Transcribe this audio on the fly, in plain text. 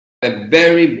a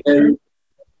very, very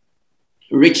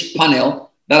rich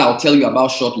panel that I'll tell you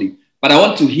about shortly. But I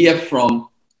want to hear from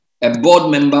a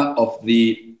board member of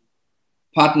the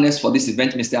partners for this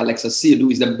event, Mr. Alex Asiedu,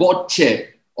 who is the board chair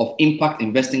of Impact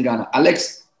Investing Ghana.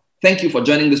 Alex, thank you for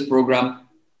joining this program.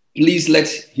 Please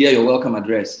let's hear your welcome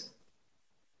address.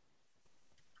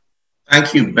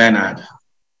 Thank you, Bernard.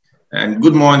 And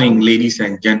good morning, ladies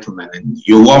and gentlemen. And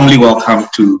you're warmly welcome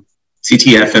to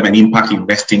CTFM and Impact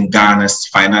Investing Ghana's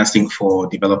Financing for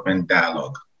Development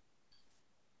Dialogue.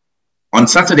 On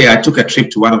Saturday, I took a trip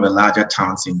to one of the larger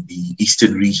towns in the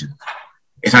eastern region.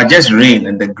 It had just rained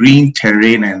and the green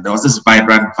terrain, and there was this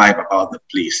vibrant vibe about the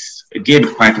place. It gave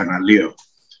it quite an allure.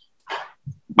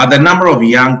 But the number of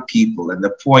young people and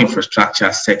the poor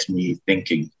infrastructure set me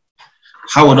thinking,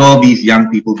 how would all these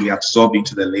young people be absorbed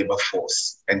into the labor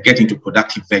force and get into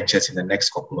productive ventures in the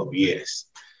next couple of years?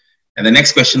 And the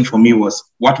next question for me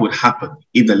was, what would happen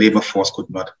if the labor force could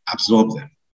not absorb them?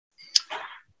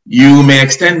 You may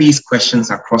extend these questions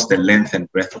across the length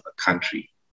and breadth of the country.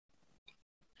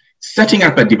 Setting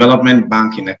up a development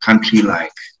bank in a country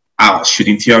like ours should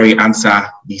in theory answer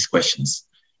these questions.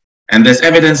 And there's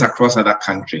evidence across other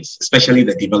countries, especially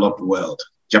the developed world,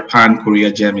 Japan,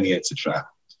 Korea, Germany, etc.,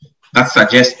 that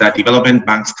suggests that development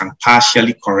banks can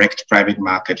partially correct private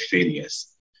market failures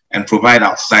and provide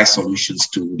outside solutions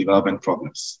to development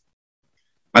problems.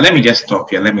 But let me just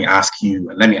stop here. Let me ask you,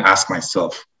 and let me ask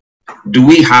myself, do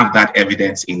we have that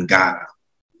evidence in Ghana?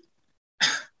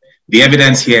 The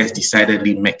evidence here is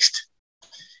decidedly mixed.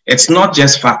 It's not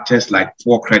just factors like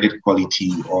poor credit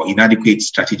quality or inadequate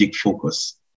strategic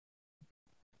focus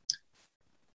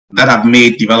that have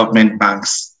made development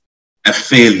banks a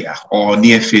failure or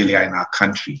near failure in our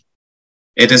country.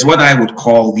 It is what I would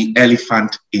call the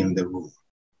elephant in the room.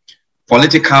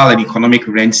 Political and economic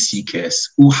rent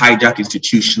seekers who hijack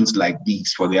institutions like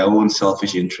these for their own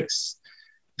selfish interests,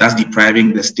 thus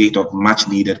depriving the state of much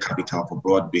needed capital for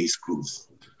broad-based growth.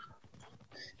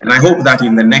 And I hope that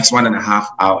in the next 1.5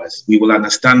 hours, we will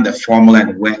understand the formula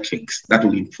and workings that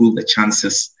will improve the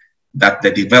chances that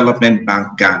the Development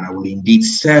Bank Ghana will indeed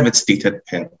serve its stated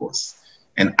purpose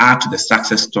and add to the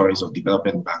success stories of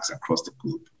development banks across the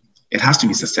globe. It has to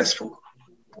be successful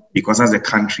because as a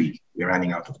country, we're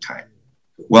running out of time.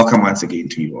 Welcome once again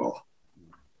to you all.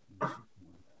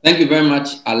 Thank you very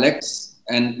much, Alex.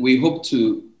 And we hope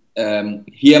to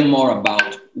hear more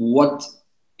about what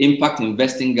Impact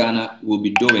Investing Ghana will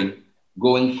be doing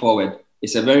going forward.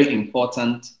 It's a very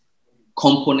important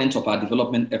component of our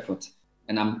development effort.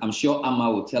 And I'm sure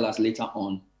Amma will tell us later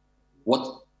on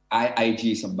what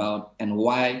IIG is about and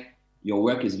why your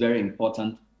work is very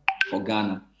important for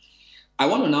Ghana. I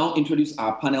want to now introduce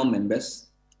our panel members.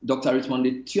 Dr.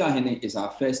 Ritmonde Tuahene is our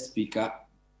first speaker,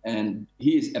 and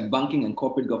he is a banking and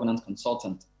corporate governance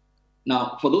consultant.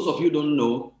 Now, for those of you who don't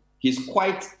know, he's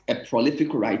quite a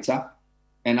prolific writer,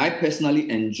 and I personally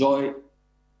enjoy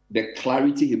the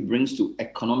clarity he brings to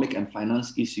economic and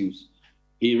finance issues.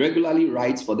 He regularly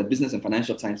writes for the Business and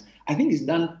Financial Times. I think he's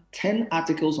done 10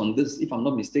 articles on this, if I'm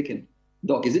not mistaken.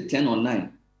 Doc, is it 10 or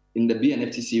 9 in the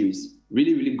BNFT series?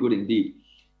 Really, really good indeed.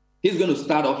 He's going to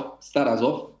start us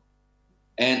off.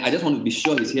 And I just want to be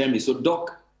sure he's hearing me. So,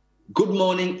 Doc, good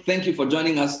morning. Thank you for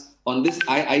joining us on this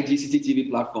IIG CCTV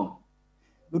platform.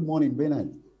 Good morning,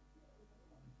 Bernard.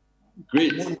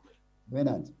 Great. Good morning,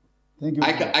 Bernard. Thank you.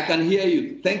 I can hear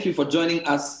you. Thank you for joining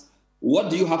us. What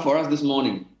do you have for us this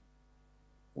morning?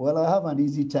 Well, I have an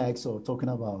easy task of talking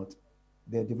about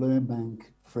the Development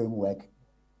Bank framework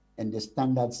and the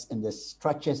standards and the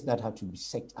structures that have to be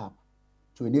set up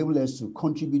to enable us to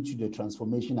contribute to the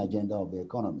transformation agenda of the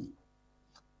economy.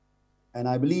 And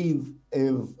I believe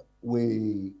if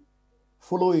we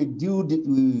follow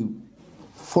the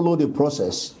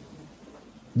process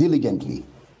diligently,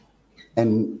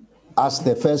 and as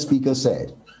the first speaker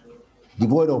said,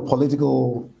 devoid of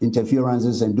political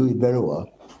interferences and do it very well,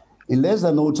 in less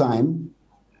than no time,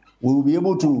 we will be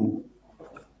able to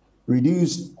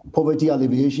reduce poverty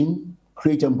alleviation,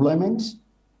 create employment,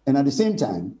 and at the same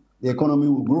time, the economy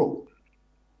will grow.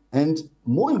 And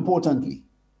more importantly,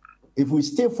 if we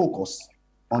stay focused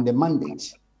on the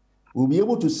mandate, we'll be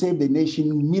able to save the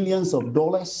nation millions of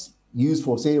dollars used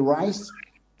for, say, rice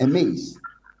and maize.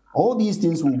 All these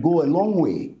things will go a long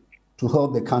way to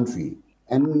help the country.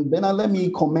 And then let me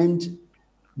commend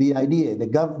the idea, the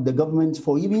government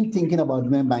for even thinking about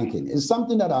development banking. It's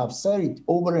something that I've said it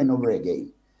over and over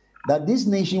again, that this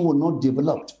nation will not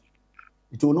develop.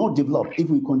 It will not develop if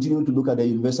we continue to look at the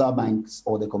universal banks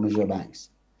or the commercial banks,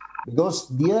 because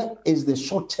there is the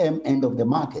short-term end of the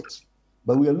market.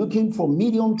 But we are looking for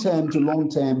medium-term to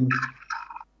long-term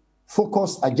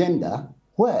focused agenda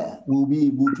where we'll be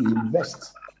able to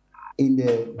invest in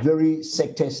the very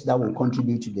sectors that will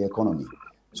contribute to the economy.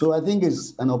 So I think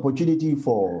it's an opportunity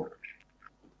for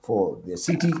the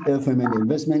City FM and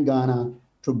Investment Ghana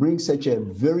to bring such a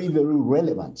very, very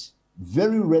relevant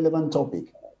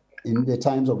topic in the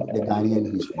times of the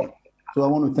Ghanaian history. So I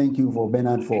want to thank you,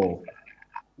 Bernard, for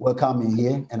welcoming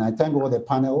here. And I thank all the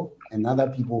panel and other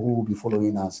people who will be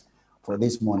following us for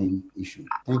this morning issue.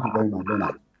 Thank you very much,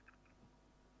 Bernard.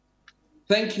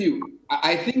 Thank you.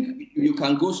 I think you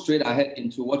can go straight ahead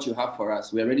into what you have for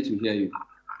us. We are ready to hear you.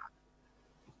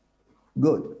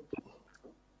 Good.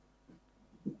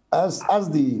 As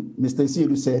the Mr.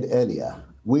 Siedu said earlier,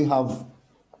 we have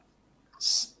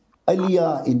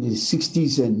earlier in the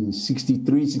 60s and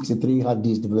 63 had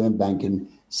this development banking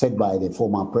set by the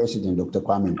former president, Dr.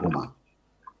 Kwame Nkrumah.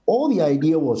 All the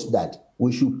idea was that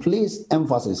we should place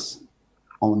emphasis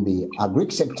on the agri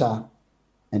sector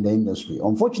and the industry.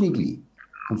 Unfortunately,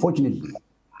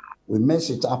 we mess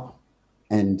it up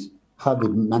and have the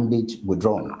mandate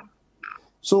withdrawn.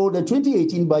 So the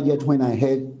 2018 budget, when I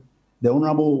heard the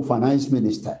Honorable Finance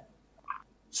Minister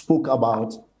spoke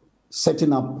about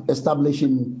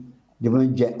establishing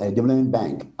development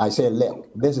bank, I said, look,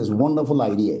 this is a wonderful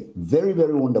idea, very,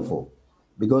 very wonderful,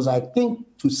 because I think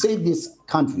to save this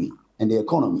country and the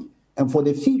economy, and for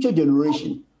the future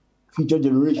generation,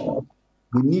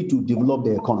 we need to develop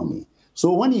the economy.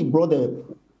 So when he brought the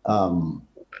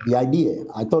idea,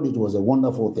 I thought it was a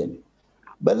wonderful thing.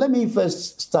 But let me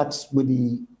first start with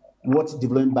what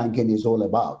development banking is all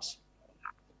about.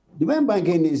 Development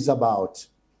banking is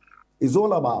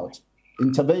all about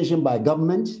intervention by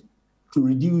government to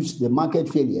reduce the market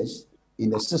failures in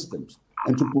the systems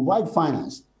and to provide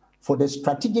finance for the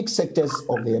strategic sectors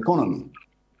of the economy.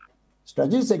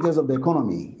 Strategic sectors of the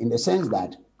economy in the sense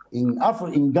that in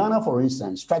Ghana, for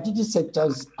instance, strategic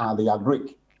sectors are the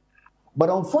agri. But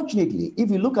unfortunately, if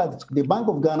you look at the Bank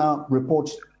of Ghana report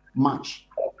March,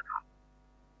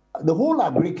 the whole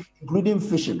agri, including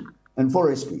fishing and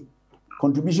forestry,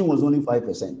 contribution was only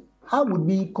 5%. How would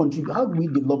we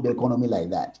develop the economy like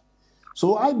that?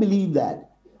 So I believe that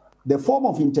the form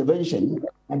of intervention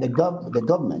and the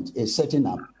government is setting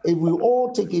up, if we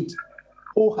all take it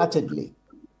wholeheartedly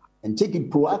and take it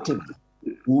proactively,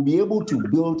 we'll be able to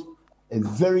build a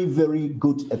very, very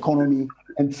good economy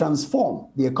and transform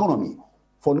the economy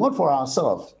not for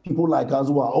ourselves, people like us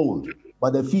who are old,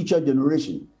 but the future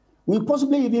generation. We'll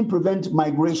possibly even prevent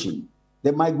migration,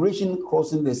 the migration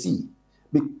crossing the sea,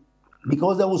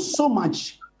 because there was so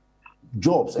much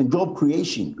jobs and job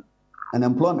creation and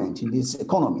employment in this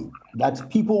economy that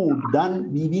people would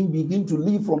then begin to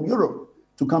leave from Europe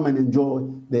to come and enjoy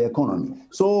the economy.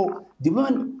 So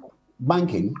development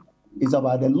banking is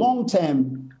about the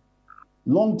long-term,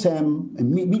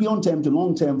 medium-term to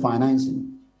long-term financing.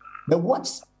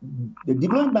 But the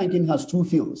development banking has two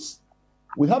fields.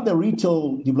 We have the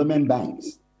retail development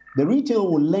banks. The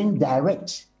retail will lend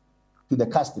direct to the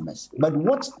customers. But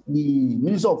what the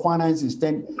Minister of Finance is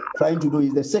trying to do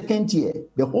is the second tier,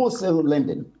 the wholesale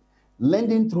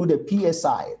lending through the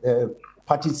PSI, the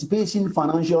Participation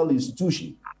Financial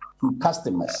Institution, to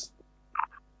customers.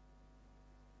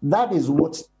 That is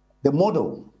what the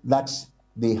model that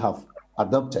they have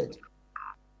adopted.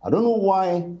 I don't know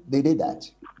why they did that,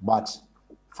 but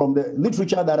from the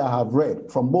literature that I have read,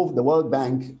 from both the World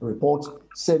Bank report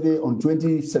survey on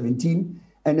 2017,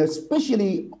 and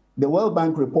especially the World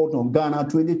Bank report on Ghana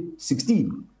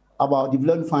 2016 about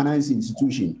development finance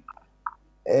institution,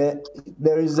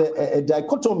 there is a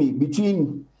dichotomy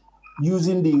between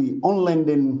using the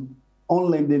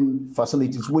on-lending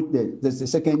facilities, which there's the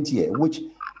second tier, which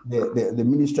the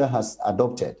minister has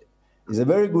adopted. It's a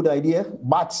very good idea,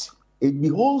 but it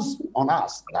behoves on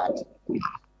us that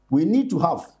we need to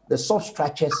have the soft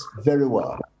structures very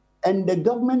well. And the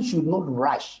government should not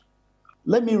rush.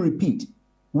 Let me repeat,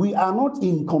 we are not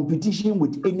in competition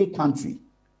with any country.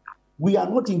 We are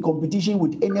not in competition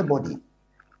with anybody.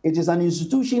 It is an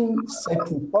institution set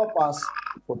to help us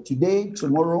for today,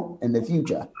 tomorrow, and the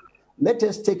future. Let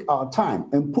us take our time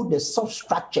and put the soft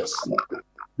structures.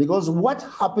 Because what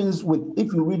happens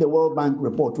if you read the World Bank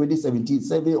report, 2017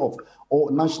 survey of all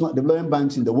national development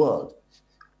banks in the world,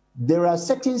 there are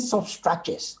certain soft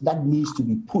structures that needs to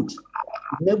be put to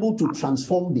be able to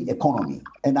transform the economy.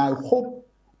 And I hope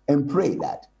and pray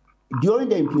that during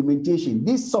the implementation,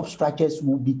 these soft structures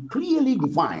will be clearly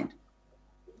defined,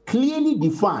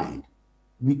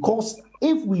 because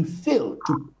if we fail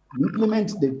to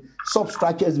implement the soft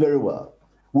structures very well,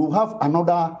 we'll have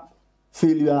another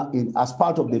failure as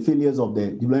part of the failures of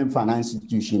the development finance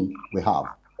institution we have.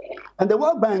 And the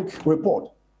World Bank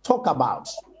report talk about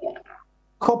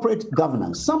corporate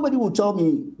governance. Somebody will tell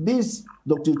me, this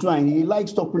Dr. Twine, he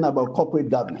likes talking about corporate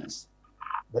governance.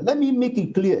 But let me make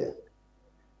it clear.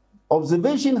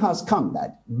 Observation has come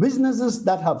that businesses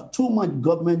that have too much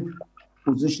government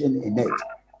position in it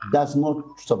does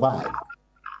not survive.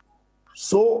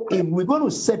 So if we're going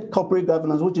to set corporate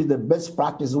governance, which is the best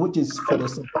practice, which is for the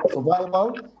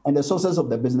survival and the success of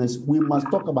the business, we must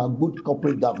talk about good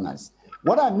corporate governance.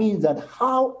 What I mean is that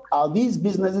how are these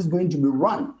businesses going to be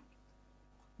run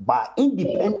by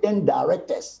independent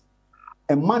directors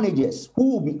and managers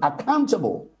who will be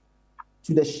accountable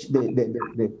to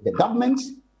the government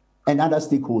and other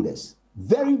stakeholders?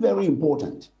 Very, very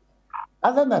important.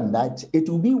 Other than that, it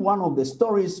will be one of the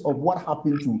stories of what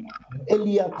happened to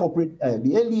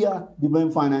the earlier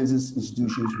development finances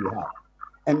institutions we have.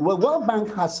 And the World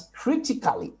Bank has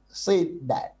critically said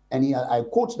that, and I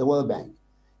quote the World Bank,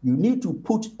 you need to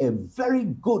put a very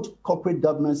good corporate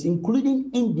governance,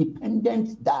 including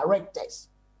independent directors.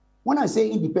 When I say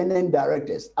independent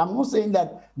directors, I'm not saying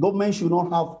that government should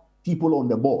not have people on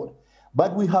the board,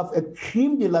 but we have a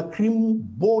creme de la creme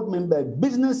board member,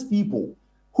 business people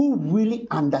who really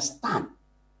understand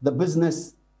the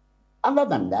business. Other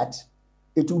than that,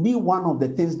 it will be one of the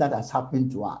things that has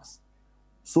happened to us.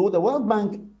 So the World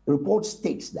Bank report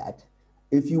states that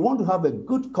if you want to have a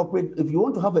good corporate, if you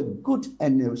want to have a good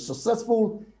and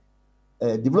successful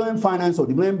development finance or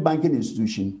development banking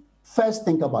institution, first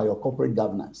think about your corporate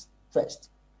governance first.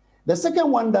 The second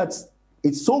one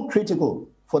it's so critical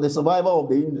for the survival of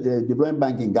the development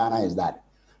bank in Ghana is that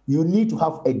you need to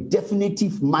have a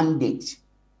definitive mandate.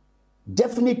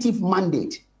 Definitive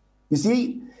mandate. You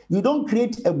see, you don't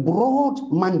create a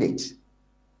broad mandate.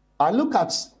 I look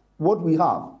at what we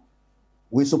have.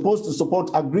 We're supposed to support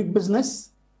agribusiness,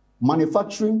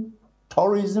 manufacturing,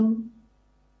 tourism,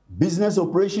 business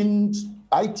operations,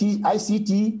 IT,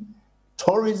 ICT,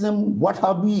 tourism, what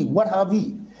have we.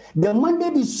 The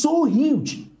mandate is so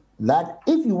huge that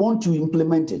if you want to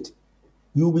implement it,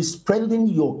 you'll be spreading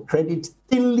your credit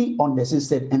thinly on the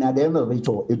system, and at the end of it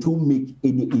all, it won't make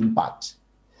any impact.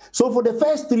 So for the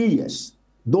first 3 years,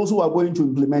 those who are going to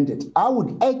implement it, I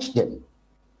would urge them,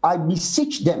 I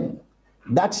beseech them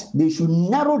that they should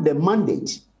narrow the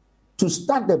mandate to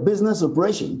start the business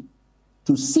operation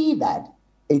to see that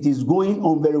it is going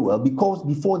on very well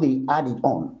before they add it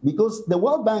on. Because the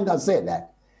World Bank has said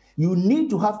that you need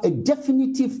to have a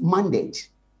definitive mandate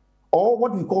or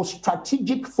what we call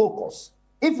strategic focus.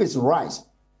 If it's rice,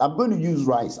 I'm going to use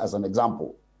rice as an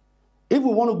example. If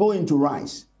we want to go into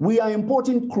rice, we are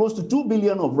importing close to 2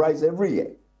 billion of rice every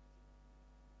year.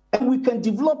 And we can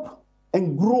develop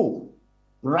and grow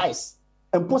rice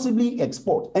and possibly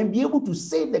export and be able to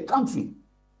save the country.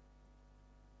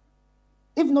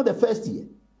 If not the first year,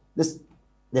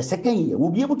 the second year, we'll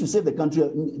be able to save the country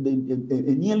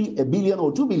nearly 1 billion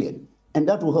or 2 billion, and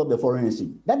that will help the foreign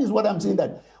exchange. That is what I'm saying,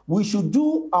 that we should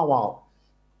do our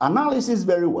analysis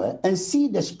very well and see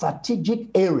the strategic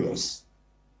areas.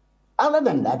 Other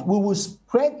than that, we will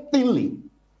spread thinly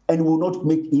and will not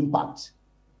make impact.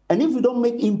 And if we don't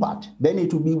make impact, then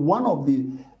it will be one of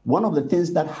the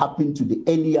things that happened to the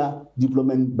earlier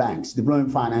development banks,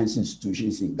 development finance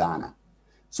institutions in Ghana.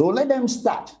 So let them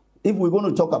start. If we're going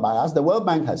to talk about, as the World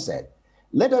Bank has said,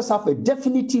 let us have a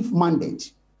definitive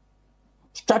mandate,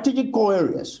 strategic core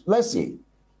areas. Let's say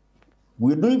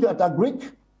we're doing it at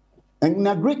Agric, and in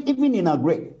Agric, even in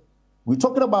Agric, we're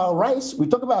talking about rice, we're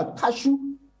talking about cashew,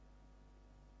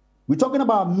 we're talking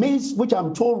about maize, which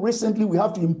I'm told recently we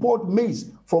have to import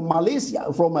maize from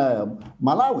Malaysia, from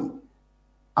Malawi.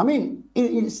 I mean,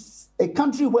 it's a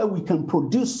country where we can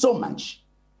produce so much.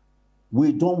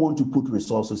 We don't want to put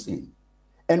resources in.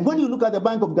 And when you look at the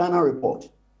Bank of Ghana report,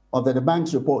 or the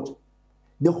bank's report,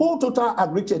 the whole total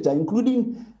agriculture,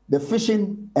 including the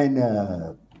fishing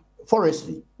and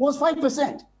forestry, was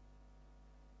 5%.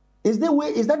 Is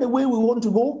that the way we want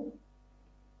to go?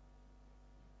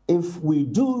 If we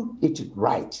do it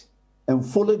right and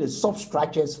follow the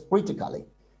substructures critically,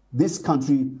 this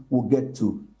country will get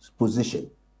to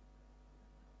position.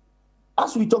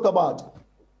 As we talk about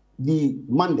the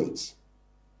mandate,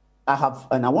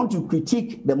 I want to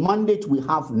critique the mandate we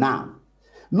have now.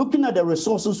 Looking at the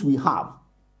resources we have,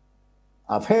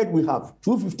 I've heard we have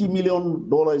 $250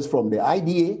 million from the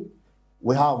IDA.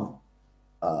 We have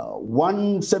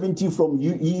 170 from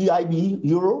EIB,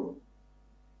 Euro.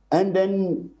 And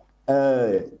then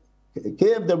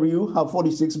KFW have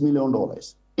 $46 million.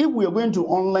 If we are going to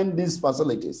unlend these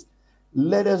facilities,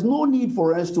 there's no need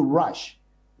for us to rush.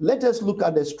 Let us look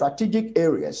at the strategic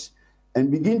areas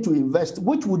and begin to invest,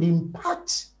 which would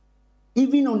impact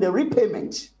even on the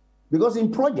repayment. Because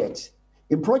in projects,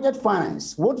 In project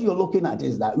finance, what you're looking at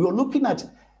is that you're looking at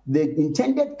the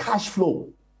intended cash flow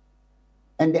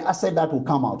and the asset that will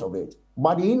come out of it.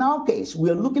 But in our case, we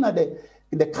are looking at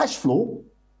the cash flow,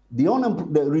 the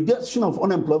reduction of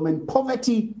unemployment,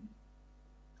 poverty,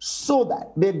 so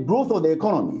that the growth of the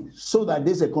economy, so that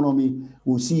this economy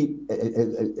will see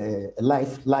a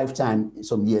lifetime in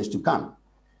some years to come.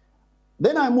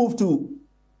 Then I move to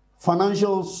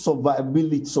financial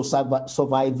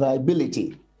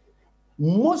survivability.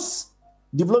 Most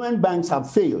development banks have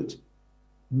failed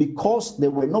because there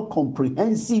were no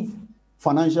comprehensive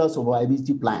financial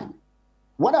survivability plan.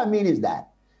 What I mean is that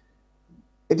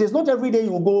it is not every day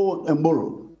you go and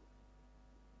borrow.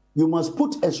 You must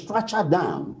put a structure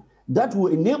down that will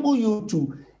enable you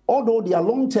to, although they are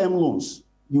long-term loans,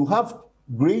 you have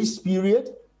grace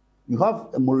period, you have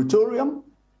a moratorium,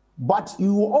 but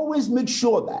you will always make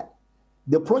sure that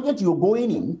the project you're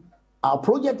going in are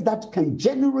projects that can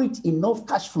generate enough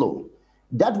cash flow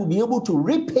that will be able to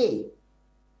repay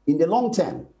in the long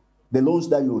term the loans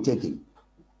that you're taking.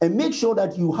 And make sure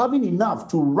that you're having enough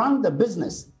to run the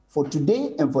business for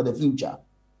today and for the future.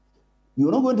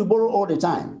 You're not going to borrow all the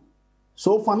time.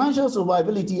 So financial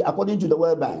survivability, according to the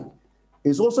World Bank,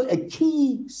 is also a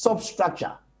key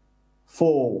substructure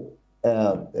for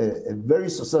a very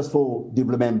successful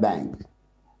development bank.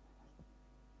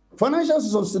 Financial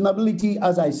sustainability,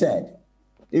 as I said,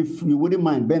 if you wouldn't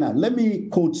mind, Bernard, let me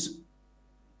quote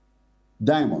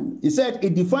Diamond. He said,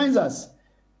 it defines as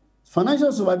financial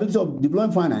survivability of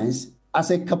development finance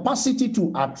as a capacity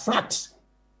to attract,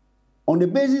 on the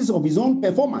basis of his own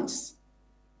performance,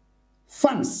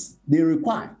 funds they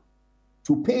require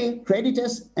to pay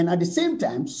creditors and at the same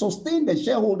time sustain the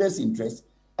shareholders' interest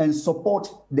and support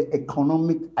the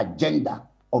economic agenda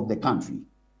of the country.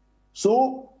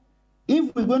 So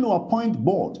if we're going to appoint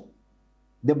board,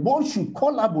 the board should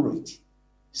collaborate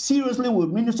seriously with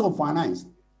Minister of Finance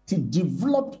to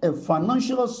develop a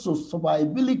financial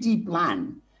survivability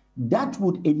plan that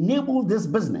would enable this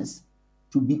business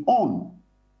to be on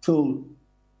till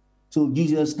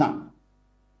Jesus comes.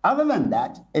 Other than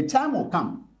that, a time will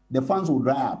come, the funds will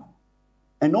dry up,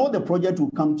 and all the project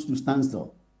will come to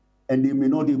standstill, and they may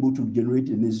not be able to generate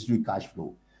the necessary cash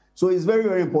flow. So it's very,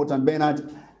 very important, Bernard,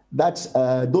 that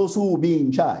those who will be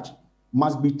in charge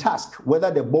must be tasked,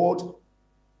 whether the board,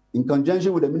 in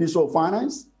conjunction with the Minister of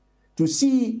Finance, to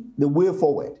see the way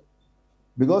forward.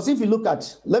 Because if you look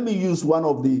at, let me use one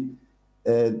of the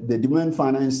development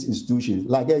finance institutions,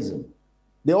 like Exim.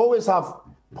 They always have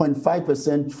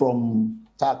 0.5% from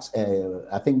tax,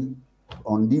 I think,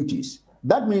 on duties.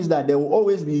 That means that there will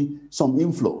always be some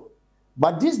inflow.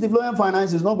 But this development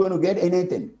finance is not going to get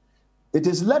anything. It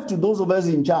is left to those of us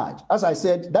in charge. As I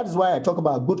said, that is why I talk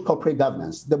about good corporate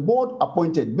governance. The board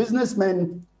appointed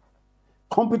businessmen,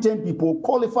 competent people,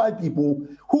 qualified people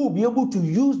who will be able to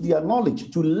use their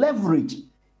knowledge to leverage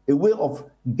a way of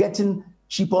getting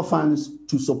cheaper funds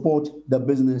to support the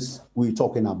business we're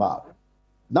talking about.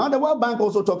 Now, the World Bank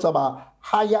also talks about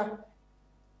higher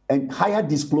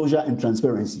disclosure and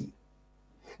transparency.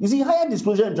 You see, higher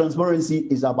disclosure and transparency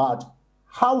is about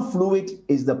how fluid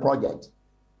is the project.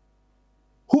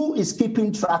 Who is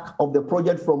keeping track of the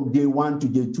project from day 1 to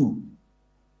day 2?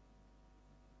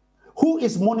 Who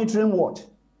is monitoring what?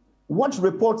 What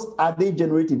reports are they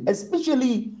generating?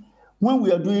 Especially when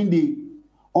we are doing the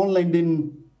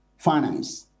on-lending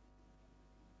finance.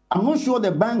 I'm not sure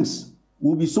the banks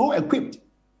will be so equipped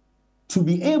to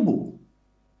be able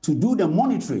to do the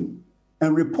monitoring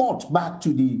and report back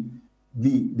to the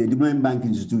development bank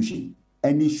institution.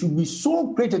 And it should be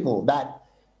so critical that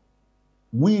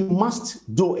we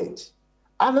must do it.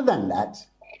 Other than that,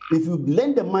 if you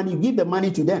lend the money, give the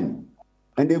money to them,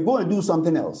 and they go and do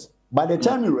something else, by the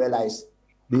time you realize,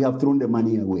 they have thrown the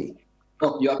money away.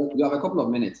 Oh, you have a couple of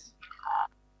minutes.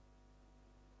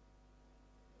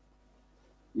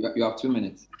 You have 2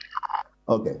 minutes.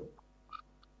 Okay.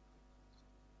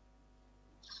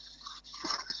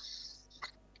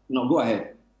 No, go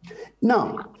ahead.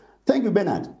 Now, thank you,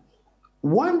 Bernard.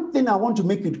 One thing I want to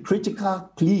make it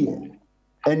critical clear,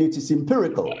 and it is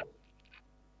empirical,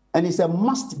 and it's a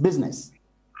must business.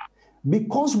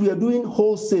 Because we are doing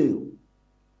wholesale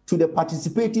to the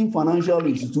participating financial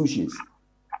institutions,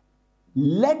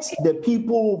 let the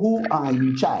people who are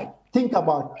in charge think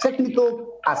about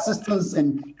technical assistance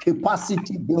and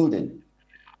capacity building.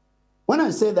 When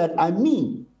I say that, I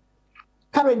mean,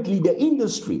 currently the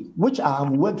industry, which I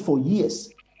have worked for years,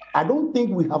 I don't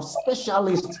think we have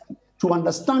specialists to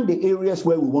understand the areas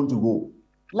where we want to go.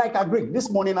 Like Agri. This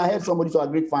morning I heard somebody to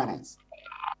Agri Finance.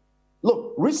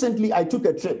 Look, recently I took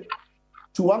a trip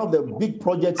to one of the big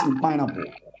projects in Pineapple.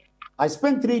 I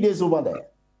spent 3 days over there.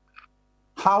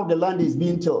 how the land is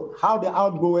being tilled, how the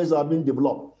outgrowers are being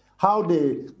developed, how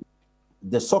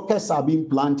the suckers are being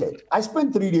planted. I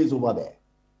spent 3 days over there.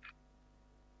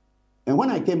 And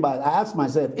when I came back, I asked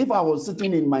myself, if I was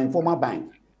sitting in my former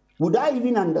bank, would I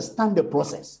even understand the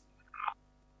process?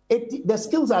 The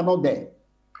skills are not there.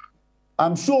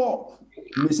 I'm sure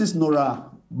Mrs. Nora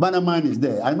Bannerman is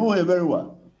there. I know her very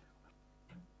well.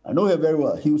 I know her very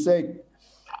well. He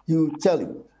will tell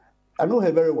you, I know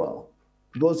her very well.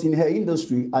 Because in her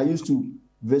industry, I used to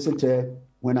visit her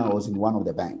when I was in one of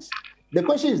the banks. The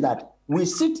question is that we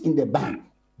sit in the bank,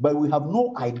 but we have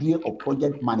no idea of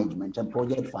project management and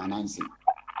project financing.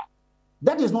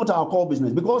 That is not our core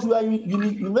business, because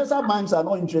universal banks are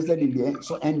not interested in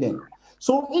the ending.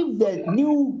 So if the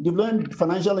new development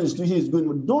financial institution is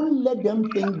going, don't let them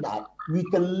think that we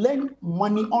can lend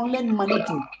money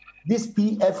to these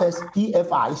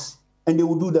PFIs, and they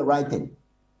will do the right thing.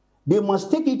 They must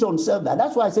take it on self.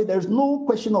 That's why I say there's no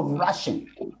question of rushing.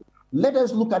 Let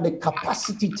us look at the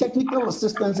capacity, technical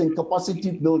assistance and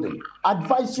capacity building,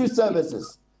 advisory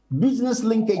services, business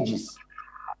linkages,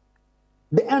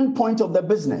 the end point of the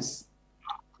business.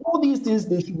 All these things,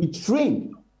 they should be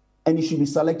trained and it should be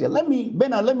selected.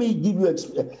 Bernard, let me give you,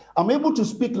 I'm able to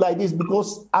speak like this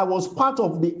because I was part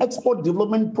of the export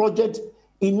development project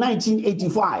in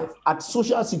 1985 at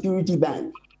Social Security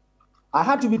Bank. I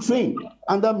had to be trained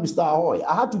under Mr. Ahoy.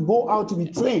 I had to go out to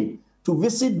be trained to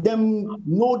visit them,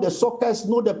 know the suckers,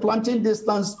 know the planting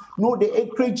distance, know the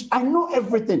acreage. I know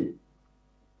everything.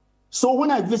 So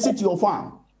when I visit your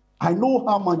farm, I know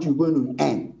how much you're going to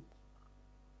earn.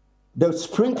 The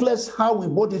sprinklers, how we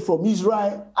bought it from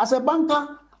Israel. As a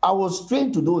banker, I was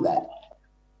trained to do that.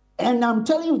 And I'm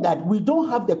telling you that we don't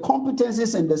have the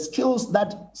competencies and the skills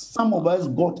that some of us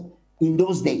got in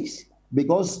those days,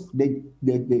 because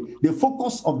the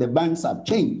focus of the banks have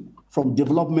changed from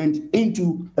development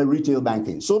into a retail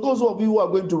banking. So those of you who are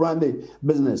going to run the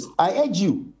business, I urge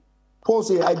you, Paul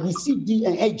say, I beseech thee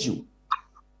and urge you,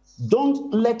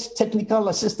 don't let technical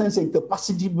assistance and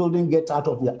capacity building get out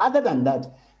of here. Other than that,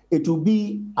 it will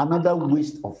be another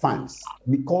waste of funds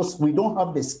because we don't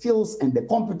have the skills and the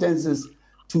competences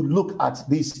to look at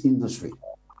this industry.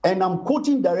 And I'm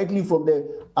quoting directly from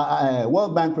the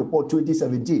World Bank report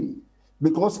 2017,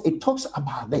 because it talks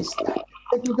about this,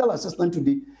 technical assistance to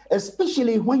the,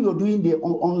 especially when you're doing the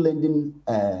on-lending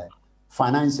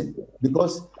financing,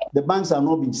 because the banks have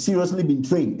not been seriously been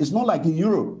trained. It's not like in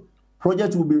Europe,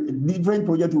 different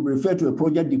projects will be referred to a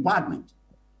project department.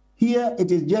 Here,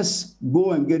 it is just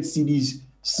go and get CDs,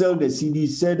 sell the CDs,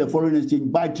 sell the foreign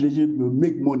exchange, buy treasury,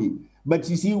 make money. But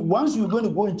you see, once you're going to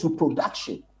go into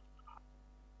production,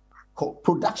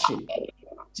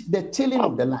 the tilling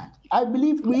of the land, I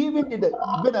believe we even did it.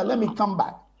 Better, let me come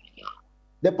back.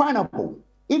 The pineapple,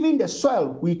 even the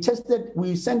soil, we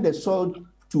sent the soil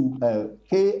to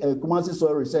Kumasi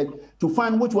Soil Research to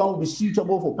find which one would be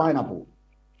suitable for pineapple.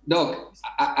 Doc,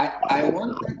 I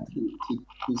wanted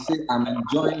to say I'm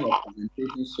enjoying your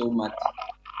presentation so much,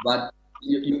 but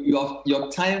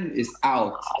your time is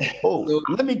out. Oh, so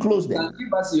let me close there.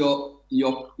 Give us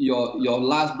your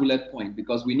last bullet point,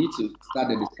 because we need to start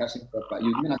the discussion proper.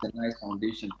 You've given us a nice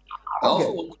foundation. I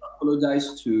also want to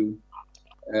apologize to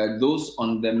those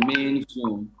on the main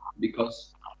Zoom,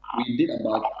 because we did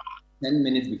about 10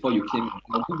 minutes before you came.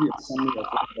 I'll give you a summary of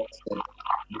what Doc said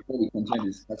before we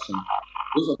continue the discussion.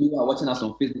 Those of you who are watching us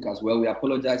on Facebook as well, we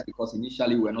apologize because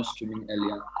initially we were not streaming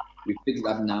earlier. We fixed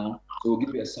that now. So we'll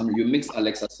give you a summary. You mix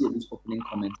Alexa Siebu's opening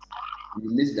comments. You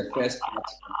list the first part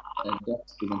of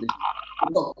Doc's presentation.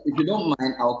 Doc, if you don't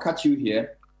mind, I'll cut you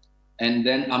here, and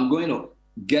then I'm going to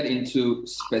get into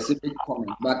specific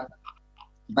comments. But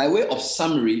by way of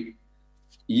summary,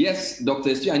 yes, Dr.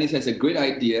 Estuani has a great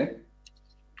idea.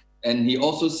 And he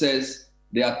also says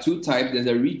there are two types. There's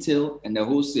a retail and a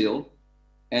wholesale.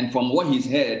 And from what he's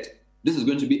heard, this is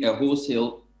going to be a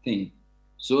wholesale thing,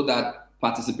 so that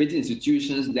participating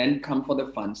institutions then come for the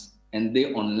funds and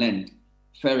they on lend.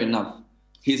 Fair enough.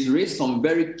 He's raised some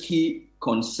very key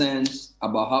concerns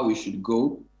about how we should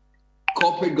go.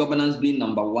 Corporate governance being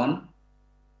number one,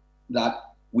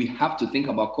 that we have to think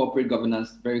about corporate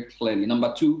governance very clearly.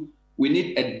 Number two, we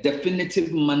need a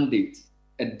definitive mandate.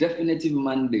 A definitive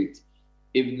mandate.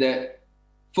 If the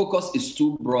focus is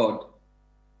too broad,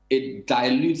 it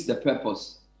dilutes the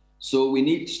purpose. So we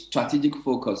need strategic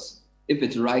focus. If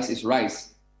it's rice, it's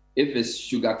rice. If it's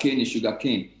sugarcane, it's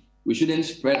sugarcane. We shouldn't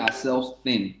spread ourselves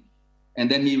thin. And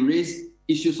then he raised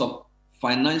issues of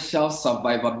financial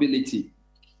survivability.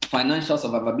 Financial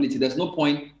survivability. There's no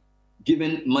point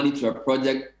giving money to a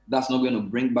project that's not going to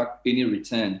bring back any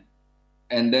return.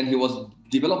 And then he was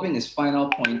developing his final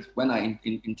point when I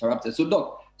interrupted. So,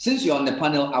 Doc, Since you're on the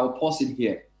panel, I'll pause it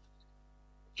here.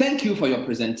 Thank you for your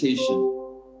presentation.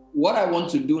 What I want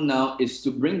to do now is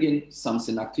to bring in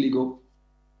Samson Akligo.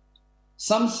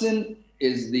 Samson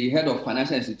is the head of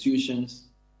financial institutions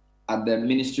at the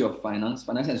Ministry of Finance,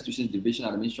 Financial Institutions Division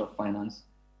at the Ministry of Finance.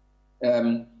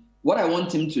 What I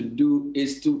want him to do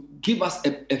is to give us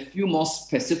a few more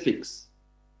specifics.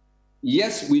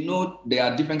 Yes, we know there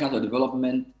are different kinds of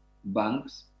development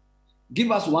banks. Give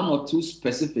us one or two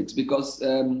specifics, because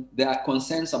there are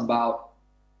concerns about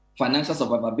financial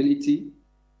survivability,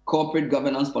 corporate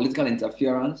governance, political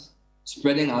interference,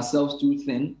 spreading ourselves too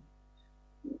thin.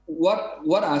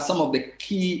 What are some of the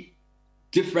key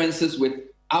differences with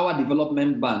our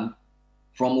development bank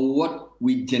from what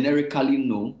we generically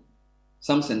know?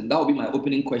 Samson, that will be my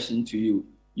opening question to you.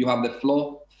 You have the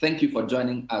floor. Thank you for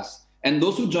joining us. And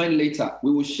those who join later,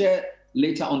 we will share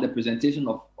later on the presentation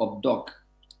of Doc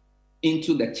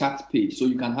into the chat page, so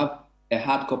you can have a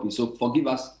hard copy. So forgive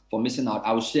us for missing out.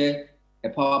 I will share a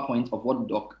PowerPoint of what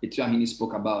Doc Ituahini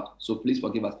spoke about. So please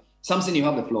forgive us. Samson, you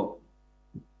have the floor.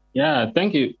 Yeah,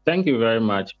 thank you. Thank you very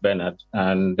much, Bernard.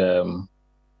 And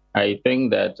I think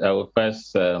that I will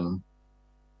first, thank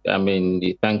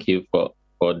you for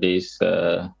this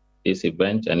this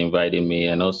event and inviting me.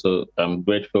 And also, I'm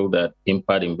grateful that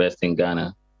Impact Investing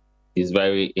Ghana is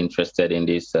very interested in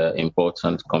this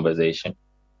important conversation.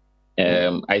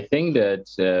 I think if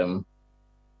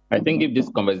this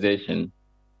conversation,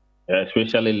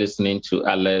 especially listening to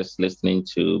Alex, listening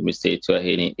to Mr.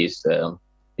 Ituahini, is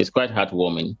quite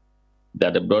heartwarming,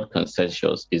 that the broad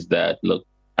consensus is that, look,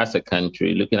 as a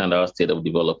country, looking at our state of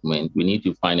development, we need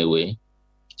to find a way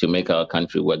to make our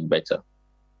country work better.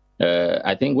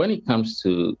 I think when it comes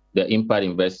to the impact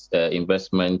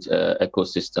investment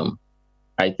ecosystem,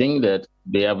 I think that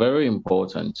they are very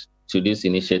important to this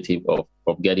initiative of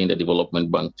getting the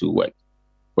development bank to work.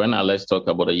 When Alex talk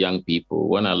about the young people,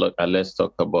 when Alex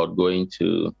talk about going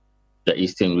to the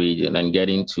Eastern region and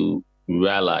getting to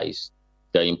realize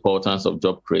the importance of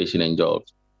job creation and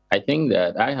jobs, I think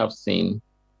that I have seen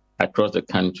across the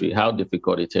country how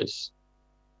difficult it is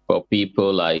for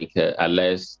people like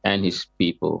Alex and his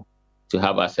people to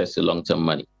have access to long-term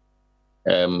money.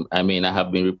 I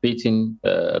have been repeating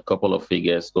a couple of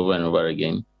figures over and over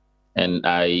again, and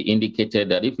I indicated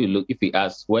that if you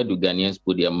ask where do Ghanaians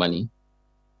put their money,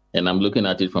 and I'm looking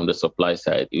at it from the supply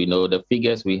side, the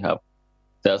figures we have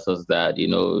tells us that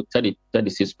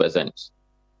 36%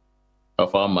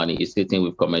 of our money is sitting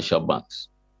with commercial banks,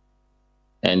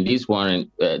 and this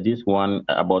one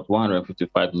about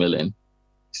 155 million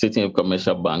sitting with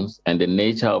commercial banks, and the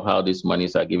nature of how these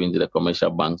monies are given to the commercial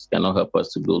banks cannot help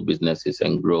us to build businesses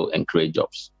and grow and create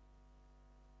jobs.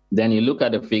 Then you look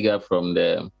at the figure from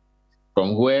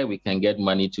where we can get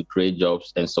money to create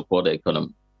jobs and support the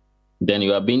economy. Then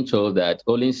you are being told that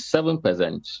only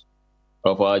 7%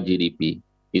 of our GDP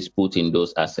is put in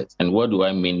those assets. And what do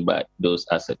I mean by those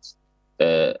assets?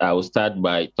 I will start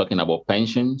by talking about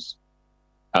pensions.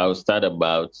 I will start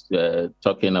about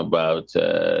talking about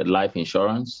life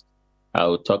insurance. I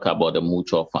will talk about the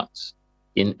mutual funds.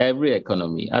 In every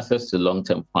economy, access to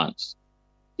long-term funds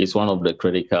is one of the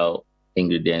critical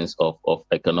ingredients of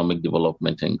economic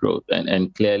development and growth.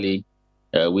 And clearly,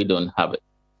 we don't have it.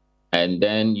 And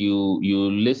then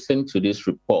you listen to this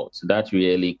report that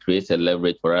really creates a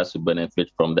leverage for us to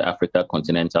benefit from the Africa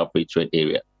Continental Free Trade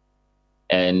Area.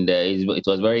 And it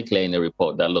was very clear in the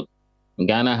report that, look,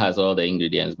 Ghana has all the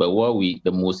ingredients, but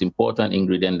the most important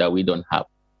ingredient that we don't have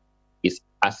is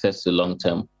access to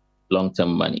long-term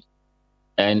money.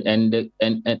 And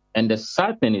the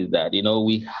sad thing is that,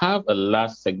 we have a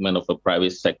large segment of the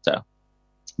private sector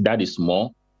that is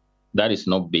small, that is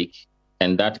not big,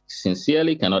 and that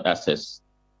sincerely cannot access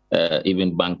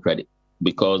even bank credit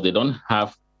because they don't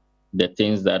have the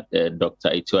things that Dr.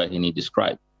 Ituahini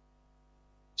described.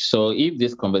 So if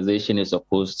this conversation is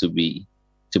supposed to be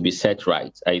set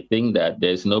right, I think that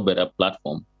there's no better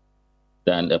platform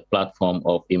than a platform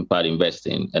of impact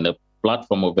investing and a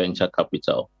platform of venture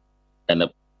capital and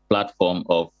a platform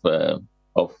of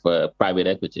private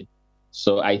equity.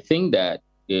 So I think that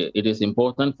it is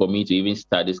important for me to even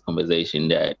start this conversation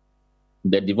that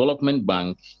the development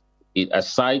bank,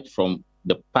 aside from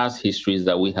the past histories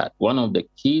that we had, one of the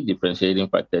key differentiating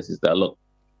factors is that, look,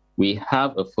 we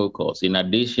have a focus, in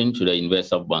addition to the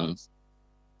investor banks,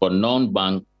 for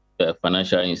non-bank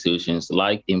financial institutions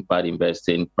like impact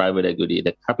investing, private equity,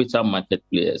 the capital market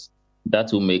players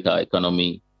that will make our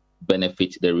economy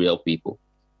benefit the real people.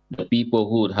 The people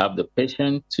who would have the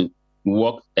patience to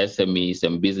walk SMEs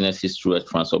and businesses through a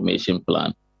transformation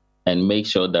plan and make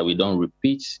sure that we don't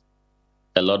repeat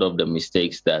a lot of the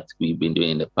mistakes that we've been doing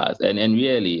in the past. And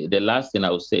really, the last thing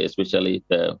I would say, especially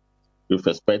with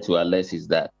respect to Alex, is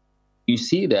that you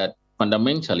see that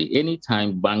fundamentally,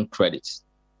 anytime bank credits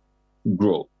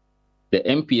grow, the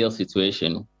NPL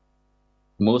situation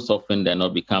most often than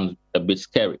not becomes a bit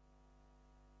scary.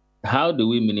 How do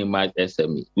we minimize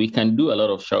SME? We can do a lot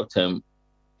of short-term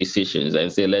decisions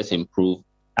and say, let's improve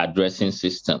addressing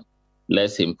system,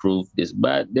 let's improve this.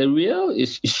 But the real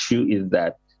issue is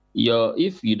that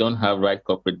if you don't have right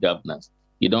corporate governance,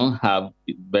 you don't have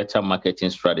better marketing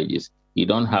strategies, you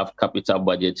don't have capital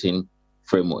budgeting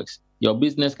frameworks, your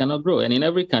business cannot grow. And in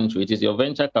every country, it is your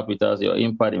venture capitals, your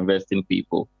impact investing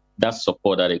people that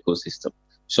support that ecosystem.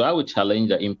 So I would challenge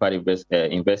the impact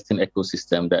investing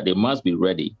ecosystem that they must be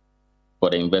ready for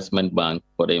the investment bank,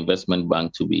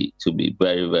 to be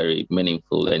very, very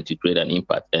meaningful and to create an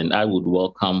impact. And I would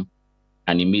welcome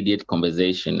an immediate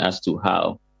conversation as to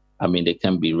how, they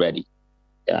can be ready.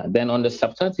 Then on the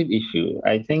substantive issue,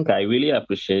 I think I really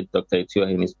appreciate Dr.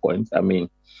 Ituahini's point.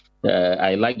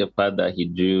 I like the fact that he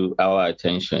drew our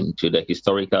attention to the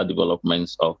historical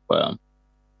developments of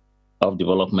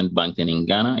development banking in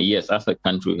Ghana. Yes, as a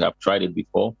country, we have tried it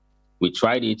before. We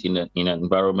tried it in an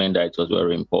environment that was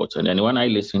very important. And when I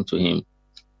listened to him,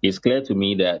 it's clear to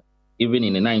me that even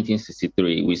in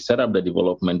 1963, we set up the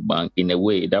development bank in a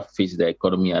way that fits the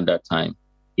economy at that time,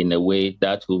 in a way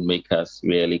that will make us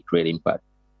really create impact.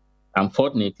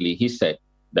 Unfortunately, he said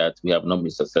that we have not been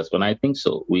successful. And I think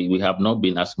so. We have not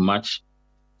been as much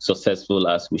successful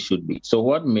as we should be. So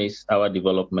what makes our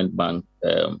development bank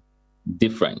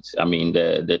different?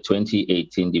 The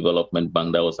 2018 development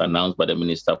bank that was announced by the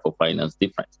Minister for Finance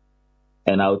different.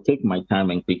 And I'll take my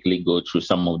time and quickly go through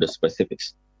some of the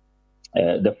specifics.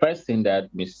 The first thing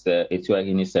that Mr.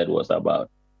 Ituahini said was about,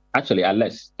 actually,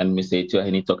 Alex and Mr.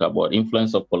 Ituahini talk about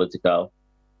influence of political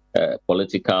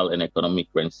and economic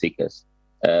rent seekers.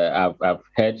 I've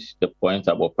heard the point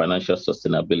about financial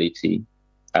sustainability.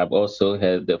 I've also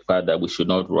heard the fact that we should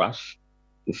not rush.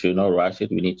 We should not rush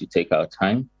it. We need to take our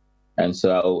time. And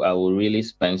so I will really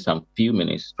spend some few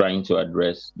minutes trying to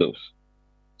address those.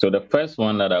 So the first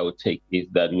one that I would take is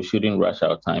that we shouldn't rush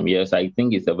our time. Yes, I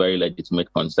think it's a very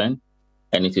legitimate concern,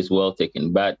 and it is well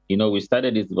taken. But, we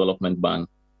started this development bank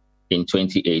in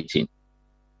 2018.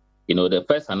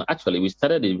 We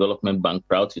started the development bank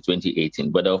prior to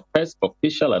 2018, but the first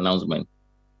official announcement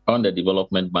on the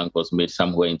development bank was made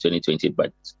somewhere in 2020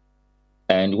 budget.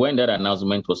 And when that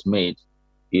announcement was made,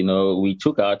 we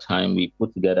took our time, we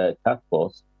put together a task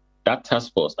force. That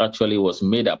task force actually was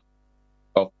made up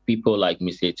of people like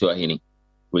Mr. Ituahini,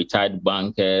 retired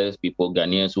bankers,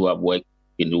 Ghanaians who have worked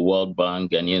in the World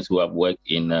Bank, Ghanaians who have worked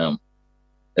in the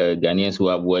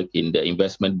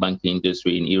investment banking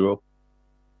industry in Europe.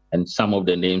 And some of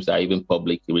the names are even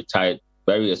public, retired,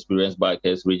 very experienced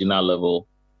bankers, regional level.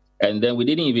 And then we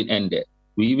didn't even end there.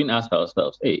 We even asked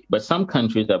ourselves, but some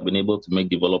countries have been able to make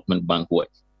development bank work.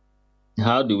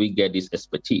 How do we get this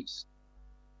expertise?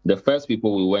 The first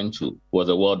people we went to was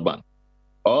the World Bank.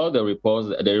 All the report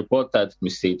that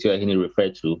Mr. Ituahini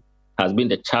referred to has been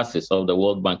the chassis of the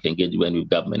World Bank engagement with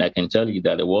government. I can tell you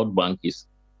that the World Bank is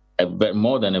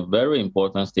more than a very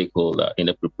important stakeholder in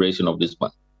the preparation of this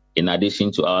bank, in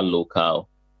addition to our local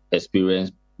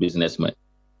experienced businessmen.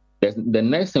 The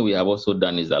next thing we have also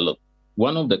done is that, look,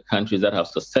 one of the countries that have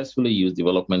successfully used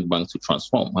development banks to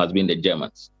transform has been the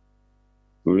Germans.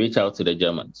 We reached out to the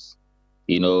Germans.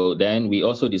 Then we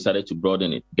also decided to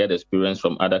broaden it, get experience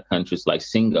from other countries like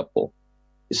Singapore.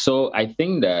 So I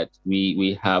think that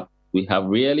we have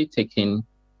really taken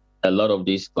a lot of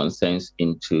these concerns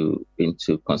into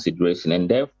consideration, and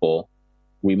therefore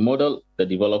we model the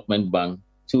development bank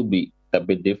to be a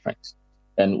bit different.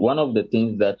 And one of the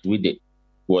things that we did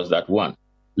was that, one,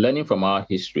 learning from our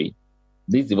history,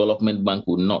 this development bank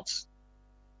would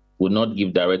not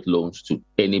give direct loans to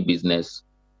any business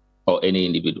or any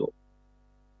individual.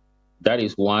 That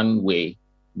is one way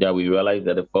that we realize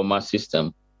that the former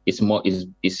system is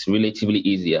relatively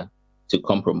easier to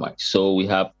compromise. So we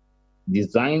have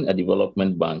designed a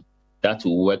development bank that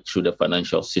will work through the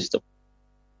financial system.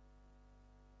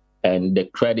 And the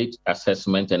credit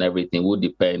assessment and everything will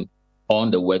depend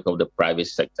on the work of the private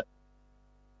sector.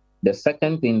 The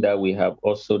second thing that we have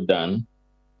also done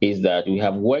is that we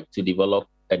have worked to develop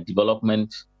a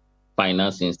Development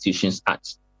Finance Institutions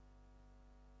Act.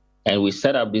 And we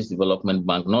set up this development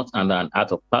bank not under an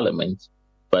Act of Parliament,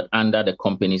 but under the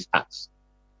Companies Act.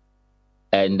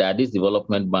 And this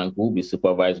development bank will be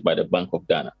supervised by the Bank of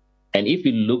Ghana. And if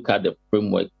you look at the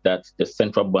framework that the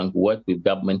central bank worked with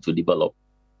government to develop,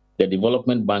 the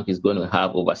development bank is going to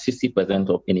have over 60%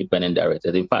 of independent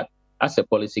directors. In fact, as a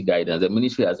policy guidance, the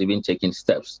ministry has even taken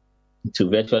steps to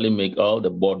virtually make all the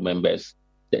board members,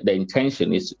 the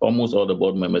intention is almost all the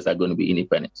board members are going to be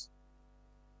independent.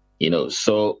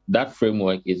 So that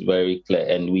framework is very clear.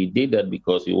 And we did that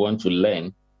because we want to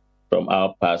learn from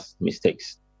our past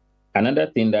mistakes. Another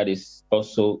thing that is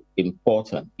also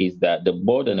important is that the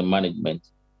board and the management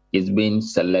is being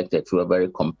selected through a very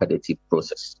competitive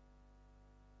process.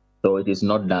 So it is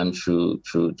not done through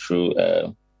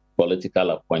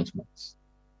political appointments.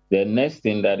 The next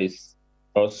thing that is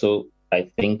also,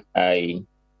 I think I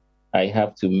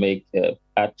have to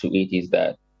add to it is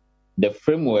that the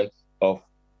framework of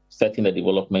setting a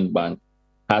development bank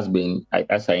has been,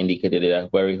 as I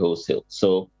indicated, very wholesale.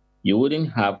 So you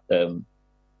wouldn't have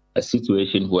a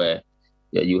situation where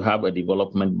you have a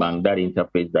development bank that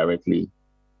interfaces directly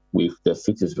with the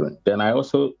citizen. Then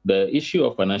the issue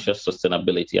of financial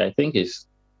sustainability, I think is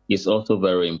also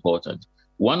very important.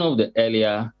 One of the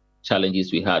earlier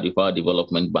challenges we had with our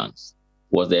development banks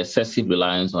was the excessive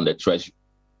reliance on the treasury,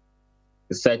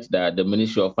 such that the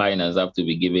Ministry of Finance have to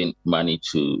be giving money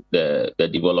to the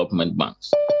development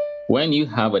banks. When you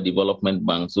have a development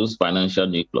bank, whose financial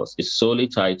nucleus is solely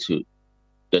tied to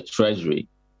the treasury,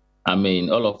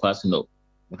 all of us know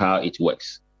how it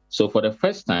works. So for the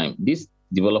first time, this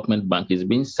development bank is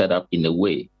being set up in a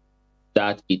way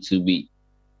that it will be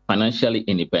financially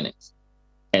independent.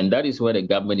 And that is where the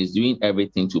government is doing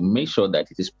everything to make sure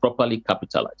that it is properly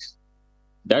capitalized.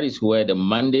 That is where the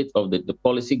mandate of the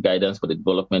policy guidance for the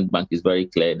development bank is very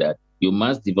clear, that you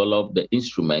must develop the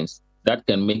instruments that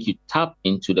can make you tap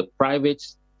into the private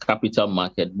capital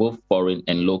market, both foreign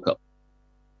and local.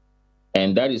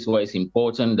 And that is why it's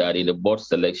important that in the board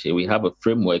selection, we have a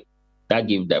framework that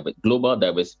gives global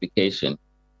diversification,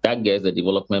 that gets the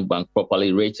development bank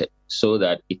properly rated so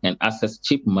that it can access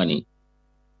cheap money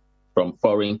from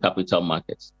foreign capital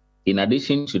markets. In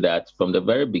addition to that, from the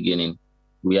very beginning,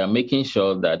 we are making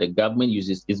sure that the government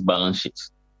uses its balance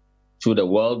sheets to the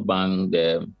World Bank,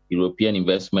 the European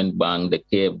Investment Bank, the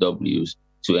KFWs,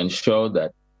 to ensure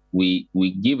that we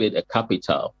give it a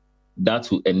capital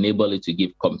that will enable it to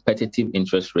give competitive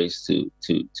interest rates to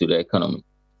the economy.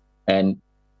 And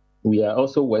we are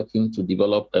also working to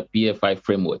develop a PFI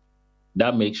framework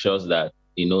that makes sure that,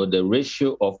 the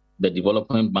ratio of the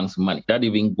development bank's money that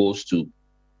even goes to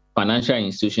financial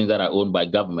institutions that are owned by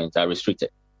governments are restricted.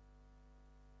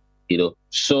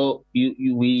 So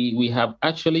we have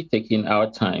actually taken our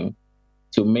time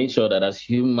to make sure that as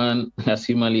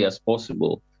humanly as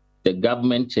possible, the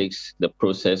government takes the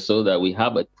process so that we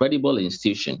have a credible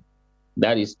institution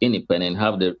that is independent,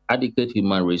 have the adequate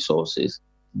human resources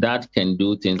that can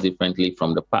do things differently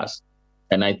from the past.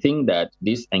 And I think that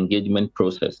this engagement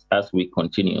process, as we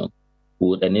continue,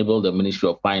 would enable the Ministry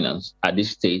of Finance at this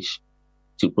stage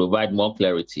to provide more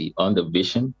clarity on the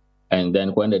vision. And then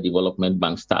when the development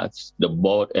bank starts, the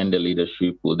board and the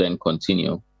leadership will then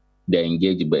continue the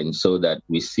engagement so that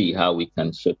we see how we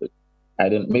can shape it.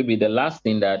 Maybe the last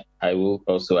thing that I will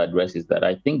also address is that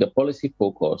I think the policy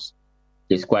focus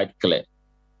is quite clear.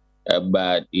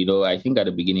 But, I think at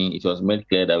the beginning, it was made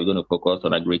clear that we're going to focus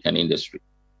on agri and industry.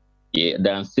 Yeah,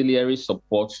 the ancillary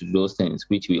support to those things,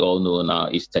 which we all know now,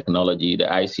 is technology, the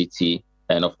ICT,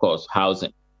 and of course,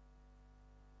 housing.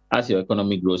 As your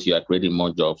economy grows, you are creating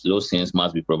more jobs. Those things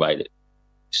must be provided.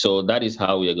 So that is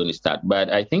how we are going to start. But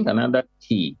I think another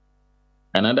key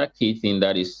thing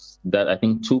that I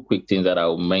think two quick things that I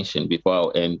will mention before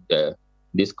I'll end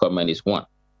this comment is one.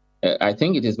 I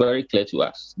think it is very clear to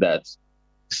us that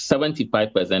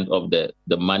 75% of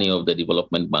the money of the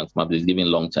development banks must be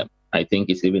given long-term. I think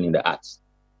it's even in the arts.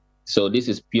 So this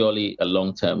is purely a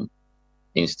long-term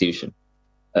institution.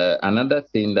 Another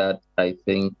thing that I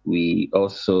think we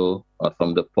also,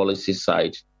 from the policy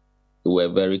side, were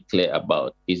very clear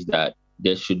about is that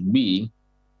there should be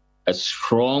a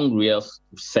strong real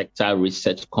sector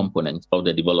research component of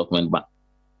the development bank.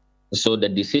 So the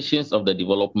decisions of the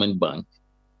development bank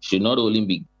should not only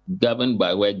be governed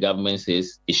by where government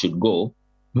says it should go,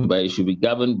 but it should be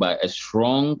governed by a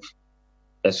strong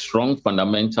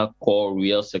fundamental core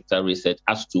real sector research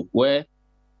as to where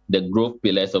the growth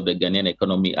pillars of the Ghanaian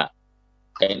economy are.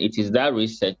 And it is that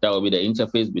research that will be the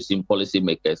interface between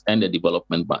policymakers and the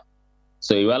development bank.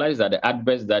 So you realize that the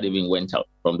adverts that even went out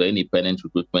from the independent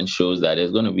recruitment shows that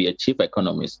there's going to be a chief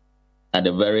economist at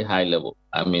a very high level.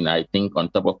 I think on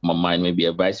top of my mind, maybe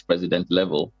a vice president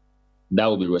level that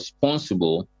will be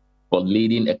responsible for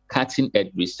leading a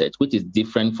cutting-edge research, which is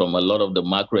different from a lot of the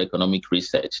macroeconomic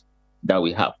research that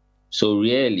we have. So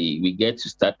really, we get to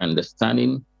start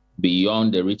understanding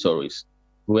beyond the rhetorics,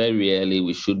 where really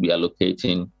we should be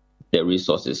allocating the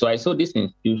resources. So I saw this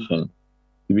institution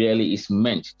really is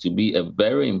meant to be a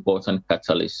very important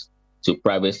catalyst to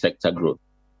private sector growth.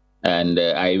 And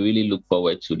I really look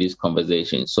forward to this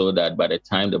conversation so that by the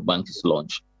time the bank is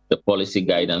launched, the policy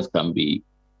guidance can be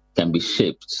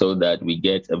shaped so that we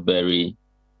get a very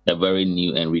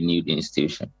new and renewed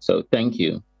institution. So thank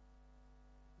you.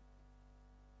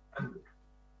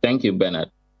 Thank you,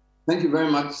 Bernard. Thank you very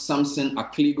much, Samson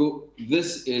Akligo.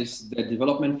 This is the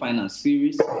Development Finance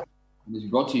Series. It is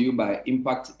brought to you by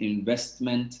Impact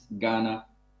Investment Ghana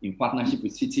in partnership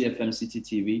with City FM, City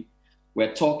TV.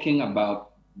 We're talking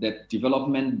about the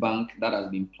development bank that has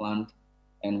been planned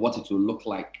and what it will look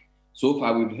like. So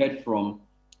far, we've heard from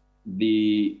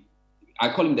I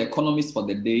call him the economist for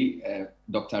the day,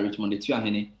 Dr. Richmond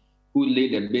Etuahene, who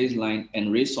laid a baseline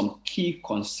and raised some key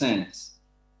concerns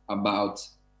about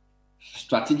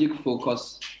strategic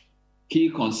focus, key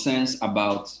concerns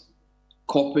about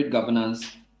corporate governance,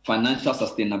 financial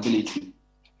sustainability.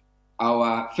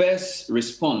 Our first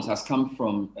response has come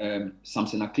from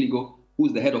Samson Akligo,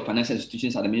 who's the head of financial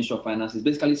institutions at the Ministry of Finance. Is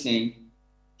basically saying,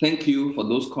 thank you for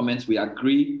those comments. We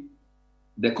agree.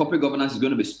 The corporate governance is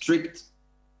going to be strict.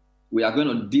 We are going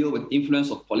to deal with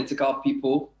influence of political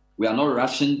people. We are not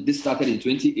rushing. This started in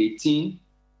 2018.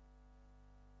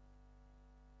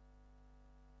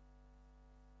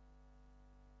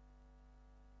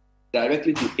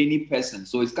 Directly to any person.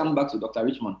 So it's coming back to Dr.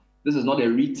 Richmond. This is not a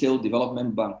retail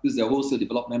development bank. This is a wholesale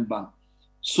development bank.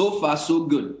 So far, so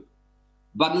good.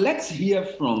 But let's hear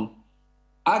from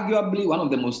arguably one of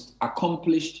the most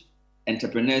accomplished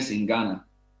entrepreneurs in Ghana.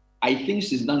 I think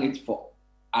she's done it for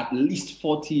at least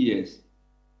 40 years,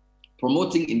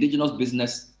 promoting indigenous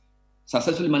business,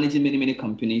 successfully managing many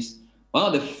companies. One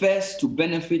of the first to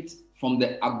benefit from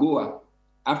the AGOA,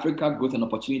 Africa Growth and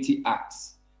Opportunity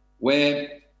Acts,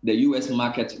 where the US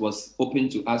market was open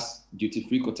to us,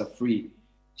 duty-free, quota-free.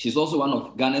 She's also one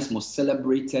of Ghana's most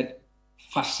celebrated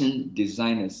fashion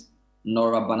designers.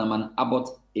 Nora Bannerman Abbott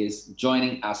is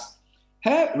joining us.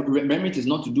 Her remit is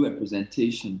not to do a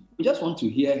presentation. We just want to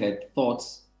hear her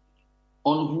thoughts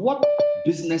on what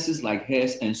businesses like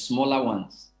hers and smaller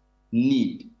ones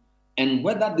need, and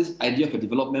whether this idea of a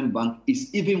development bank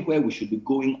is even where we should be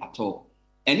going at all.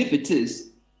 And if it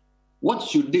is, what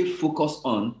should they focus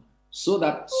on so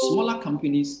that smaller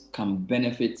companies can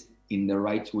benefit in the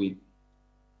right way?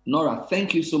 Nora,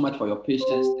 thank you so much for your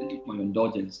patience. Thank you for your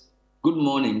indulgence. Good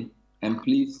morning, and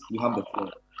please, you have the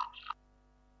floor.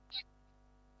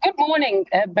 Good morning,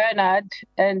 Bernard,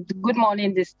 and good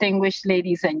morning, distinguished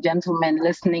ladies and gentlemen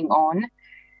listening on.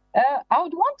 I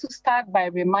would want to start by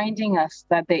reminding us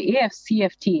that the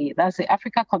AFCFTA, that's the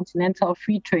Africa Continental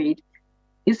Free Trade,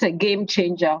 is a game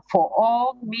changer for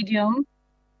all medium,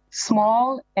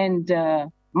 small, and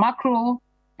macro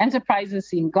enterprises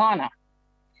in Ghana.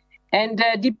 And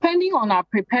depending on our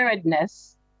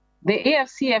preparedness, the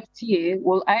AFCFTA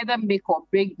will either make or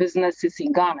break businesses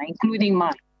in Ghana, including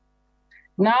mine.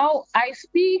 Now, I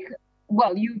speak,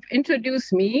 well, you've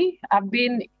introduced me. I've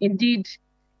been indeed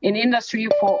in industry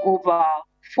for over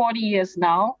 40 years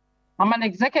now. I'm an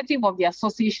executive of the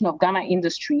Association of Ghana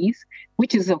Industries,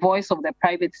 which is the voice of the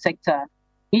private sector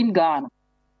in Ghana.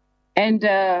 And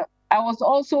I was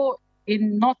also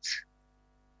in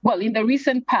the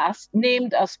recent past,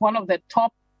 named as one of the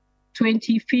top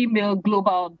 20 female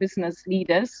global business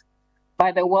leaders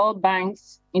by the World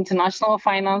Bank's International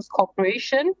Finance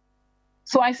Corporation.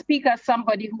 So I speak as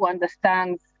somebody who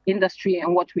understands industry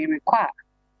and what we require.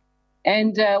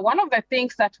 And one of the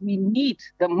things that we need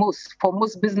the most for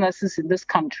most businesses in this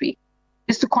country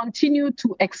is to continue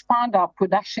to expand our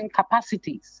production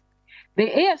capacities. The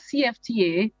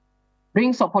AFCFTA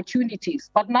brings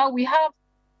opportunities, but now we have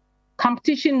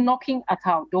competition knocking at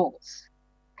our doors.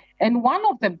 And one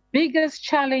of the biggest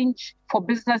challenge for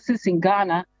businesses in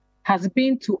Ghana has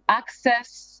been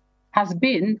access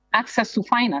to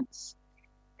finance.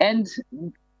 And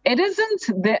it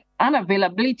isn't the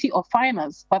unavailability of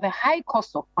finance, but the high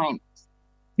cost of finance.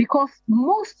 Because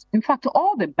in fact,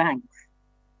 all the banks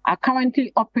are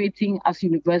currently operating as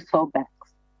universal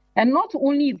banks. And not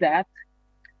only that,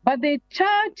 but they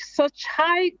charge such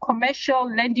high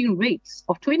commercial lending rates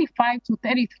of 25 to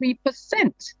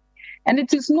 33%. And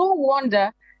it is no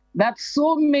wonder that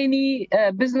so many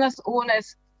business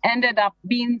owners ended up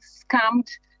being scammed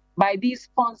by these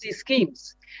Ponzi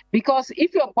schemes. Because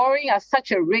if you're borrowing at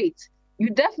such a rate, you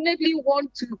definitely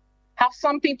want to have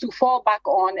something to fall back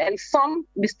on, and some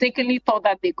mistakenly thought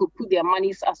that they could put their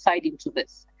monies aside into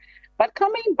this. But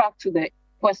coming back to the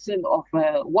question of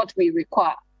what we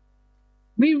require,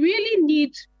 we really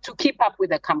need to keep up with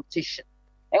the competition.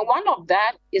 And one of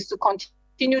that is to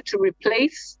continue to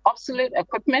replace obsolete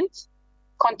equipment,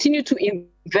 continue to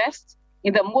invest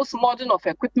in the most modern of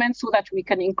equipment so that we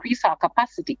can increase our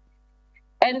capacity.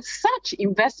 And such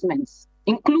investments,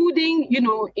 including,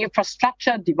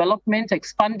 infrastructure development,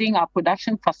 expanding our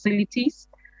production facilities,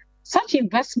 such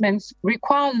investments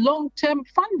require long-term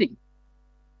funding.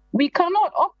 We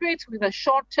cannot operate with a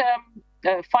short-term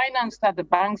finance that the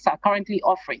banks are currently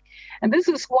offering. And this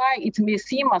is why it may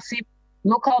seem as if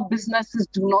local businesses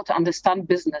do not understand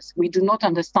business. We do not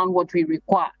understand what we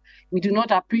require. We do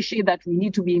not appreciate that we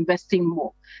need to be investing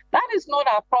more. That is not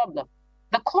our problem.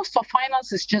 The cost of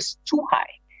finance is just too high.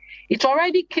 It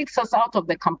already kicks us out of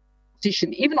the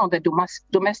competition, even on the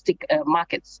domestic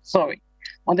markets,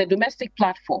 on the domestic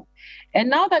platform. And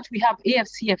now that we have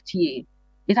AFCFTA,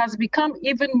 it has become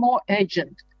even more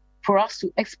urgent for us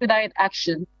to expedite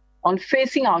action on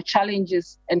facing our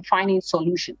challenges and finding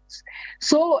solutions.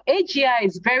 So AGI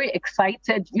is very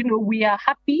excited. We are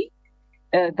happy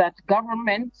that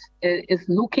government is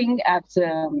looking at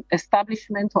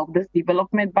establishment of this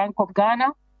Development Bank of Ghana,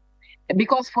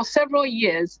 because for several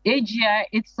years, AGI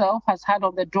itself has had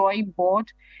on the drawing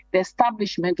board the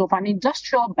establishment of an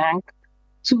industrial bank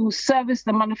to service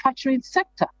the manufacturing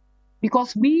sector,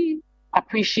 because we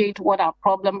appreciate what our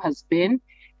problem has been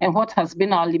and what has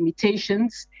been our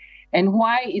limitations, and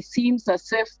why it seems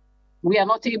as if we are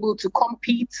not able to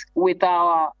compete with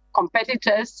our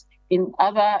competitors in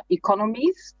other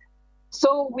economies.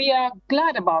 So we are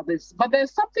glad about this. But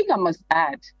there's something I must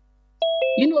add.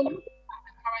 Looking at the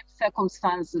current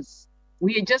circumstances,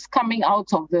 we are just coming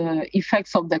out of the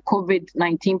effects of the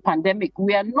COVID-19 pandemic.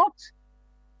 We are not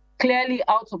clearly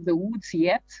out of the woods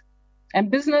yet, and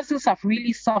businesses have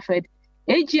really suffered.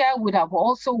 AGI would have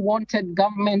also wanted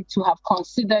government to have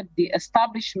considered the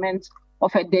establishment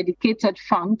of a dedicated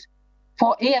fund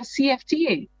for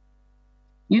AFCFTA.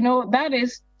 That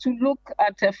is to look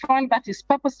at a fund that is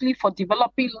purposely for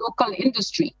developing local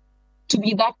industry to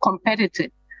be that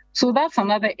competitive. So that's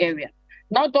another area.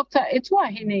 Now, Dr.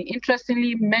 Etuahene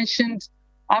interestingly mentioned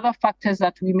other factors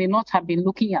that we may not have been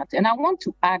looking at. And I want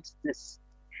to add this.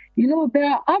 There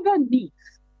are other needs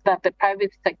that the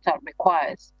private sector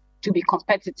requires to be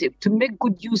competitive, to make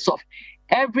good use of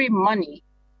every money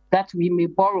that we may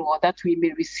borrow or that we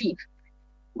may receive.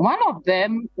 One of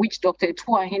them, which Dr.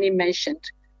 Etuahene mentioned,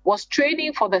 was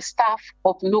training for the staff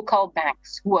of local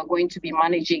banks who are going to be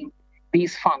managing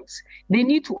these funds. They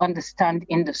need to understand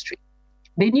industry.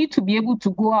 They need to be able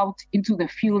to go out into the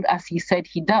field, as he said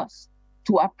he does,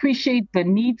 to appreciate the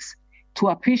needs, to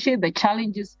appreciate the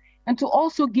challenges, and to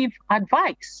also give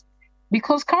advice.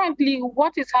 Because currently,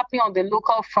 what is happening on the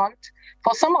local front,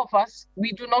 for some of us,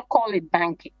 we do not call it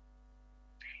banking.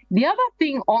 The other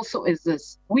thing also is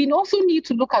this. We also need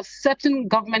to look at certain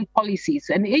government policies,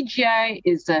 and AGI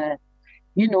is,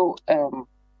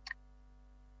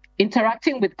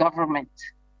 interacting with government.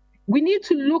 We need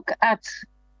to look at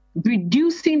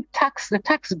reducing the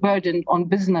tax burden on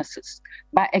businesses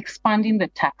by expanding the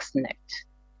tax net.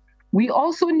 We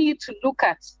also need to look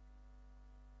at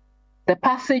the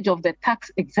passage of the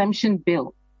tax exemption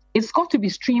bill. It's got to be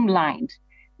streamlined,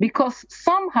 because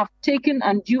some have taken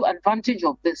undue advantage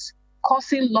of this,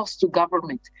 causing loss to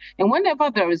government. And whenever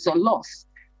there is a loss,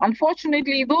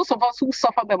 unfortunately, those of us who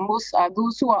suffer the most are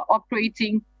those who are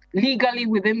operating legally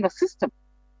within the system,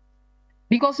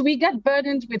 because we get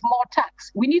burdened with more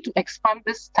tax. We need to expand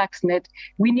this tax net.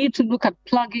 We need to look at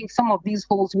plugging some of these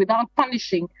holes without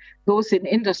punishing those in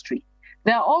industry.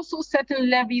 There are also certain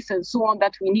levies and so on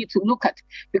that we need to look at,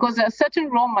 because there are certain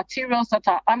raw materials that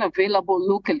are unavailable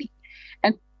locally.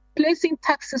 And placing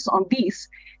taxes on these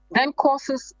then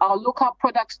causes our local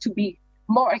products to be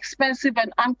more expensive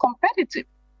and uncompetitive.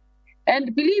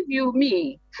 And believe you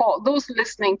me, for those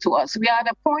listening to us, we are at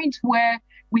a point where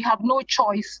we have no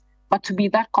choice but to be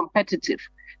that competitive.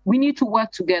 We need to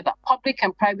work together, public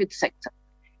and private sector,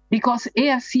 because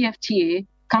AFCFTA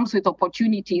comes with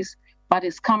opportunities, but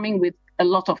is coming with a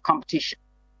lot of competition.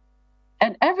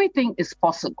 And everything is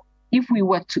possible if we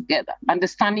work together,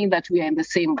 understanding that we are in the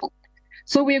same boat.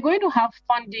 So we are going to have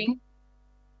funding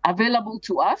available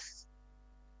to us,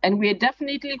 and we are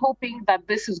definitely hoping that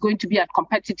this is going to be at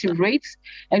competitive rates.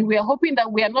 And we are hoping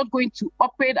that we are not going to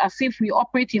operate as if we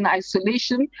operate in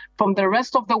isolation from the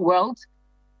rest of the world,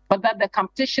 but that the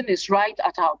competition is right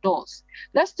at our doors.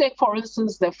 Let's take, for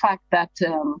instance, the fact that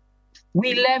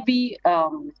we levy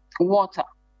water,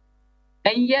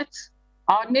 and yet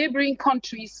our neighboring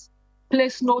countries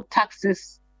place no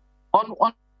taxes on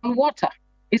water.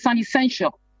 It's an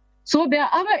essential. So there are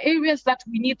other areas that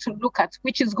we need to look at,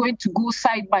 which is going to go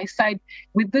side by side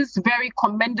with this very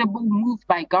commendable move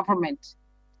by government,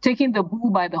 taking the bull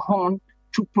by the horn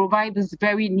to provide this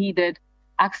very needed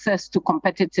access to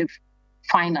competitive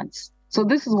finance. So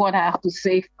this is what I have to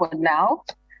say for now.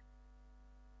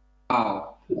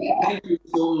 Wow, thank you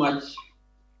so much.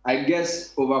 I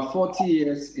guess over 40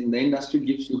 years in the industry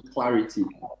gives you clarity.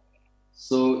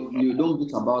 So you don't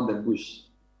beat about the bush.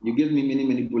 You give me many,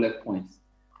 many bullet points.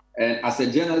 And as a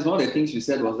journalist, one of the things you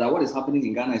said was that what is happening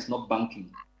in Ghana is not banking.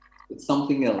 It's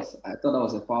something else. I thought that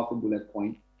was a powerful bullet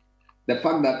point. The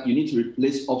fact that you need to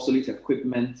replace obsolete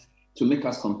equipment to make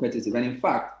us competitive. And in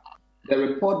fact, the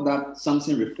report that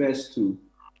Samson refers to,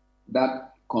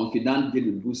 that Confidant did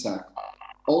with Busak,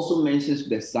 also mentions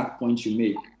the exact point you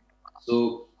made.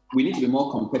 So we need to be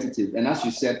more competitive. And as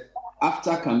you said,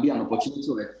 after can be an opportunity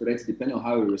or a threat, depending on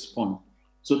how we respond.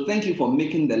 So thank you for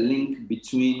making the link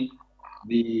between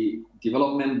the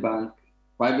development bank,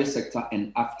 private sector,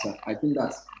 and after. I think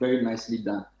that's very nicely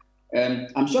done.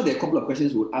 I'm sure there are a couple of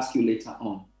questions we'll ask you later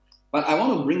on. But I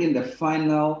want to bring in the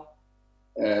final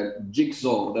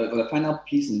jigsaw, the final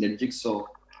piece in the jigsaw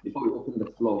before we open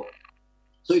the floor.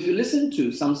 So if you listen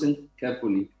to Samson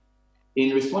carefully,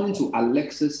 in responding to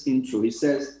Alex's intro, he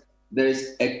says there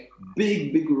is a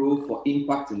big, big role for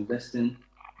impact investing,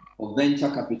 for venture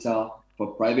capital, for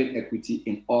private equity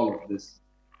in all of this.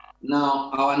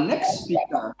 Now, our next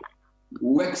speaker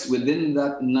works within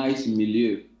that nice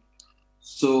milieu.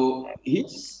 So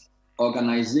his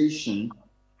organization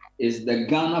is the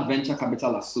Ghana Venture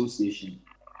Capital Association,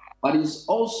 but he's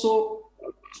also,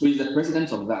 so he's the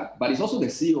president of that, but he's also the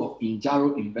CEO of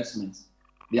Injaro Investments.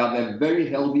 They have a very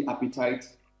healthy appetite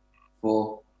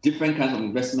for different kinds of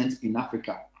investments in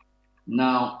Africa.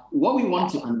 Now, what we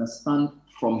want to understand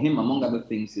from him, among other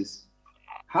things, is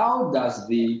how does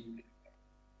the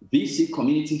VC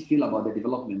community feel about the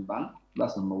development bank?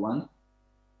 That's number one.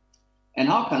 And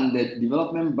how can the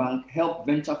development bank help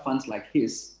venture funds like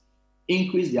his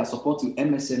increase their support to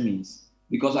MSMEs?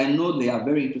 Because I know they are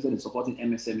very interested in supporting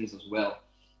MSMEs as well.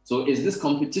 So is this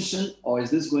competition or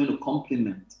is this going to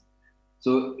complement?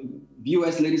 So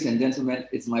viewers, ladies and gentlemen,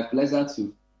 it's my pleasure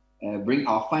to bring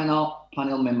our final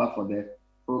panel member for the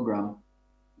program,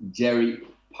 Jerry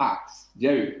Parks.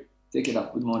 Jerry, take it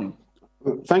up. Good morning.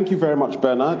 Thank you very much,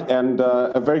 Bernard, and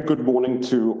a very good morning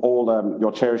to all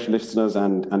your cherished listeners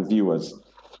and viewers.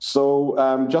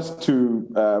 So just to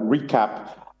recap,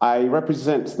 I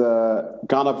represent the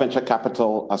Ghana Venture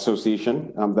Capital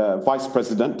Association. I'm the vice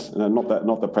president,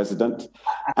 not the president.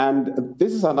 And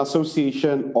this is an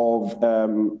association of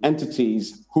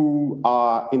entities who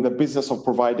are in the business of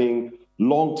providing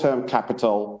long-term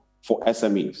capital for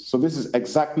SMEs. So this is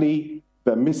exactly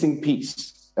the missing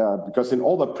piece. Because in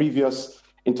all the previous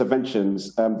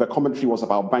interventions, the commentary was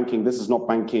about banking. This is not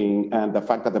banking, and the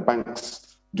fact that the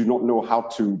banks do not know how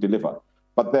to deliver.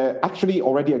 But there actually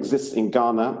already exists in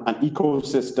Ghana an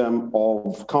ecosystem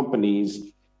of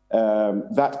companies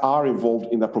that are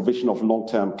involved in the provision of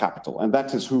long-term capital, and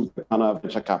that is who the Ghana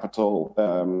Venture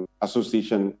Capital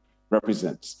Association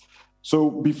represents.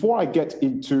 So before I get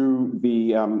into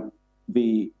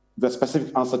the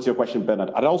specific answer to your question,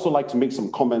 Bernard, I'd also like to make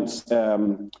some comments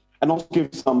and also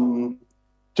give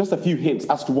just a few hints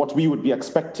as to what we would be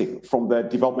expecting from the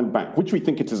development bank, which we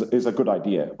think it is a good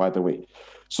idea, by the way.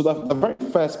 So the very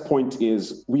first point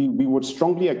is we would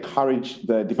strongly encourage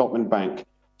the development bank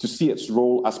to see its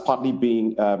role as partly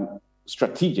being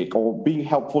strategic or being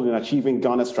helpful in achieving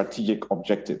Ghana's strategic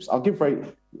objectives. I'll give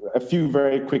a few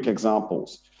very quick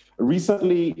examples.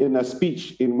 Recently, in a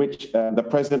speech in which the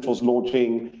president was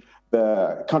launching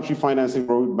the country financing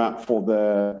roadmap for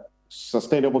the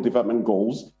Sustainable Development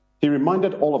Goals, he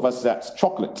reminded all of us that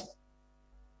chocolate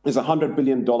is a $100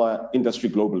 billion industry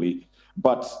globally,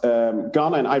 but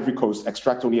Ghana and Ivory Coast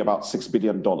extract only about $6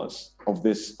 billion of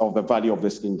the value of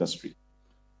this industry.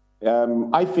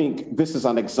 I think this is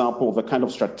an example of the kind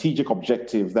of strategic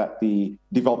objective that the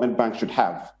development bank should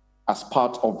have as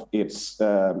part of its,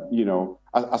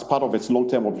 as part of its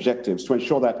long-term objectives, to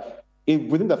ensure that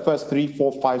within the first 3,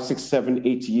 4, 5, 6, 7,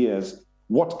 8 years,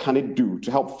 what can it do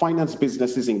to help finance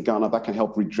businesses in Ghana that can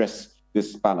help redress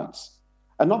this balance?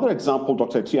 Another example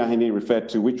Dr. Tiahene referred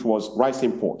to, which was rice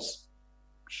imports.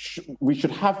 We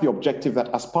should have the objective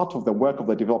that as part of the work of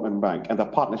the development bank and the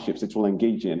partnerships it will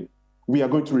engage in, we are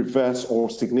going to reverse or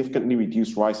significantly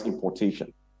reduce rice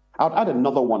importation. I would add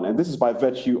another one, and this is by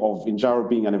virtue of Injaro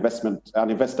being an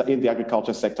investor in the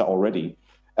agriculture sector already.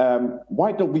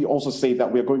 Why don't we also say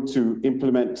that we're going to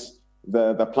implement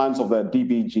the plans of the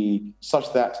DBG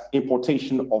such that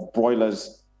importation of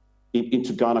broilers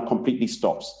into Ghana completely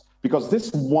stops? Because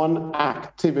this one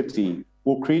activity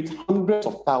will create hundreds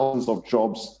of thousands of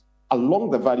jobs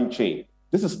along the value chain.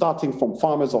 This is starting from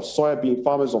farmers of soybean,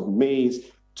 farmers of maize,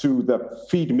 to the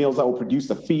feed mills that will produce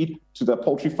the feed, to the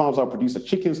poultry farms that will produce the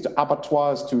chickens, to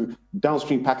abattoirs, to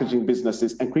downstream packaging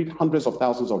businesses, and create hundreds of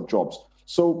thousands of jobs.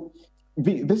 So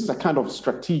this is a kind of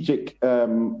strategic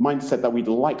mindset that we'd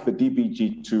like the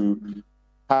DBG to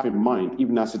have in mind,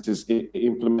 even as it is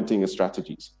implementing its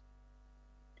strategies.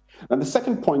 And the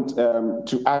second point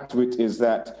to add to it is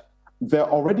that there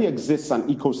already exists an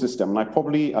ecosystem, and I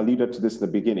probably alluded to this in the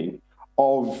beginning,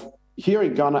 of here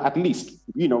in Ghana, at least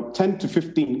 10 to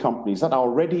 15 companies that are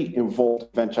already involved in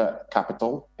venture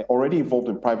capital, already involved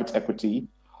in private equity,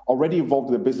 already involved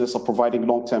in the business of providing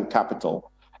long-term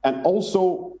capital, and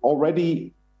also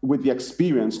already with the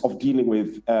experience of dealing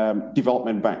with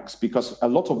development banks, because a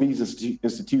lot of these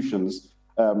institutions,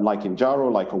 like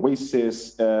Injaro, like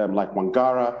Oasis, like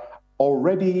Wangara,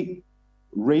 already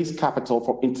raise capital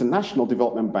from international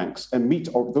development banks and meet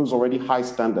those already high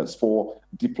standards for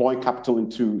deploying capital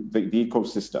into the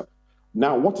ecosystem.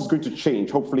 Now, what is going to change,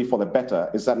 hopefully for the better,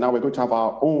 is that now we're going to have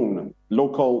our own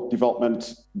local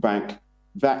development bank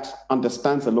that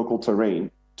understands the local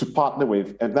terrain to partner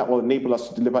with, and that will enable us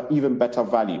to deliver even better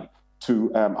value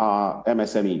to our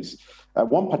MSMEs.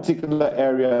 One particular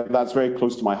area that's very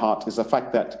close to my heart is the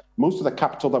fact that most of the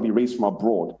capital that we raise from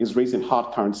abroad is raised in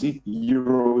hard currency,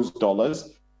 euros,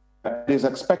 dollars. It is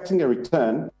expecting a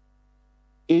return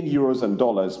in euros and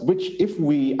dollars, which if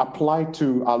we apply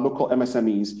to our local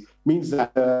MSMEs, means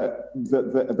that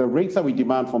the rates that we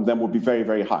demand from them will be very,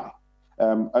 very high.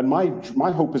 And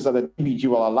my hope is that the DBG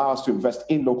will allow us to invest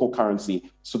in local currency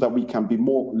so that we can be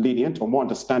more lenient or more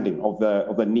understanding of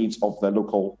the needs of the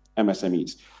local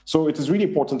MSMEs. So it is really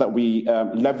important that we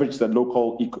leverage the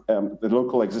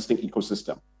local existing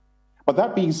ecosystem. But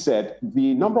that being said,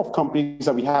 the number of companies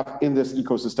that we have in this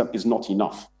ecosystem is not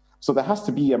enough. So there has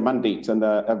to be a mandate and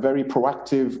a very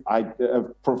proactive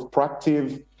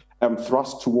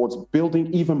thrust towards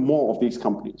building even more of these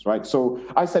companies, right? So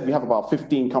I said we have about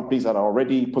 15 companies that are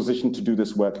already positioned to do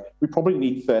this work. We probably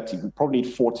need 30, we probably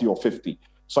need 40 or 50.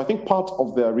 So I think part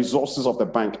of the resources of the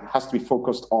bank has to be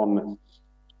focused on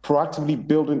proactively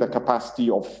building the capacity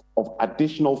of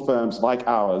additional firms like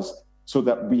ours so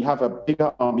that we have a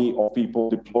bigger army of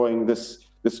people deploying this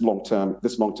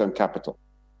long-term capital.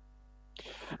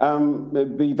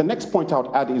 The next point I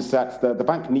would add is that the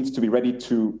bank needs to be ready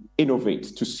to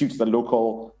innovate to suit the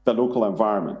local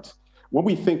environment. When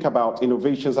we think about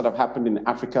innovations that have happened in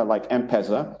Africa, like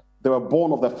M-Pesa, they were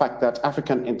born of the fact that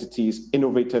African entities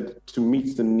innovated to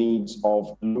meet the needs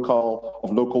of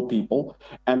local people.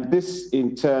 And this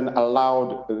in turn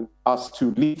allowed us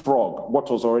to leapfrog what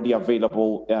was already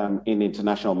available in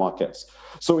international markets.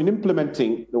 So in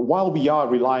implementing, while we are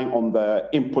relying on the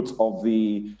inputs of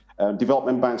the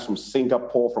development banks from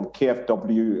Singapore, from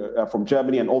KfW, from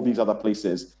Germany, and all these other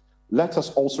places, let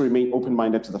us also remain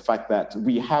open-minded to the fact that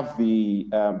we have the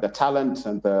talent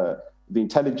and the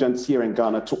intelligence here in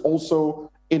Ghana to also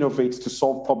innovate to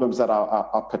solve problems that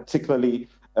are particularly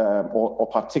or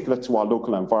particular to our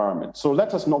local environment. So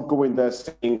let us not go in there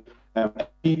saying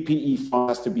PPE fund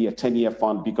has to be a 10-year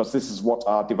fund because this is what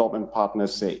our development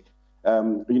partners say.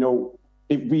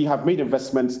 We have made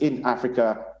investments in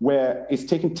Africa where it's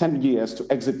taken 10 years to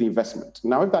exit the investment.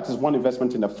 Now, if that is one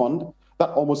investment in a fund, that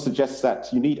almost suggests that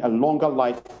you need a longer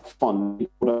life fund in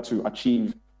order to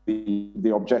achieve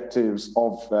the objectives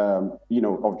of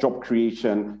job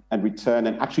creation and return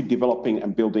and actually developing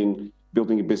and building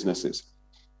businesses.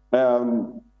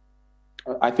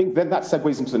 I think then that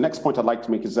segues into the next point I'd like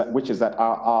to make, which is that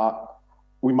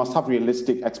we must have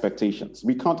realistic expectations.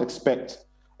 We can't expect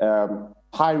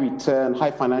high return,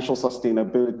 high financial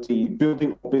sustainability,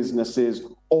 building businesses,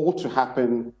 all to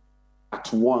happen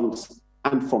at once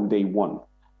and from day one.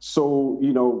 So,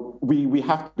 we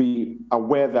have to be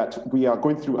aware that we are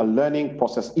going through a learning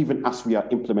process even as we are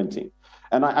implementing.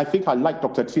 And I think I like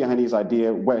Dr. Tuahani's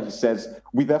idea where he says,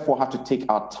 we therefore have to take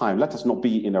our time. Let us not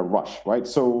be in a rush, right?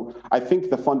 So I think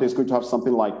the fund is going to have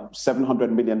something like $700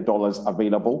 million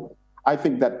available. I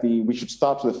think that we should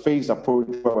start with a phased approach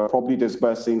where we're probably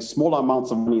disbursing small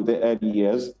amounts of money in the early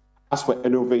years as we're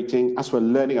innovating, as we're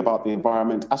learning about the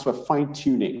environment, as we're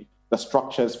fine-tuning the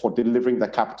structures for delivering the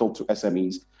capital to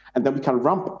SMEs. And then we can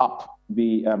ramp up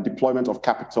the deployment of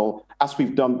capital as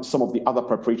we've done some of the other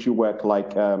preparatory work,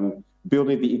 like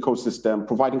building the ecosystem,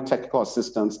 providing technical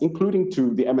assistance, including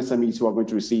to the MSMEs who are going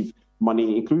to receive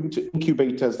money, including to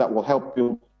incubators that will help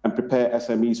build and prepare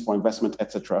SMEs for investment,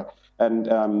 etc.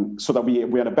 And so that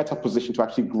we're in a better position to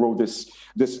actually grow this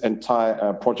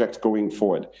entire project going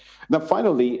forward. Now,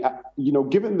 finally,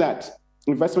 given that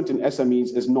investment in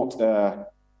SMEs is not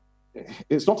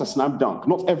it's not a slam dunk.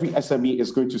 Not every SME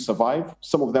is going to survive.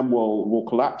 Some of them will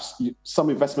collapse. Some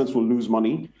investments will lose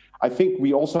money. I think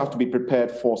we also have to be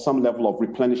prepared for some level of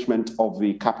replenishment of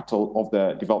the capital of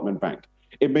the development bank.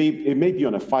 It may be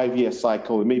on a 5-year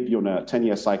cycle, it may be on a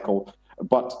 10-year cycle,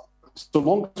 but so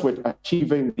long as we're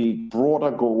achieving the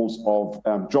broader goals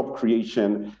of job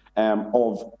creation,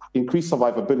 of increased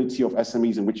survivability of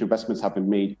SMEs in which investments have been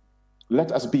made,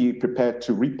 let us be prepared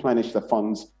to replenish the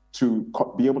funds to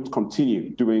be able to continue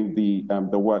doing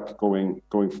the work going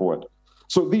forward.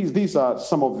 So these are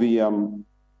some of the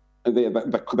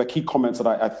key comments that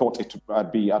I thought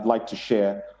I'd like to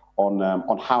share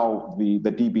on how the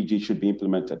DBG should be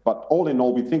implemented. But all in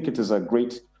all, we think it is a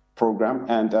great program,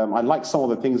 and I like some of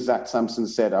the things Zach Sampson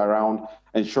said around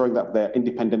ensuring that they're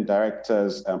independent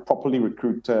directors, properly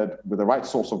recruited with the right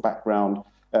source of background,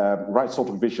 right sort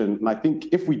of vision. And I think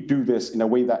if we do this in a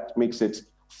way that makes it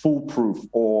foolproof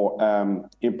or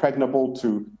impregnable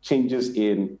to changes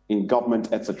in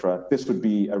government, etc., this would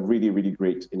be a really, really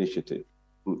great initiative.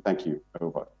 Thank you.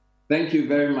 Over. Thank you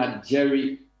very much,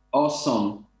 Jerry.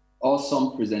 Awesome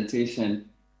presentation,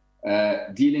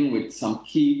 dealing with some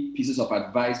key pieces of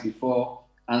advice before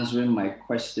answering my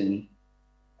question.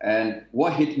 And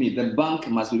what hit me, the bank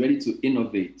must be ready to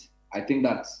innovate. I think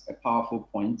that's a powerful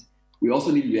point. We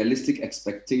also need realistic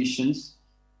expectations.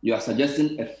 You are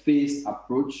suggesting a phased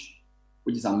approach,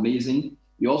 which is amazing.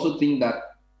 You also think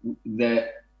that the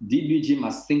DBG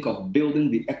must think of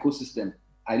building the ecosystem.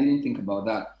 I didn't think about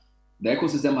that. The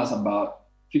ecosystem has about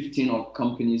 15 odd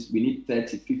companies. We need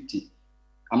 30, 50.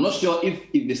 I'm not sure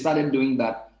if they started doing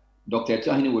that, Dr.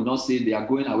 Atuahene would not say they are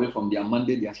going away from their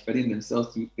mandate, they are spreading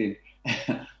themselves too thin.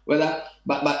 But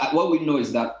what we know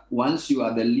is that once you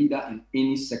are the leader in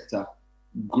any sector,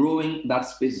 growing that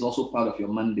space is also part of your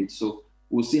mandate. So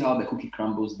we'll see how the cookie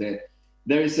crumbles there.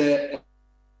 There is a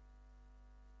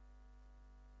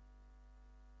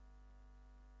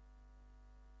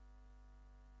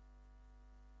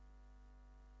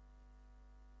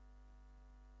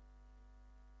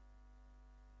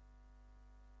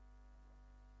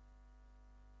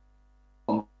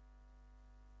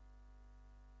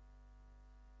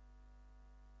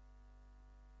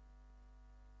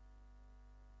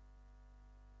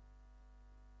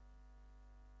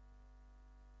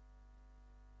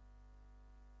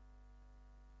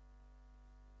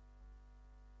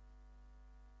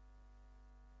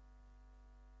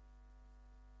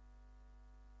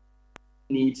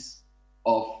needs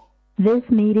of this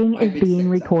meeting is being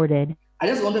recorded. I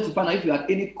just wanted to find out if you had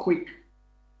any quick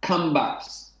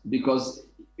comebacks, because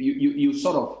you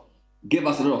sort of gave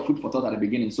us a lot of food for thought at the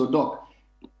beginning. So Doc,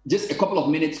 just a couple of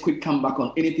minutes quick comeback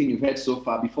on anything you've heard so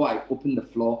far before I open the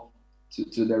floor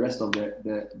to the rest of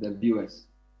the viewers.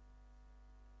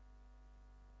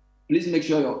 Please make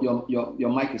sure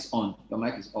your mic is on. Your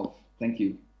mic is off. Thank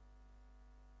you.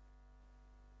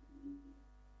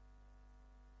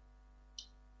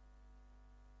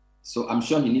 So I'm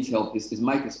sure he needs help. His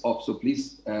mic is off, so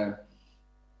please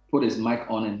put his mic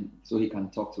on and so he can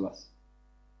talk to us.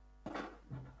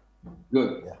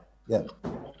 Good. Yeah.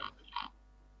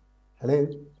 Hello.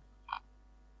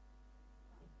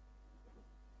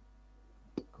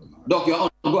 Doc, you're on.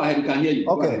 Go ahead. We can hear you.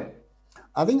 Okay.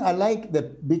 I think I like the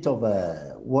bit of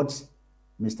what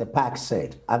Mr. Pack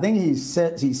said. I think he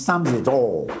sums it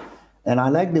all, and I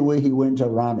like the way he went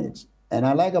around it. And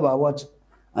I like about what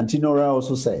Antinora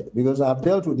also said, because I've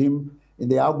dealt with him in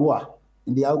the Agua.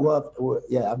 I've dealt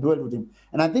with him.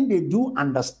 And I think they do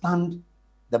understand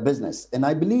the business. And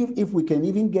I believe if we can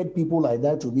even get people like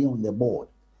that to be on the board,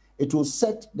 it will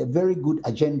set the very good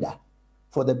agenda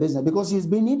for the business, because he's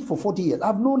been in it for 40 years.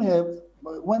 I've known her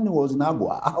when he was in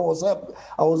Agua. I was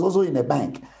also in a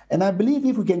bank. And I believe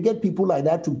if we can get people like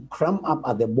that to cram up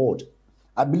at the board,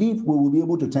 I believe we will be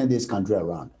able to turn this country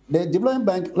around. The Development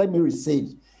Bank, let me say,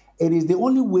 it is the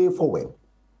only way forward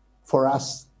for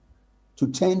us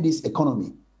to turn this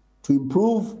economy, to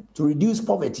improve, to reduce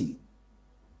poverty,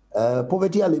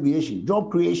 poverty alleviation,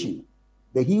 job creation,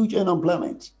 the huge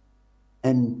unemployment,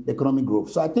 and economic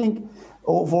growth. So I think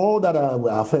for all that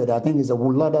I've heard, I think it's a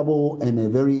laudable and a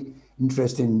very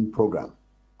interesting program.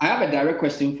 I have a direct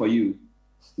question for you.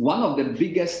 One of the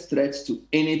biggest threats to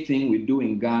anything we do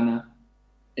in Ghana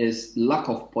is lack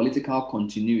of political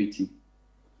continuity.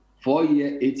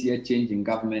 4-year, 8-year change in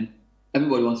government,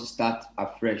 everybody wants to start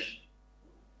afresh.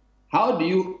 How do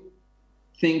you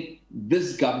think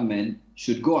this government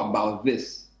should go about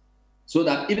this so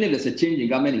that even if there's a change in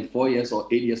government in 4 years or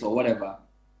 8 years or whatever,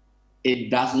 it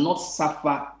does not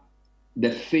suffer the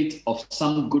fate of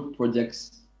some good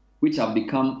projects which have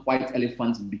become white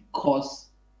elephants because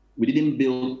we didn't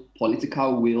build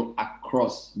political will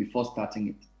across before starting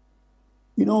it?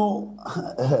 You know,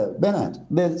 Bernard,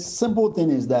 the simple thing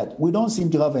is that we don't seem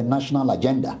to have a national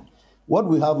agenda. What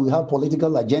we have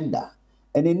political agenda.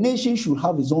 And a nation should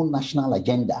have its own national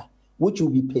agenda, which will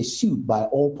be pursued by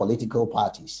all political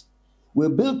parties. We'll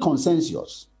build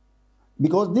consensus.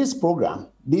 Because this program,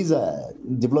 these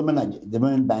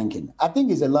development banking, I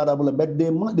think is a laudable, but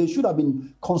there should have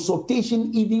been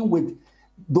consultation even with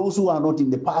those who are not in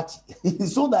the party,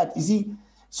 so that you see,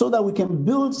 so that we can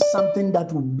build something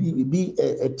that will be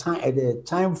a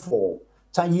time for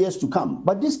 10 years to come.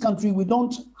 But this country, we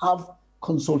don't have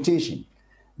consultation.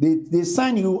 They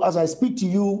sign you as I speak to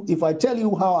you. If I tell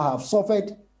you how I have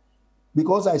suffered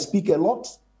because I speak a lot,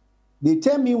 they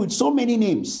tell me with so many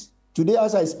names. Today,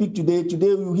 as I speak today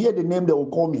you hear the name they will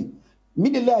call me.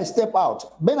 Immediately I step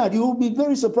out. Bernard, you will be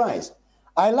very surprised.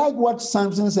 I like what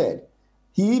Samson said.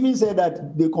 He even said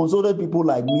that they consulted people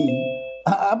like me.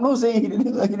 I'm not saying he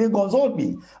didn't consult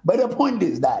me, but the point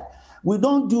is that we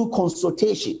don't do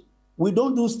consultation. We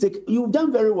don't do You've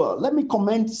done very well. Let me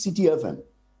commend CTFM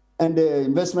and the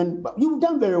investment. You've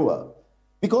done very well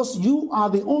because you are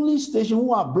the only station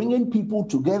who are bringing people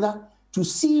together to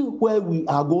see where we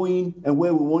are going and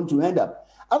where we want to end up.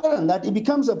 Other than that, it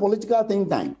becomes a political think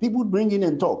tank. People bring in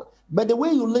and talk. But the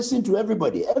way you listen to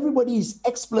everybody is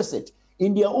explicit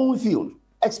in their own field,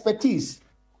 expertise,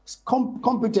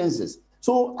 competences.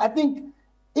 So I think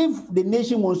if the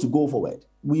nation wants to go forward,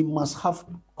 we must have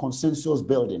consensus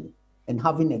building and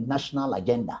having a national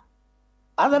agenda.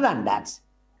 Other than that,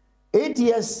 8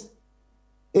 years,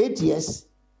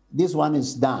 this one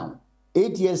is down.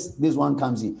 8 years, this one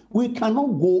comes in. We cannot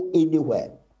go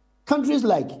anywhere. Countries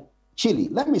like Chile,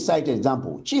 let me cite an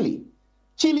example. Chile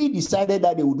decided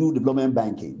that they would do development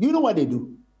banking. Do you know what they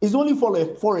do? It's only for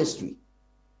forestry.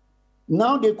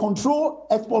 Now they control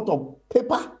export of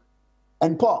paper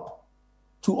and pulp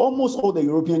to almost all the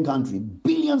European countries,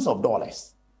 billions of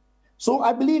dollars. So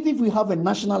I believe if we have a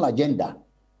national agenda,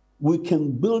 we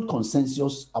can build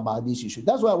consensus about this issue.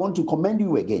 That's why I want to commend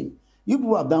you again. You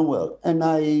people have done well, and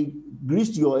I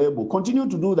greased your elbow. Continue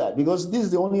to do that, because this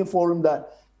is the only forum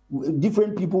that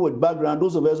different people with background,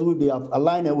 those of us who they have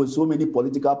aligned with so many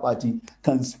political parties,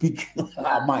 can speak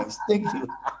our minds. Thank you.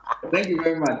 Thank you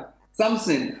very much.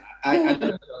 Samson, I don't know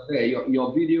if you're there.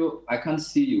 Your video, I can't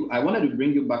see you. I wanted to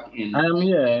bring you back in. I'm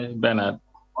here, Bernard.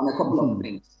 On a couple of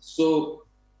things. So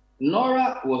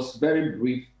Nora was very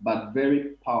brief, but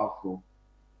very powerful,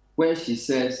 where she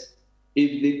says,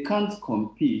 if they can't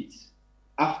compete,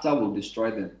 after will destroy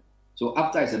them. So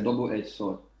after is a double-edged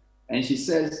sword. And she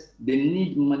says they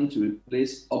need money to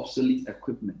replace obsolete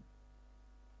equipment.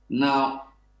 Now,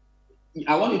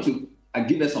 I want you to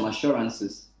give us some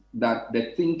assurances that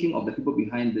the thinking of the people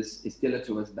behind this is tailored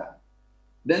towards that.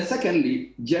 Then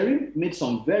secondly, Jerry made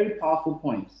some very powerful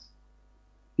points.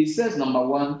 He says, number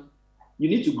one, you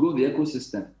need to grow the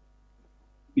ecosystem,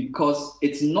 because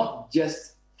it's not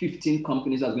just 15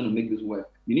 companies that's going to make this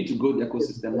work. You need to grow the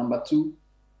ecosystem. Number two,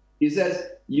 he says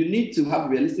you need to have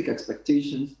realistic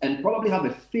expectations and probably have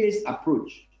a phased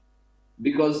approach,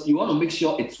 because you want to make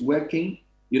sure it's working.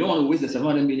 You don't want to waste the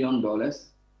 $700 million,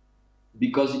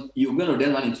 because you're going to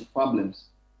then run into problems.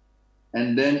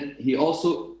 And then he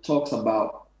also talks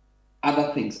about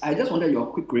other things. I just wanted your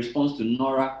quick response to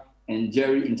Nora and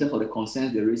Jerry in terms of the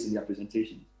concerns they raised in their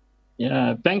presentation.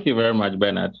 Yeah, thank you very much,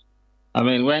 Bernard. I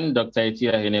mean, when Dr.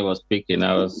 Etiahene was speaking,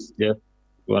 I was just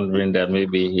wondering that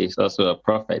maybe he's also a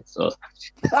prophet. So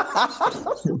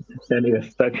then he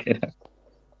was talking.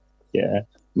 Yeah,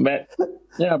 but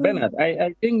yeah, Bernard,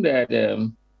 I think that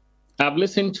I've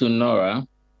listened to Nora,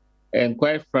 and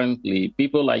quite frankly,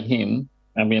 people like him,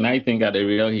 I mean, I think are the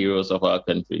real heroes of our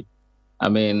country. I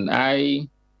mean,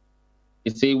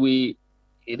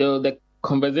 the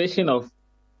conversation of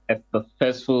a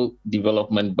successful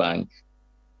development bank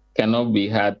cannot be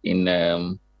had in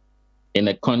a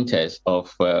contest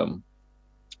of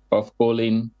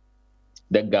polling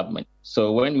the government.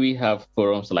 So when we have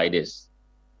forums like this,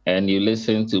 and you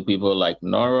listen to people like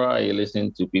Nora, you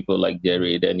listen to people like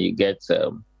Jerry, then you get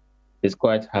it's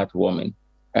quite heartwarming.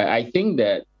 I think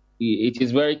that it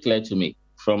is very clear to me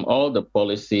from all the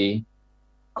policy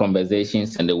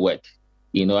conversations and the work.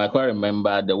 You know, I quite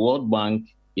remember the World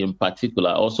Bank in particular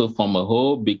also formed a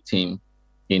whole big team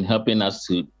in helping us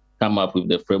to come up with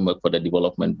the framework for the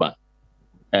development bank.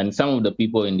 And some of the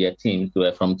people in their teams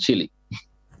were from Chile.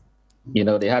 You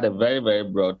know, they had a very, very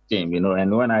broad team, you know,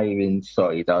 and when I even saw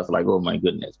it, I was like, oh my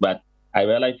goodness. But I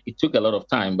realized it took a lot of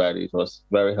time, but it was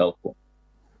very helpful.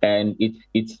 And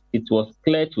it was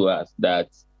clear to us that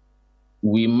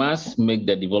we must make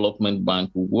the development bank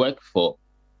work for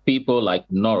people like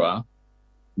Nora,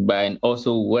 but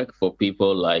also work for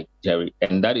people like Jerry.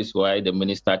 And that is why the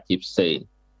minister keeps saying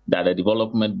that a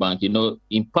development bank,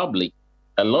 in public,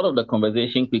 a lot of the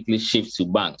conversation quickly shifts to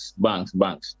banks. But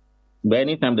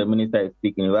anytime the minister is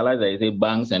speaking, you realize that I say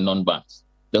banks and non-banks.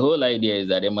 The whole idea is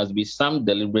that there must be some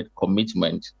deliberate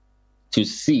commitment to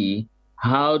see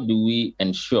how do we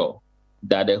ensure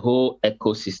that the whole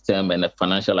ecosystem and the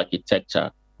financial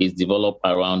architecture is developed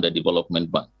around the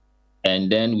development bank.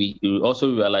 And then we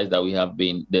also realize that we have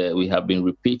been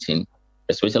repeating,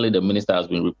 especially the minister has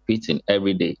been repeating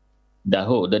every day, that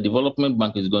the development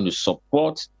bank is going to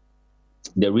support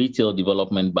the retail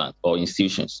development bank or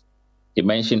institutions. He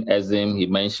mentioned ESIM, he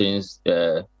mentions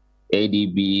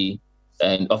ADB,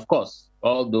 and of course,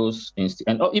 all those,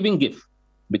 and even GIF,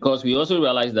 because we also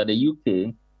realize that the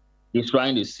UK is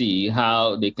trying to see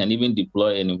how they can even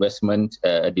deploy an investment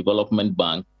development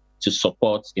bank to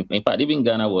support. In fact, even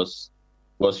Ghana was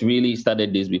really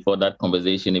started this before that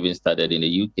conversation even started in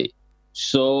the UK.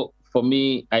 So for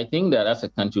me, I think that as a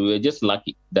country, we're just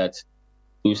lucky that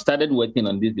we started working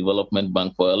on this development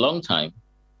bank for a long time.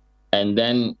 And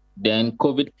then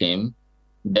COVID came.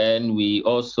 Then we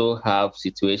also have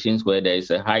situations where there is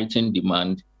a heightened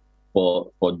demand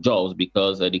for jobs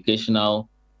because educational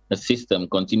system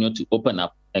continue to open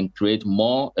up and create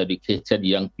more educated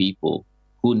young people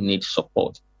who need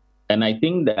support. And I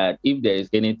think that if there is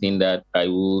anything that I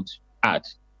would add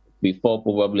before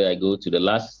probably I go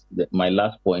to my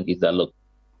last point is that, look,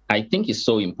 I think it's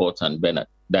so important, Bernard,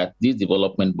 that these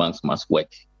development banks must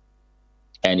work,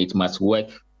 and it must work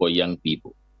for young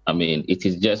people. I mean, it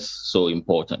is just so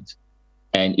important,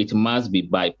 and it must be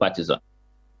bipartisan.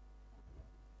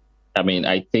 I mean,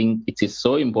 I think it is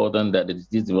so important that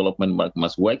this development bank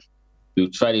must work.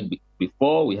 We've tried it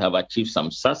before. We have achieved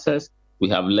some success. We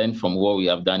have learned from what we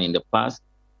have done in the past,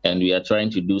 and we are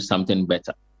trying to do something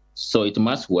better. So it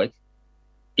must work.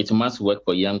 It must work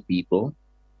for young people,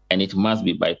 and it must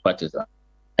be bipartisan.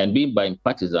 And being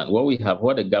bipartisan,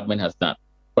 what the government has done,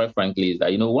 quite frankly, is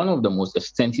that, one of the most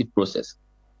extensive process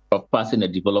of passing the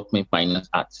Development Finance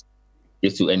Act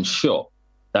is to ensure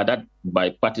that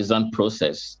bipartisan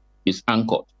process is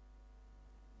anchored.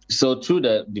 So through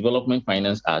the Development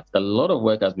Finance Act, a lot of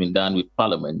work has been done with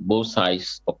Parliament, both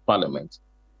sides of Parliament.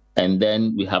 And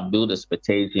then we have built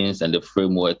expectations and the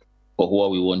framework for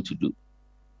what we want to do.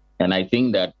 And I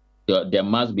think that there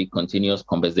must be continuous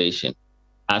conversation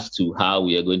as to how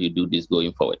we are going to do this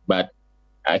going forward. But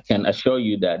I can assure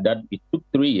you that it took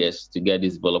 3 years to get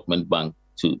this development bank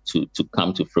to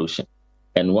come to fruition.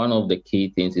 And one of the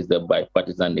key things is the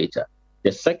bipartisan nature.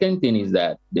 The second thing is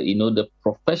that the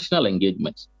professional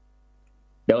engagement.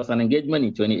 There was an engagement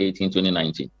in 2018,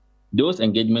 2019. Those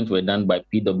engagements were done by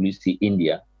PwC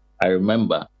India, I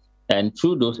remember. And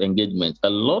through those engagements, a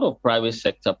lot of private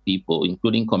sector people,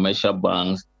 including commercial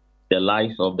banks, the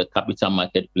likes of the capital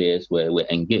market players were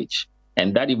engaged.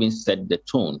 And that even set the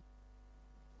tone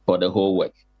for the whole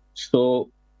work.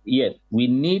 So yes, we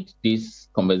need these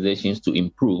conversations to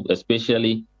improve,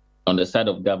 especially on the side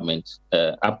of government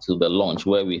up to the launch,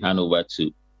 where we hand over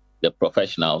to the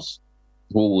professionals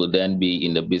who will then be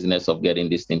in the business of getting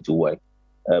this thing to work.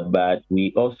 But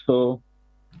we must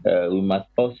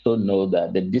also know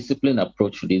that the disciplined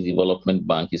approach to this development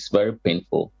bank is very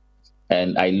painful.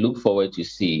 And I look forward to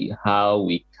see how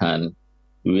we can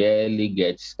really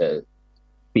get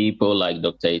people like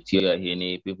Dr.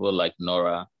 Etioahini, people like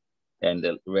Nora, and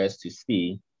the rest to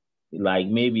see, like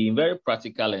maybe in very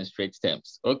practical and straight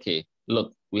terms. Okay,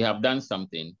 look, we have done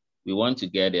something. We want to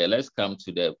get there. Let's come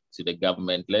to the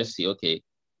government. Let's see, okay,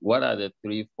 what are the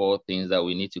 3-4 things that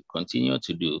we need to continue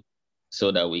to do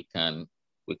so that we can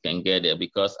get there?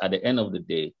 Because at the end of the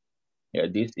day,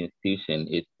 this institution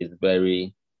is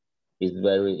very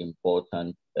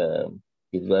important.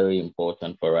 It's very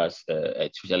important for us,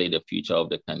 especially the future of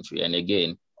the country. And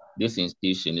again, this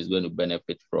institution is going to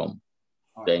benefit from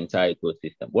the entire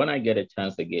ecosystem. When I get a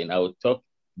chance again, I will talk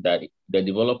that the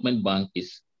development bank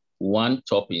is one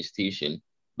top institution,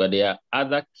 but there are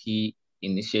other key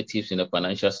initiatives in the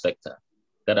financial sector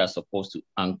that are supposed to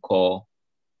anchor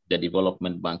the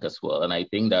development bank as well. And I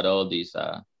think that all these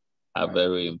are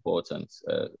very important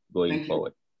going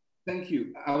forward. Thank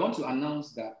you. I want to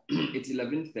announce that it's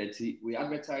 11:30. We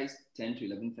advertised 10 to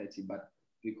 11:30, but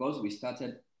because we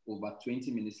started over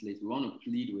 20 minutes late, we want to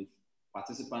plead with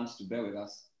participants to bear with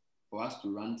us for us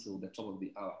to run till the top of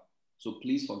the hour. So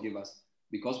please forgive us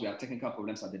because we have technical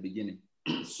problems at the beginning.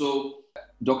 So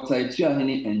Dr.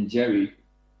 Etioahini and Jerry,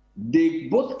 they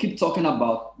both keep talking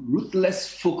about ruthless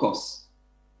focus,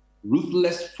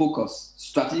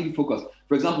 strategic focus.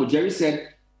 For example, Jerry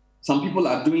said some people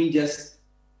are doing just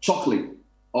chocolate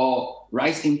or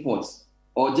rice imports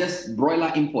or just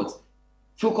broiler imports.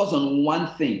 Focus on one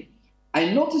thing. I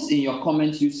noticed in your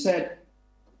comments you said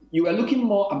you were looking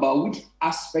more about which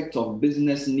aspect of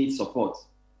business needs support,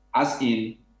 as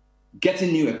in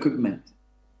getting new equipment.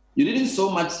 You didn't so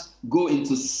much go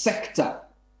into sector.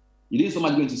 Is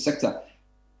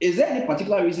there any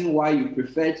particular reason why you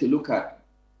prefer to look at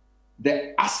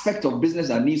the aspect of business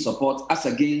that needs support as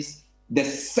against the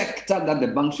sector that the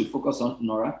bank should focus on,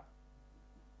 Nora?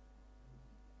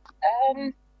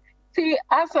 See,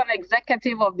 as an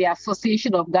executive of the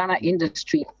Association of Ghana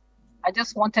Industry, I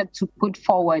just wanted to put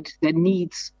forward the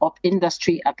needs of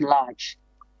industry at large.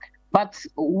 But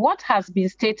what has been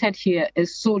stated here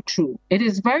is so true. It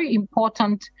is very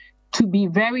important to be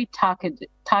very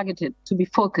targeted, to be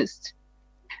focused.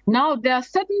 Now, there are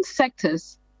certain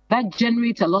sectors that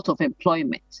generate a lot of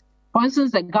employment. For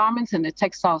instance, the garments and the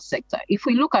textile sector. If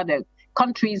we look at the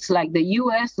countries like the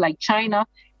US, like China,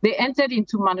 they entered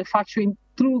into manufacturing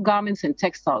through garments and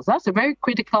textiles. That's a very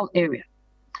critical area.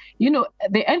 You know,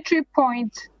 the entry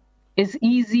point is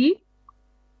easy,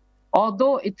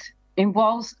 although it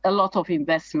involves a lot of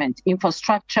investment,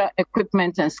 infrastructure,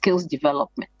 equipment, and skills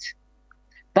development.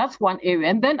 That's one area.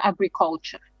 And then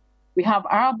agriculture. We have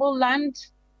arable land.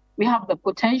 We have the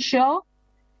potential.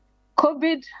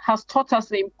 COVID has taught us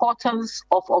the importance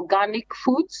of organic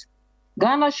foods.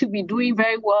 Ghana should be doing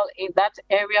very well in that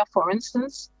area, for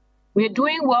instance. We're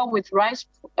doing well with rice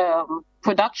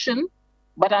production,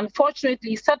 but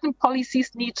unfortunately, certain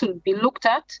policies need to be looked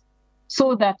at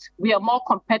so that we are more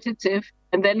competitive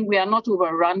and then we are not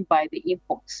overrun by the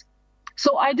imports.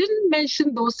 So I didn't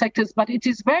mention those sectors, but it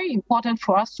is very important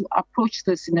for us to approach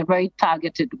this in a very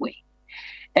targeted way.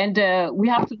 And we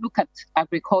have to look at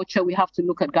agriculture, we have to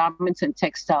look at garments and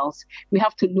textiles, we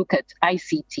have to look at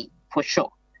ICT for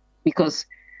sure, because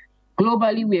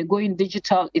globally we are going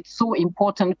digital. It's so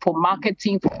important for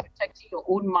marketing, for protecting your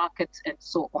own markets and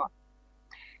so on.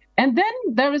 And then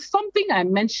there is something I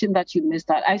mentioned that you missed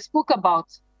out. I spoke about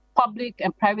public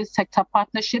and private sector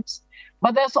partnerships,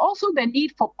 but there's also the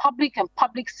need for public and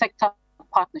public sector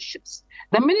partnerships.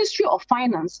 The Ministry of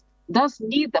Finance does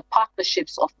need the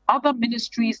partnerships of other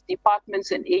ministries,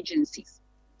 departments, and agencies.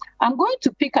 I'm going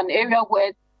to pick an area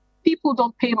where people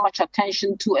don't pay much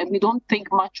attention to and we don't think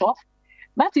much of.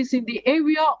 That is in the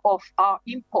area of our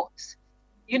imports.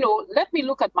 You know,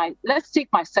 let's take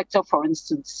my sector, for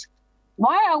instance.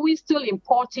 Why are we still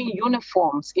importing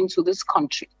uniforms into this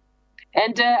country?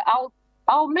 And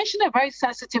I'll mention a very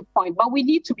sensitive point, but we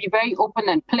need to be very open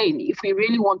and plain if we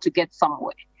really want to get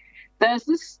somewhere. There's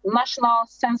this national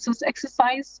census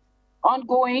exercise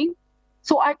ongoing.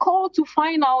 So I called to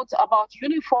find out about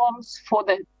uniforms for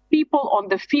the people on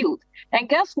the field. And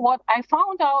guess what? I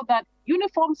found out that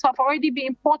uniforms have already been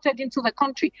imported into the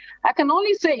country. I can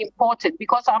only say imported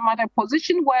because I'm at a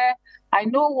position where I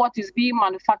know what is being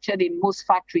manufactured in most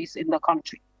factories in the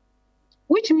country,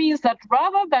 which means that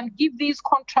rather than give these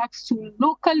contracts to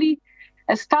locally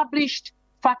established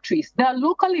factories, there are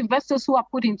local investors who are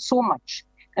putting so much.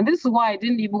 And this is why I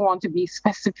didn't even want to be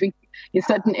specific in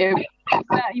certain areas. There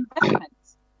are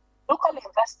investments, local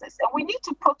investors, and we need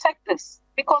to protect this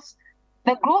because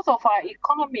the growth of our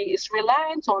economy is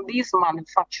reliant on these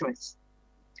manufacturers.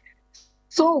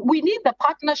 So we need the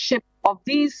partnership of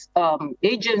these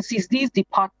agencies, these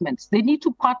departments. They need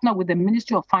to partner with the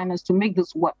Ministry of Finance to make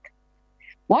this work.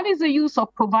 What is the use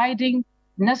of providing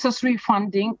necessary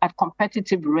funding at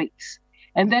competitive rates?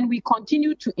 And then we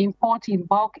continue to import in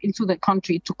bulk into the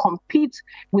country to compete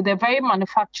with the very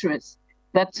manufacturers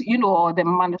that, or the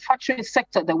manufacturing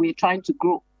sector that we're trying to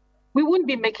grow. We wouldn't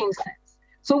be making sense.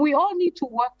 So we all need to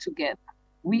work together.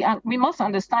 We must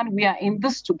understand we are in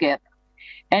this together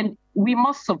and we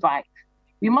must survive.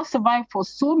 We must survive for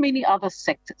so many other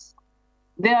sectors.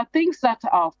 There are things that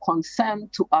are of concern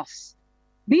to us.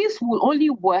 These will only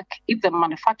work if the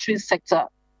manufacturing sector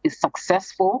is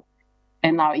successful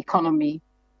and our economy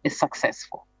is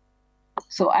successful.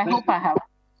 So I hope I have.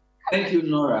 Thank you,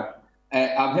 Nora.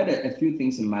 I've heard a few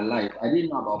things in my life. I didn't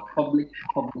know about public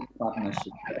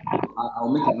partnership. I'll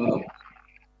make a note of it.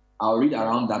 I'll read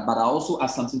around that, but I also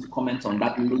ask something to comment on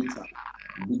that later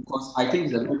because I think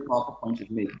it's a very powerful point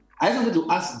you've made. I just wanted to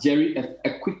ask Jerry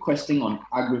a quick question on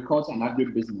agriculture and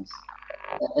agribusiness.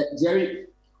 Jerry,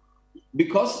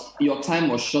 because your time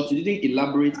was short, you didn't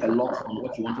elaborate a lot on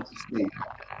what you wanted to say.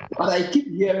 But I keep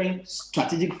hearing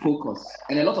strategic focus,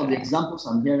 and a lot of the examples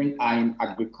I'm hearing are in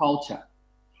agriculture.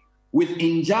 With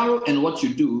Injaro and what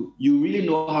you do, you really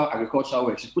know how agriculture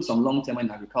works. You put some long-term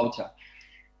in agriculture.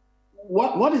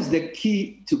 What is the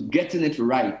key to getting it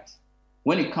right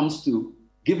when it comes to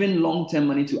giving long-term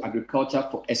money to agriculture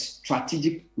for a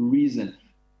strategic reason?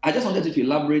 I just wanted you to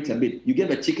elaborate a bit. You gave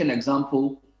a chicken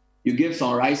example. You gave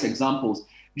some rice examples.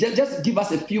 Just give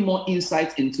us a few more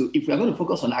insights into, if we are going to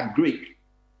focus on agri,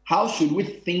 how should we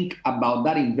think about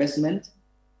that investment?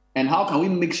 And how can we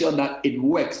make sure that it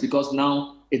works? Because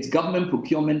now it's government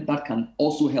procurement that can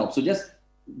also help. So just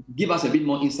give us a bit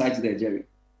more insights there, Jerry.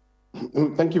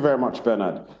 Thank you very much,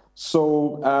 Bernard.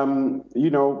 So,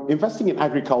 investing in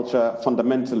agriculture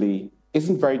fundamentally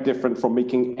isn't very different from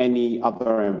making any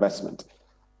other investment.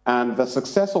 And the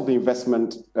success of the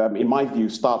investment, in my view,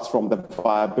 starts from the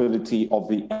viability of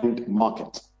the end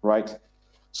market, right?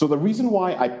 So the reason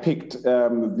why I picked,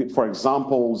 for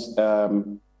examples,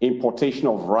 importation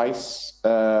of rice,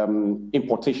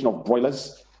 importation of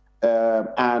broilers,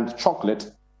 and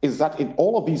chocolate, is that in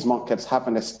all of these markets have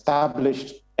an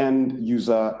established end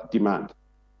user demand,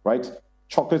 right?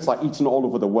 Chocolates are eaten all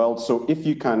over the world. So if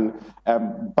you can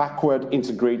backward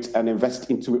integrate and invest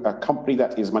into a company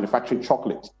that is manufacturing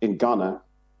chocolate in Ghana,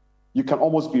 you can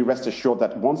almost be rest assured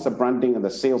that once the branding and the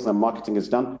sales and marketing is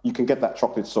done, you can get that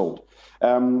chocolate sold.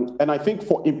 And I think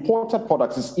for imported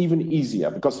products, it's even easier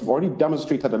because you've already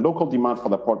demonstrated a local demand for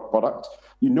the product.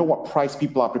 You know what price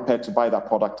people are prepared to buy that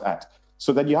product at.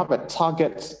 So then you have a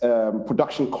target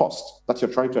production cost that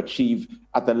you're trying to achieve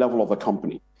at the level of the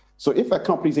company. So if a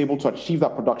company is able to achieve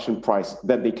that production price,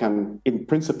 then they can, in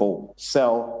principle,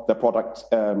 sell the product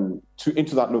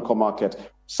into that local market,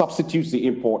 substitute the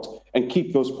import, and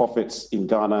keep those profits in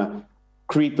Ghana,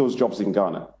 create those jobs in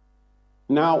Ghana.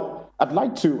 Now, I'd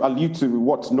like to allude to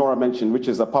what Nora mentioned, which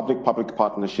is a public-public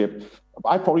partnership.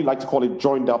 I probably like to call it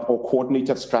joined up or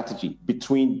coordinated strategy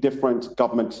between different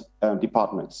government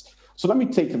departments. So let me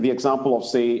take the example of,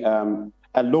 say,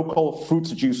 a local fruit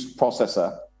juice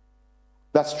processor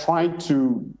that's trying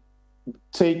to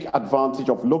take advantage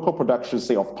of local production,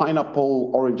 say, of pineapple,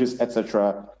 oranges,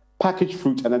 etc., package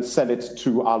fruit, and then sell it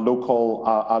to our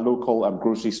local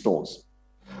grocery stores.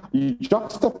 You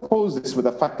juxtapose this with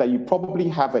the fact that you probably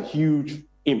have a huge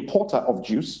importer of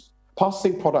juice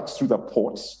passing products through the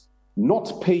ports,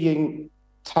 not paying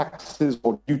taxes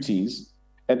or duties,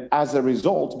 and as a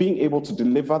result, being able to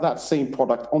deliver that same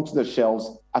product onto the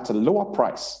shelves at a lower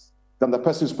price than the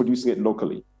person who's producing it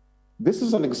locally. This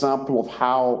is an example of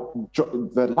how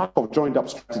the lack of joined-up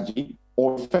strategy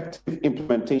or effective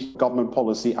implementation of government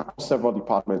policy across several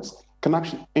departments can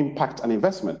actually impact an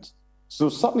investment. So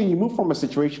suddenly you move from a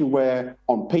situation where,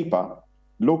 on paper,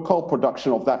 local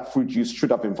production of that fruit juice should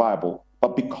have been viable,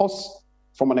 but because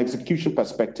from an execution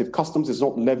perspective, customs is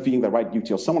not levying the right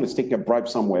duty or someone is taking a bribe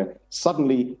somewhere,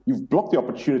 suddenly you've blocked the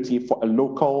opportunity for a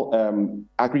local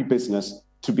agribusiness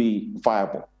to be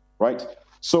viable, right?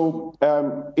 So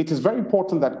it is very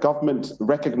important that government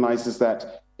recognizes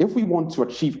that if we want to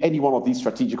achieve any one of these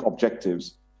strategic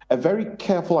objectives, a very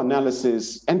careful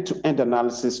analysis, end-to-end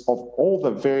analysis of all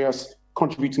the various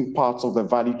contributing parts of the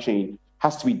value chain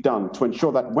has to be done to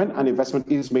ensure that when an investment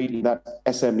is made in that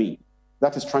SME,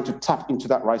 that is trying to tap into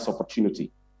that rice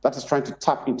opportunity, that is trying to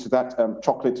tap into that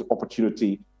chocolate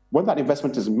opportunity, when that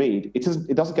investment is made,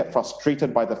 it doesn't get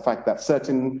frustrated by the fact that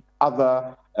certain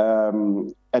other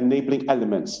enabling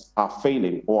elements are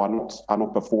failing or are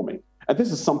not performing. And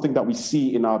this is something that we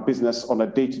see in our business on a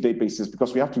day-to-day basis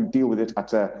because we have to deal with it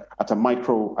at a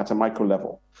micro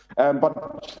level.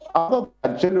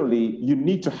 But generally, you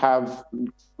need to have,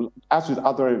 as with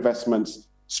other investments,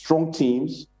 strong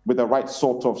teams with the right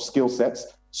sort of skill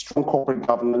sets, strong corporate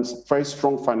governance, very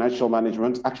strong financial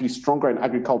management, actually stronger in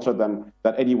agriculture than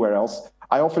anywhere else.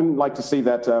 I often like to say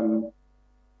that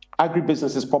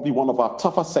agribusiness is probably one of our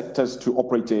tougher sectors to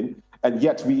operate in, and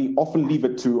yet we often leave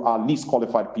it to our least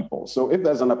qualified people. So if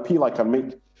there's an appeal I can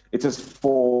make, it is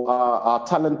for our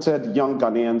talented young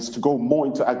Ghanaians to go more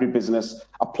into agribusiness,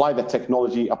 apply the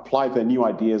technology, apply the new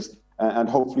ideas, and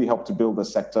hopefully help to build the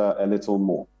sector a little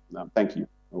more. Thank you.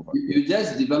 Over. You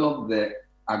just developed the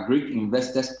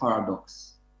agri-investors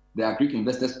paradox. The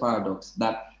agri-investors paradox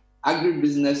that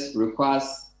agribusiness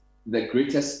requires the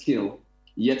greatest skill,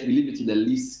 yet we leave it to the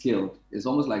least skilled. It's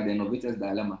almost like the innovator's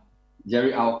dilemma.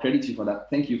 Jerry, I'll credit you for that.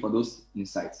 Thank you for those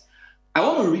insights. I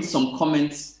want to read some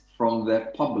comments from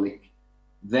the public.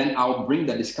 Then I'll bring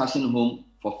the discussion home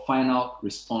for final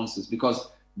responses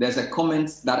because there's a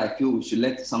comment that I feel we should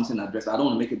let something address. I don't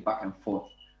want to make it back and forth.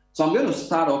 So I'm going to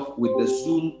start off with the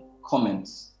Zoom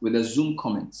comments.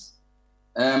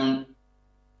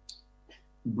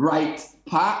 Bright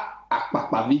Pa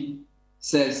Akpakpavi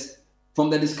says, from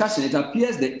the discussion, it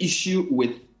appears the issue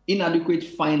with inadequate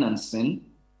financing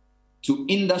to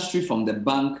industry from the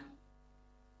bank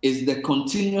is the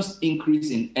continuous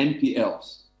increase in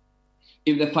NPLs.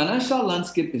 If the financial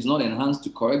landscape is not enhanced to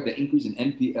correct the increase in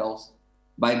NPLs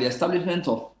by the establishment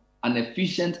of an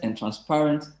efficient and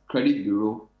transparent credit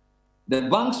bureau, the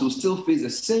banks will still face the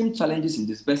same challenges in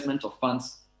disbursement of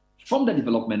funds from the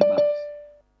development banks.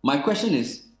 My question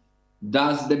is,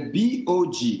 does the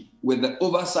BOG, with the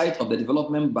oversight of the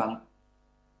development bank,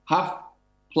 have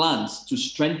plans to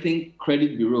strengthen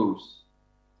credit bureaus?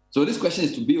 So this question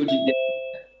is to BOG.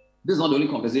 This is not the only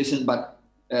conversation, but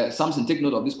Samson, take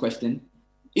note of this question.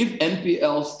 If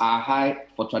NPLs are high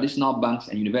for traditional banks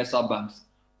and universal banks,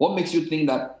 what makes you think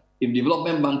that if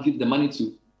development bank gives the money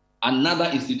to another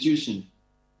institution,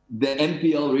 the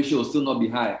NPL ratio will still not be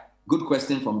high? Good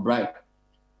question from Bright.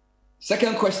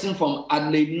 Second question from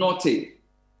Adelaide Norte.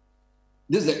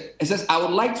 It says, I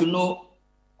would like to know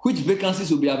which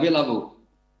vacancies will be available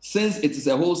since it is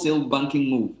a wholesale banking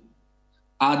move.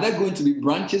 Are there going to be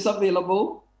branches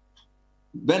available?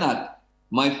 Bernard,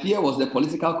 my fear was the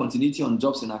political continuity on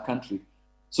jobs in our country.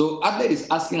 So Adelaide is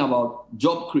asking about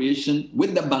job creation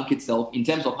with the bank itself in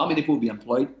terms of how many people will be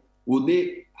employed. Will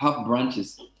they have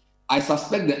branches? I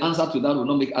suspect the answer to that will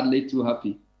not make Adelaide too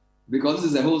happy because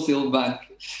this is a wholesale bank.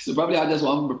 So probably have just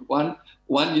one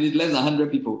unit, less than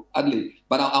 100 people, Adelaide.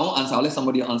 But I won't answer. I'll let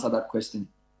somebody answer that question.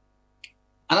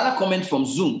 Another comment from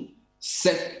Zoom,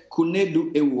 Seth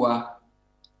Kunedu Ewa.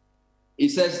 It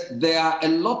says, there are a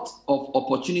lot of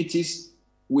opportunities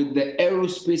with the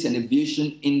aerospace and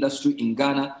aviation industry in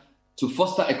Ghana to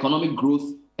foster economic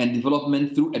growth and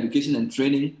development through education and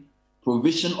training,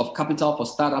 provision of capital for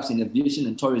startups in aviation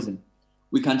and tourism.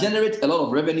 We can generate a lot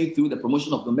of revenue through the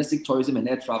promotion of domestic tourism and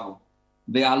air travel.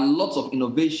 There are lots of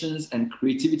innovations and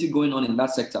creativity going on in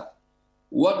that sector.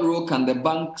 What role can the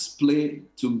banks play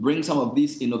to bring some of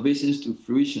these innovations to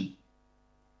fruition?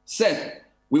 Seth,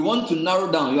 we want to narrow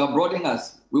down. You are broadening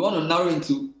us. We want to narrow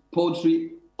into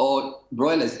poultry or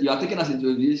broilers. You are taking us into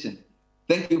aviation.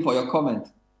 Thank you for your comment.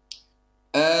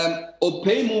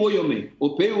 Opei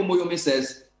Muwoyome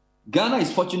says, Ghana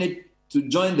is fortunate to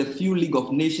join the few League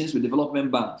of Nations with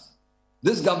development banks.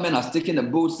 This government has taken a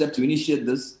bold step to initiate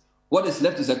this. What is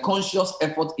left is a conscious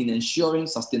effort in ensuring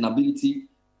sustainability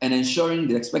and ensuring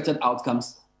the expected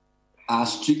outcomes are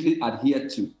strictly adhered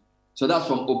to. So that's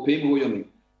from Opei Muwoyome.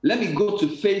 Let me go to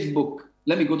Facebook.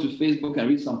 And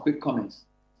read some quick comments.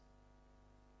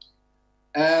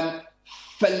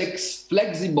 Felix the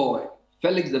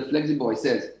Flexiboy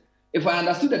says, if I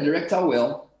understood the director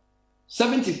well,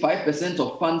 75%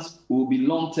 of funds will be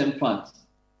long-term funds.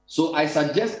 So I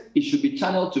suggest it should be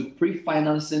channeled to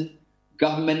pre-financing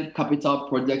government capital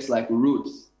projects like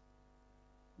roads.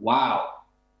 Wow,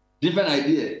 different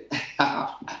idea.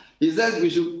 He says we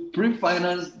should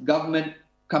pre-finance government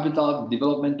capital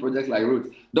development projects like roads.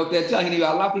 Dr. Tiahini, you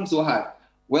are laughing so hard.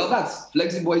 Well, that's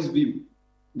Flexiboy's view.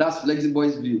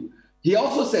 He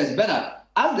also says, Bernard,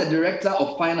 ask the director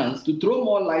of finance to throw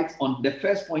more light on the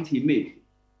first point he made,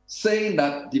 saying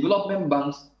that development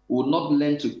banks will not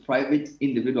lend to private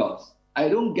individuals. I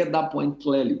don't get that point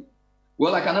clearly.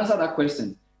 Well, I can answer that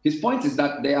question. His point is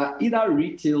that there are either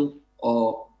retail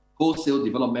or wholesale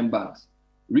development banks.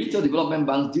 Retail development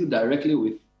banks deal directly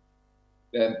with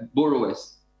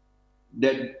borrowers.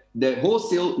 The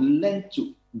wholesale lend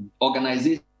to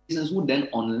organizations who then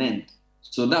on-lend.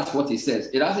 So that's what he says.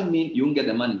 It doesn't mean you won't get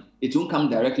the money. It won't come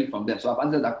directly from them. So I've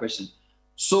answered that question.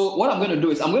 So what I'm going to do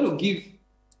is I'm going to give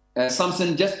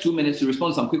Samson just 2 minutes to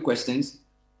respond to some quick questions.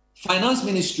 Finance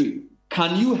Ministry,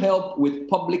 can you help with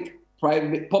public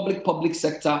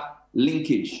sector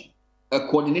linkage, a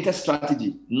coordinated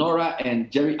strategy? Nora and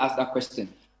Jerry asked that question.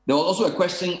 There was also a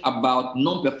question about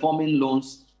non-performing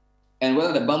loans and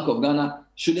whether the Bank of Ghana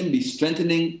shouldn't be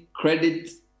strengthening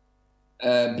credit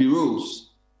bureaus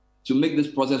to make this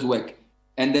process work.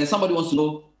 And then somebody wants to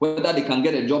know whether they can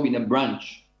get a job in a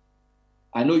branch.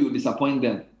 I know you disappoint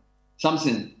them.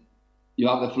 Samson, you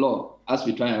have the floor as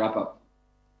we try and wrap up.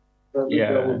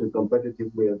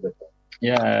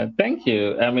 Yeah, thank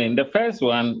you. I mean, the first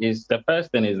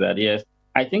thing is that, yes,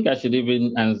 I think I should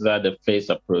even answer the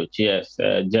phase approach. Yes,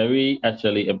 Jerry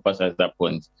actually emphasized that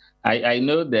point. I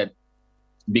know that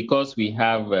because we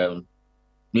have a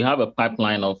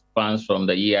pipeline of funds from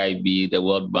the EIB, the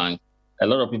World Bank, a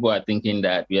lot of people are thinking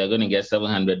that we are going to get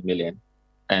 700 million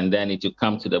and then it will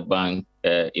come to the bank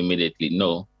immediately.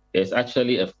 No, there's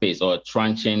actually a phase or a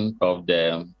tranching of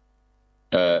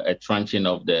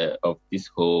this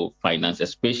whole finance,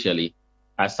 especially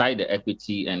aside the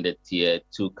equity and the tier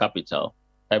 2 capital.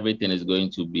 Everything is going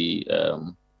to be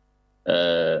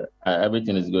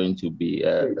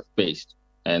phased,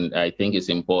 and I think it's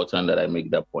important that I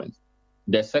make that point.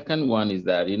 The second one is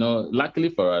that, luckily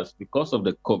for us, because of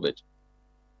the COVID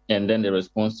and then the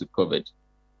response to COVID,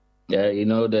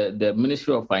 the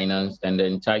Ministry of Finance and the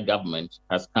entire government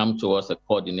has come towards a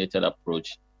coordinated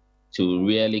approach to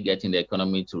really getting the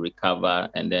economy to recover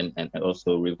and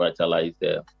also revitalize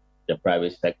the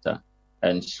private sector.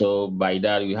 And so by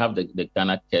that, we have the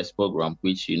Ghana Cares program,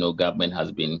 which, government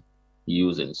has been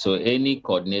using. So any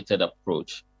coordinated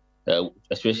approach,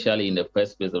 especially in the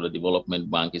first phase of the development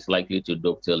bank, is likely to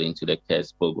dovetail into the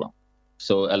Cares program.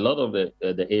 So a lot of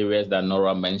the areas that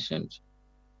Nora mentioned,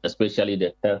 especially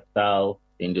the textile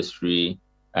industry,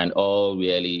 and all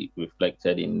really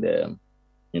reflected in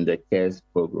the Cares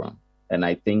program. And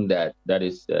I think that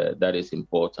is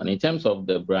important. In terms of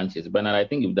the branches, Bernard, I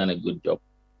think you've done a good job.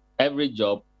 Every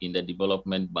job in the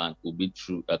development bank will be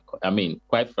through,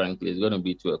 quite frankly, it's going to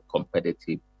be to a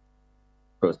competitive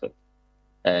process.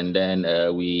 And then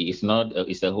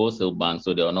it's a wholesale bank,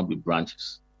 so there will not be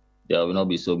branches. There will not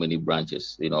be so many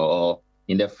branches, or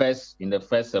in the first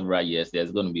several years,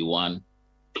 there's going to be one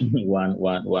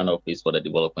office for the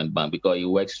development bank because it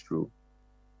works through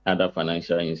other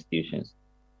financial institutions.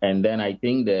 And then I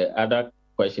think the other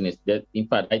question is that, in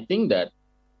fact, I think that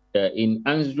in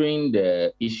answering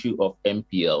the issue of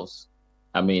MPLs,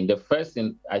 the first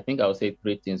thing, I think I'll say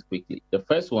three things quickly. The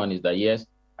first one is that, yes,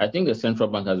 I think the central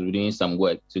bank has been doing some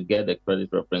work to get the credit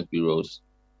reference bureaus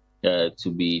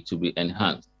to be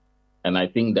enhanced. And I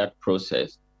think that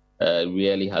process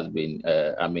really has been,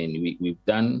 we've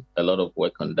done a lot of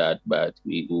work on that, but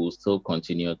we will still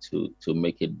continue to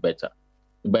make it better.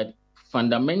 But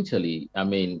fundamentally,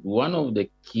 one of the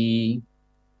key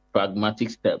pragmatic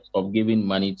steps of giving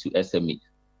money to SMEs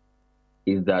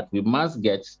is that we must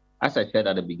get, as I said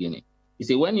at the beginning, you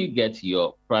see, when you get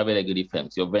your private equity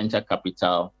firms, your venture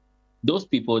capital, those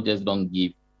people just don't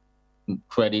give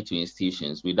credit to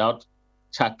institutions without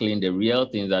tackling the real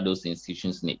things that those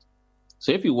institutions need.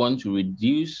 So if you want to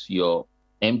reduce your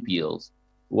MPLs,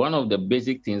 one of the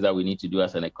basic things that we need to do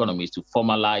as an economy is to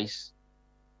formalize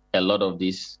a lot of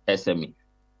these SMEs.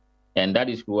 And that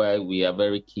is why we are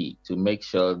very key to make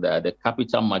sure that the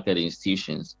capital market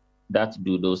institutions that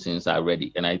do those things are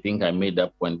ready. And I think I made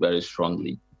that point very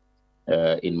strongly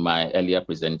in my earlier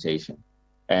presentation.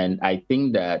 And I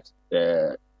think that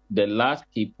the last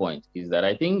key point is that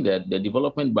I think that the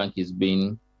development bank is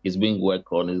being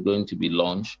worked on, is going to be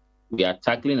launched. We are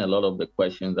tackling a lot of the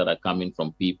questions that are coming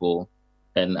from people.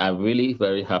 And I'm really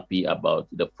very happy about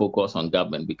the focus on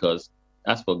government, because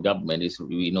as for government,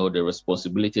 we know the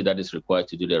responsibility that is required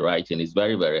to do the right thing is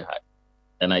very, very high.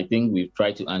 And I think we've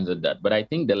tried to answer that. But I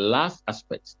think the last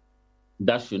aspect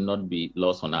that should not be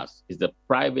lost on us is the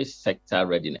private sector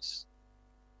readiness.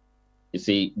 You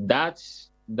see, that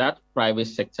private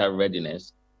sector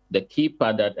readiness, the key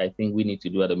part that I think we need to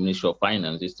do at the Ministry of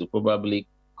Finance is to probably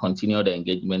continue the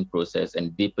engagement process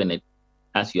and deepen it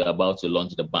as you're about to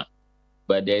launch the bank.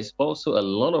 But there's also a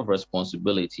lot of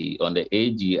responsibility on the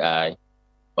AGI,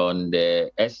 on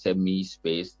the SME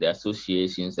space, the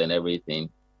associations and everything,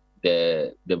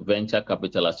 the Venture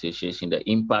Capital Association, the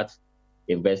Impact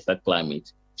Investor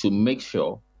Climate, to make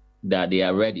sure that they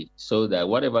are ready so that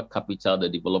whatever capital the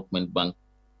development bank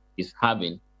is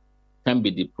having can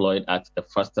be deployed at a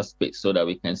faster pace so that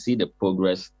we can see the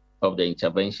progress of the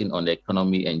intervention on the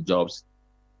economy and jobs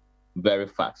very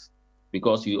fast.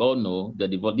 Because you all know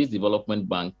that this development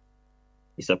bank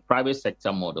is a private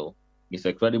sector model. It's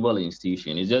a credible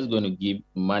institution. It's just going to give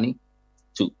money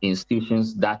to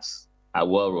institutions that are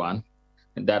well run,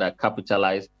 that are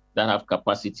capitalized, that have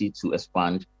capacity to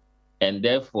expand. And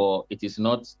therefore, it is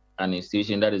not an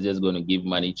institution that is just going to give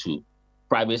money to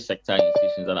private sector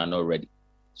institutions that are not ready.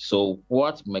 So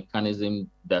what mechanism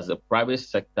does the private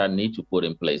sector need to put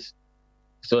in place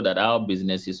so that our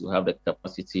businesses will have the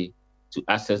capacity to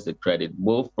access the credit,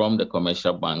 both from the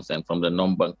commercial banks and from the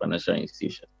non-bank financial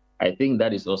institutions? I think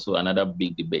that is also another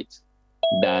big debate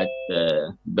that,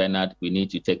 Bernard, we need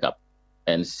to take up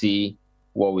and see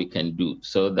what we can do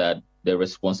so that the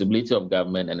responsibility of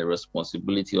government and the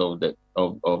responsibility of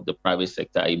the private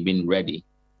sector in being ready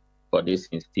for this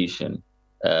institution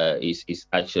is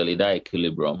actually, that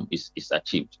equilibrium is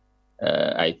achieved.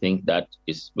 I think that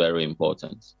is very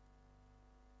important.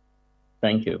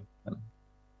 Thank you.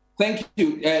 Thank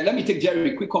you. Let me take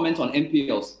Jerry, a quick comment on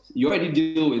MPLs. You already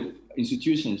deal with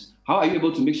institutions. How are you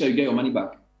able to make sure you get your money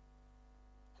back?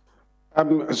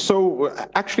 So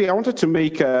actually, I wanted to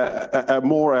make a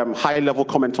more high-level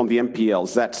comment on the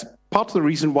MPLs. That's part of the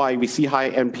reason why we see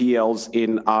high MPLs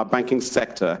in our banking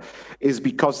sector is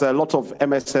because there are a lot of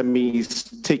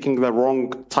MSMEs taking the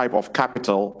wrong type of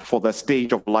capital for the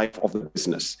stage of life of the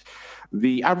business.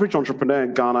 The average entrepreneur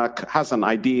in Ghana has an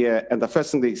idea, and the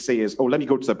first thing they say is, oh, let me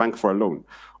go to the bank for a loan.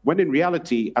 When in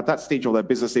reality, at that stage of their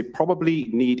business, they probably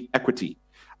need equity,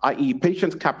 i.e.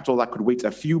 patient capital that could wait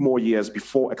a few more years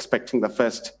before expecting the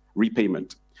first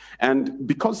repayment. And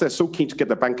because they're so keen to get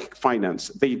the bank finance,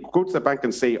 they go to the bank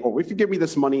and say, oh, if you give me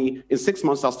this money, in 6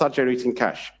 months, I'll start generating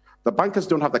cash. The bankers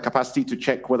don't have the capacity to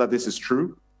check whether this is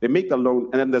true. They make the loan,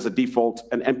 and then there's a default,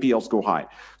 and NPLs go high.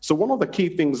 So one of the key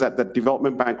things that the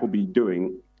development bank will be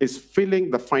doing is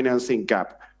filling the financing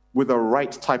gap with the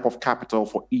right type of capital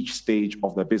for each stage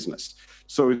of the business.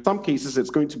 So in some cases,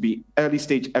 it's going to be early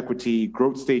stage equity,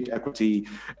 growth stage equity,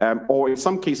 or in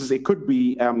some cases, it could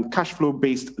be cash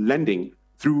flow-based lending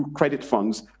through credit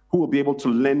funds who will be able to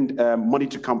lend money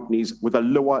to companies with a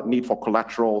lower need for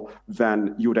collateral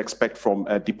than you would expect from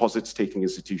a deposit-taking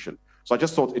institution. So I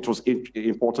just thought it was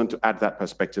important to add that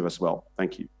perspective as well.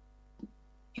 Thank you.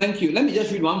 Thank you. Let me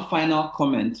just read one final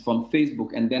comment from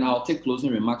Facebook, and then I'll take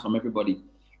closing remarks from everybody.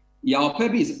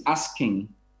 Yaopebi is asking,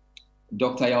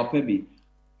 Dr. Yaopebi,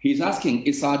 he's asking,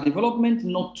 is our development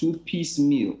not too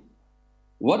piecemeal?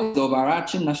 What is the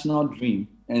overarching national dream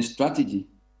and strategy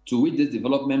to which this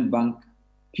development bank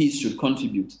piece should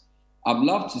contribute? I'd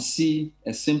love to see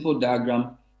a simple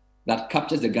diagram that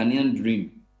captures the Ghanaian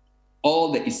dream,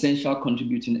 all the essential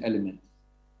contributing elements.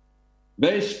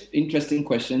 Very interesting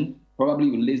question. Probably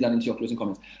will lace that into your closing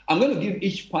comments. I'm going to give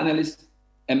each panelist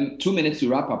 2 minutes to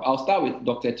wrap up. I'll start with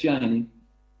Dr. Tuahene.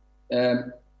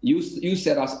 You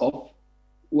set us off.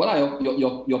 What are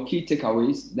your key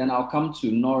takeaways? Then I'll come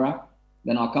to Nora.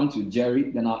 Then I'll come to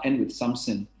Jerry. Then I'll end with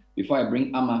Samson before I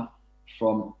bring Amma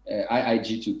from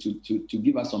IIG to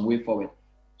give us some way forward.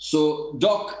 So,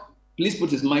 Doc, please put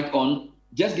his mic on.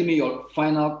 Just give me your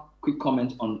final quick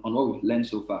comment on what we've learned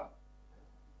so far.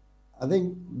 I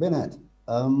think, Bernard,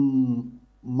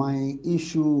 my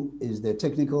issue is the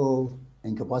technical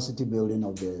and capacity building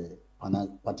of the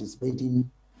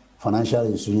participating financial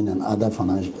institutions and other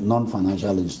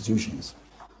non-financial institutions.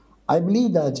 I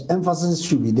believe that emphasis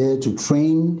should be there to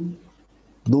train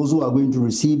those who are going to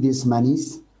receive these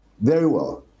monies very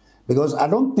well. Because I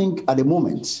don't think at the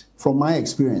moment, from my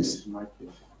experience,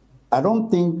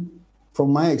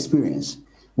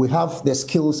 we have the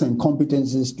skills and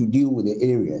competencies to deal with the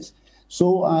areas.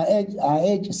 So I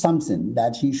urge Samson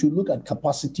that he should look at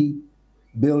capacity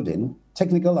building,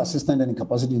 technical assistance and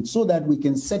capacity, so that we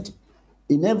can set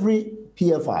in every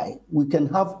PFI, we can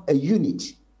have a unit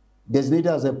designated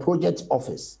as a project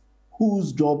office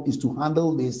whose job is to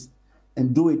handle this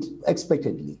and do it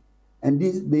expectedly. And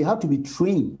they have to be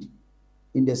trained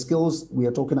in the skills we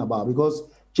are talking about, because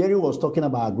Jerry was talking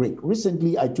about agric.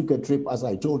 Recently, I took a trip, as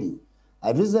I told you.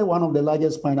 I visited one of the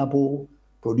largest pineapple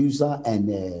producer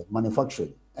and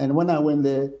manufacturing. And when I went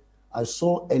there, I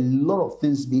saw a lot of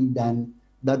things being done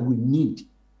that we need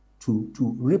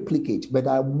to replicate. But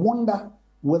I wonder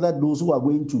whether those who are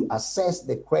going to assess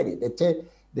the credit,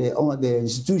 the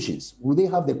institutions, will they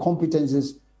have the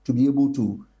competencies to be able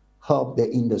to help the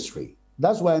industry?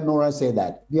 That's why Nora said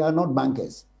that they are not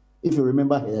bankers, if you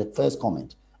remember her first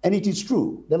comment. And it is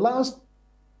true. The last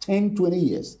 10, 20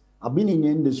 years, I've been in the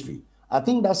industry. I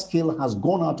think that skill has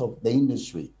gone out of the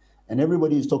industry, and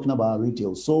everybody is talking about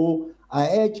retail. So I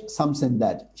urge Samson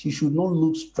that he should not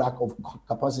lose track of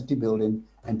capacity building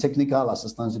and technical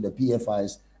assistance to the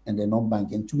PFIs and the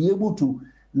non-banking to be able to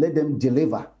let them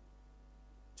deliver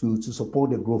to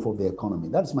support the growth of the economy.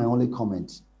 That's my only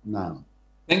comment now.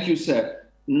 Thank you, sir.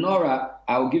 Nora,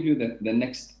 I'll give you the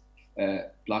next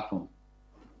platform.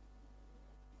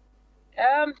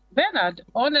 Bernard,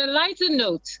 on a lighter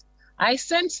note, I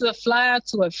sent the flyer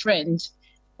to a friend,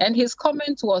 and his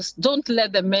comment was, "Don't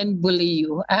let the men bully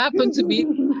you." I happen to be.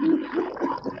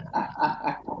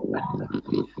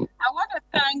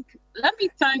 Let me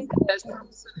thank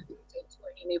Samson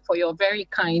for your very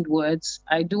kind words.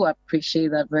 I do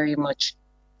appreciate that very much.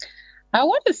 I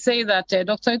want to say that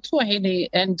Dr. Tuahene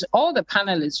and all the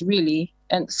panelists really,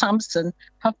 and Samson,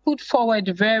 have put forward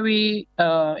very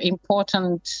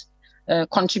important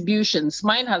contributions.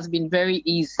 Mine has been very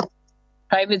easy.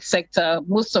 Private sector,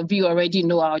 most of you already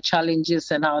know our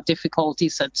challenges and our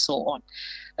difficulties and so on.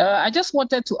 I just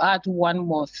wanted to add one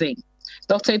more thing.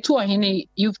 Dr. Tuahene,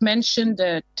 you've mentioned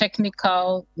the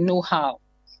technical know-how.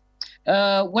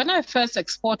 When I first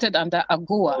exported under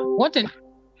AGOA, what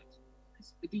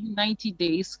within 90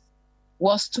 days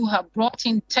was to have brought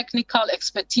in technical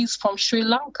expertise from Sri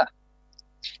Lanka.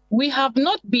 We have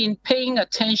not been paying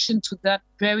attention to that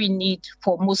very need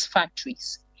for most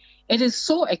factories. It is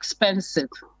so expensive.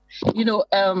 You know,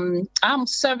 I'm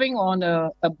serving on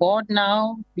a board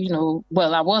now,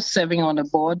 well, I was serving on a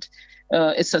board.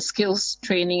 It's a skills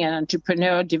training and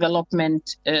entrepreneurial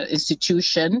development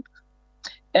institution.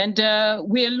 And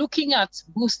we are looking at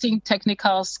boosting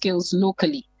technical skills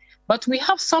locally, but we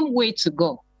have some way to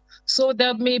go. So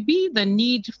there may be the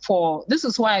need for, this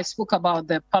is why I spoke about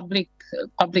the public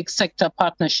sector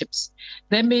partnerships.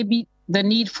 There may be the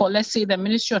need for, let's say, the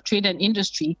Ministry of Trade and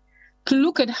Industry to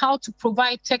look at how to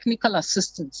provide technical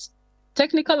assistance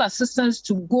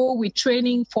to go with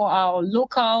training for our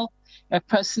local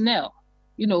personnel,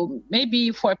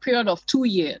 maybe for a period of 2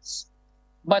 years,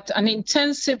 but an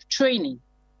intensive training.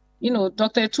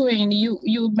 Dr. Tuahini,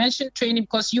 you mentioned training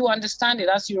because you understand it,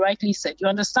 as you rightly said. You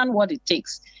understand what it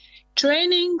takes.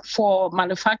 Training for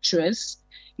manufacturers,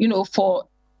 for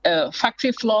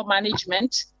factory floor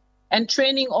management, and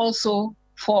training also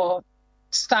for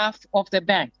staff of the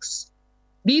banks.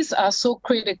 These are so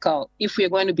critical if we're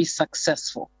going to be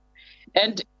successful.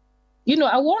 And,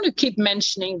 I want to keep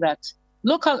mentioning that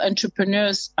local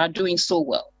entrepreneurs are doing so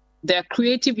well. They're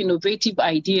creative, innovative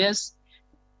ideas.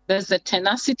 There's the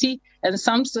tenacity. And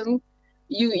Samson,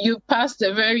 you passed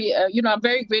a very, I'm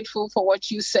very grateful for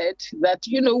what you said, that,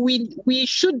 we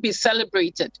should be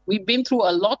celebrated. We've been through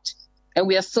a lot and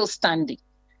we are still standing.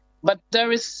 But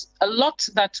there is a lot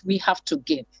that we have to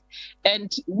give.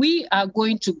 And we are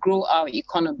going to grow our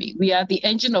economy. We are the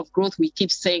engine of growth. We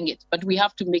keep saying it, but we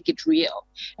have to make it real.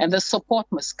 And the support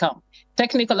must come.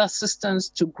 Technical assistance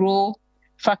to grow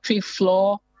factory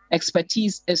floor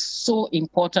expertise is so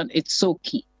important. It's so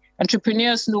key.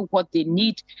 Entrepreneurs know what they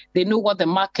need. They know what the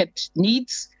market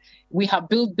needs. We have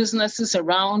built businesses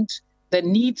around the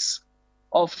needs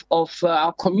of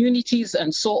our communities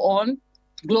and so on.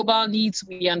 Global needs,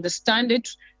 we understand it.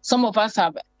 Some of us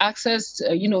have access,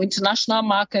 international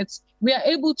markets. We are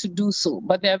able to do so,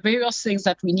 but there are various things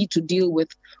that we need to deal with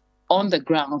on the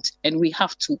ground, and we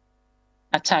have to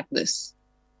attack this.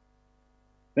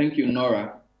 Thank you,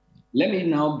 Nora. Let me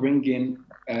now bring in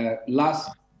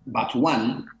last but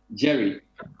one, Jerry.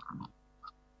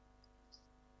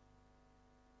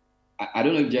 I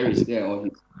don't know if Jerry is there or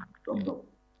he's dropped off.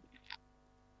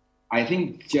 I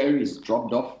think Jerry is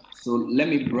dropped off. So let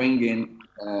me bring in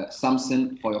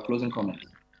Samson for your closing comments.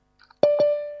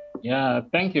 Yeah,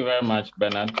 thank you very much,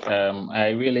 Bernard. I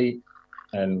really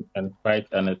and quite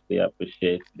honestly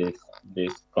appreciate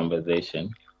this conversation.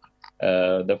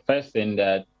 The first thing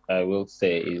that I will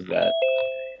say is that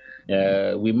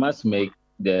we must make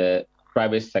the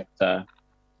private sector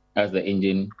as the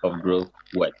engine of growth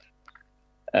work.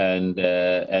 And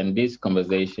this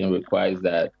conversation requires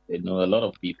that, a lot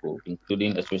of people,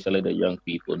 including especially the young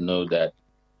people, know that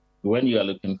when you are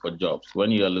looking for jobs,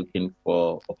 when you are looking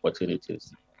for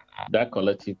opportunities, that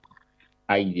collective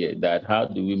idea that how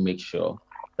do we make sure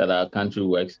that our country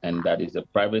works and that is the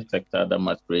private sector that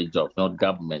must create jobs, not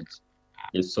government,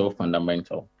 is so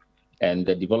fundamental. And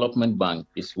the development bank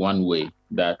is one way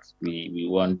that we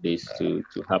want this to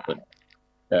happen.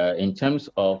 In terms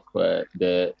of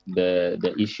the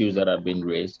issues that have been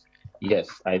raised, yes,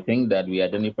 I think that we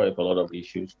identified a lot of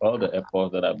issues. All the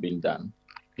efforts that have been done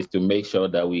is to make sure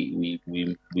that we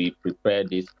prepare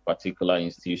this particular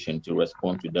institution to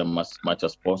respond to them as much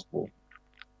as possible.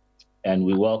 And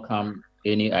we welcome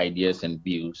any ideas and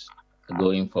views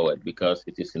going forward because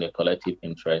it is in the collective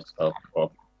interest of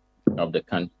the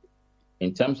country.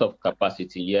 In terms of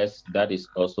capacity, yes, that is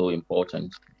also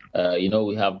important.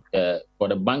 We have, for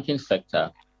the banking sector,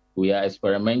 we are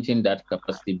experimenting that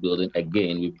capacity building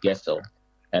again with GESEL.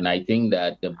 And I think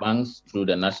that the banks through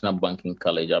the National Banking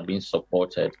College are being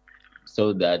supported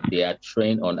so that they are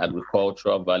trained on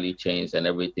agricultural value chains and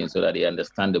everything so that they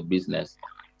understand the business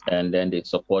and then they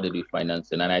support it with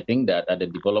financing. And I think that at the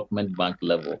development bank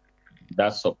level,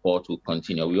 that support will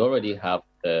continue. We already have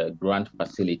grant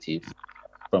facilities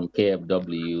from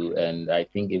KFW, and I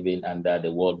think even under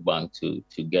the World Bank to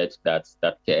get that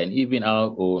care. And even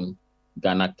our own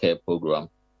Ghana Care program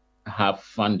have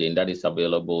funding that is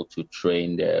available to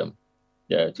train the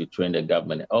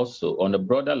government. Also, on a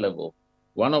broader level,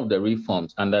 one of the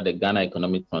reforms under the Ghana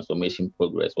Economic Transformation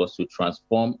Progress was to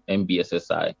transform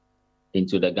MBSSI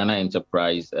into the Ghana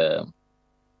Enterprise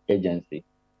Agency.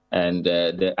 And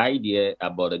the idea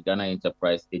about the Ghana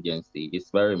Enterprise Agency is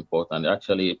very important.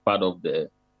 Actually, part of the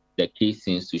key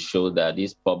things to show that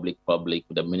this public,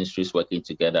 the ministries working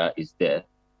together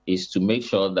is to make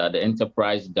sure that the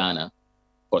Enterprise Ghana,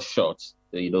 for short,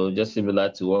 just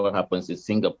similar to what happens in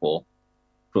Singapore,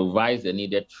 provides the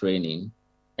needed training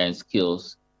and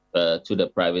skills to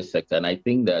the private sector. And I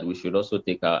think that we should also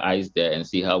take our eyes there and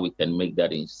see how we can make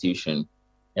that institution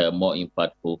more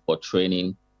impactful for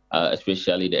training,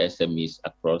 especially the SMEs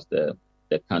across the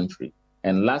country.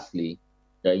 And lastly,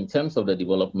 in terms of the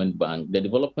development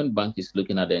bank is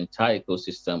looking at the entire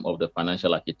ecosystem of the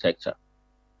financial architecture.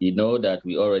 You know that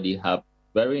we already have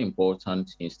very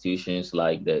important institutions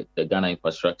like the Ghana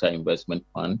Infrastructure Investment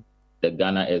Fund, the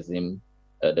Ghana EXIM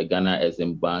the Ghana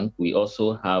Exim Bank. We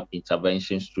also have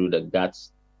interventions through the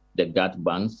GAT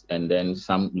banks and then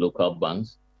some local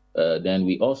banks. Then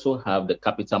we also have the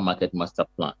Capital Market Master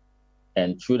Plan.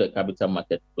 And through the Capital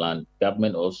Market Plan,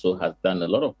 government also has done a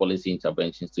lot of policy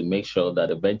interventions to make sure that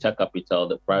the venture capital,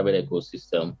 the private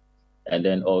ecosystem, and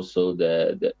then also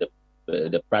the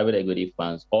private equity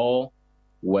funds all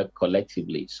work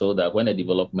collectively so that when a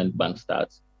development bank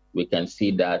starts, we can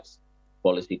see that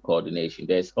policy coordination.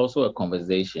 There's also a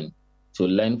conversation to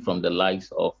learn from the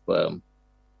likes of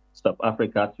South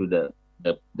Africa through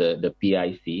the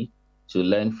PIC, to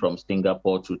learn from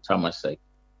Singapore through Temasek,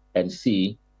 and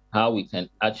see how we can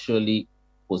actually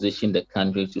position the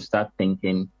country to start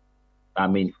thinking,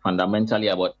 fundamentally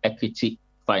about equity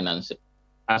financing,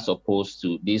 as opposed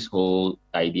to this whole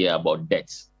idea about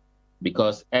debts.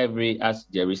 Because as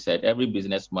Jerry said, every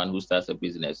businessman who starts a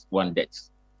business wants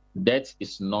debts. Debt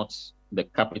is not the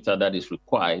capital that is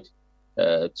required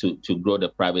to grow the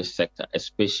private sector,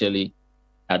 especially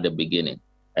at the beginning.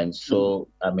 And so,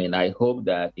 I hope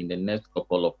that in the next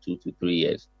couple of 2 to 3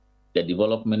 years, the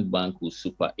development bank will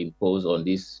superimpose on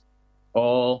this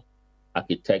all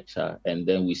architecture, and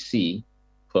then we see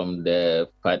from the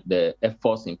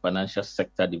efforts in financial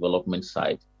sector development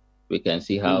side, we can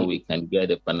see how we can get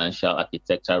the financial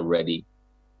architecture ready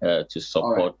to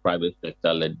support private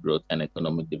sector-led growth and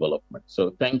economic development.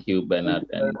 So thank you, Bernard,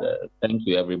 and thank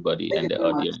you, everybody, and the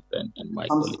audience and my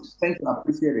colleagues. Thank you, I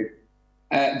appreciate it.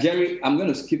 Jerry, I'm going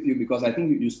to skip you because I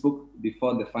think you spoke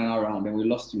before the final round and we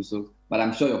lost you, but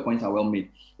I'm sure your points are well made.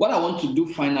 What I want to do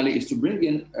finally is to bring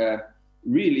in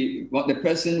really the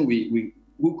person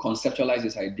who conceptualized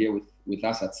this idea with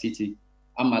us at Citi,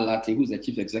 Amalati, who's the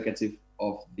chief executive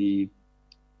of the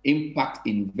Impact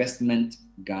Investment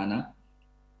Ghana,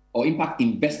 or Impact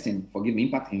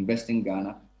Investing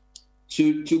Ghana,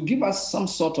 to give us some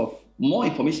sort of more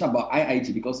information about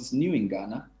IIG because it's new in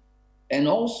Ghana, and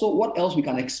also what else we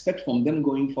can expect from them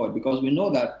going forward, because we know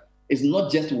that it's not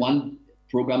just one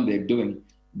program they're doing.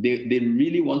 They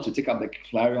really want to take up the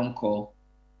clarion call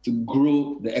to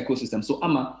grow the ecosystem. So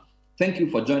Amma, thank you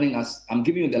for joining us. I'm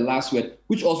giving you the last word,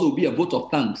 which also will be a vote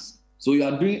of thanks. So you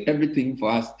are doing everything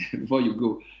for us before you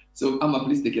go. So Amma,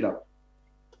 please take it up.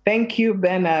 Thank you,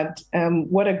 Bernard.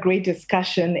 What a great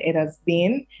discussion it has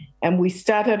been. And we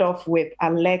started off with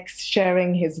Alex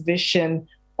sharing his vision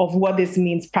of what this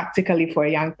means practically for a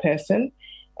young person.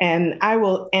 And I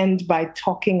will end by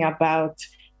talking about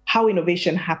how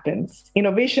innovation happens.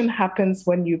 Innovation happens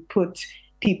when you put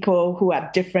people who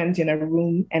are different in a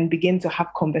room and begin to have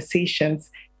conversations,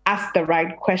 ask the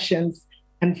right questions,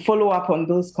 and follow up on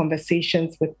those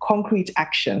conversations with concrete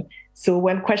action. So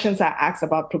when questions are asked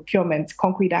about procurement,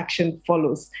 concrete action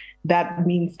follows. That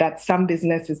means that some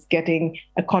business is getting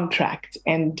a contract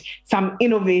and some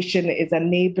innovation is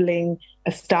enabling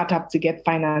a startup to get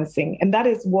financing. And that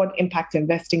is what Impact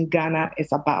Investing Ghana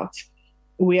is about.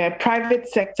 We are a private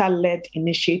sector-led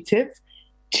initiative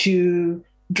to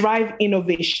drive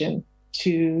innovation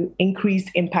to increase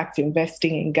impact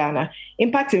investing in Ghana.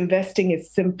 Impact investing is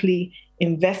simply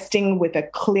investing with a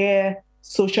clear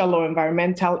social or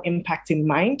environmental impact in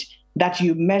mind that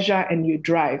you measure and you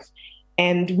drive.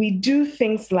 And we do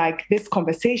things like this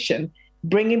conversation,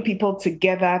 bringing people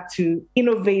together to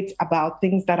innovate about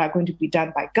things that are going to be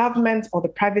done by government or the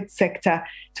private sector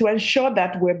to ensure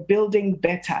that we're building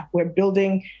better. We're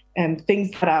building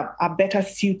things that are better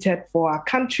suited for our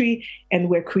country, and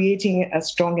we're creating a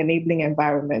strong enabling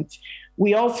environment.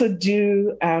 We also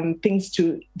do things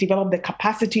to develop the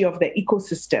capacity of the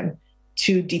ecosystem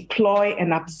to deploy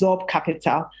and absorb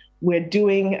capital. We're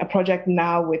doing a project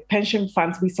now with pension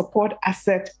funds. We support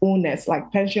asset owners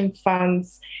like pension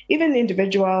funds, even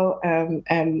individual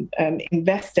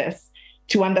investors,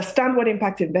 to understand what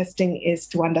impact investing is,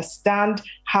 to understand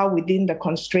how within the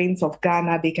constraints of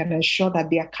Ghana, they can ensure that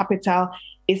their capital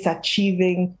is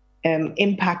achieving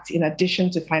impact in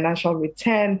addition to financial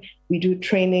return. We do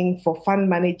training for fund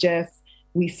managers.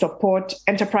 We support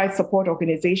enterprise support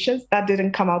organizations. That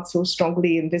didn't come out so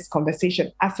strongly in this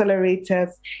conversation.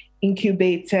 Accelerators,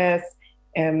 incubators,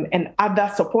 and other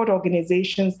support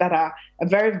organizations that are a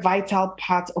very vital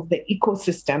part of the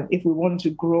ecosystem if we want to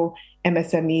grow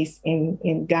MSMEs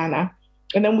in Ghana.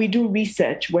 And then we do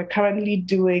research. We're currently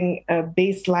doing a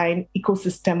baseline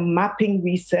ecosystem mapping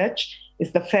research.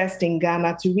 It's the first in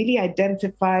Ghana to really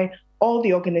identify all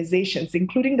the organizations,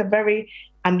 including the very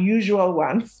unusual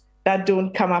ones that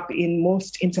don't come up in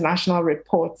most international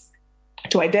reports,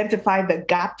 to identify the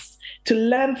gaps, to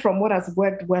learn from what has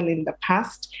worked well in the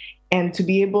past, and to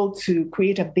be able to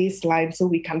create a baseline so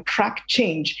we can track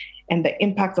change and the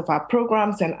impact of our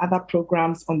programs and other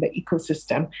programs on the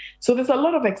ecosystem. So there's a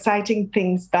lot of exciting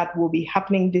things that will be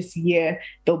happening this year.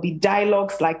 There'll be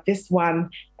dialogues like this one,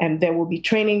 and there will be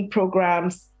training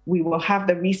programs. We will have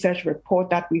the research report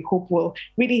that we hope will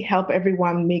really help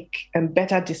everyone make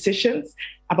better decisions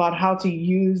about how to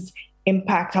use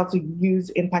impact as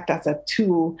a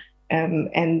tool.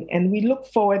 And we look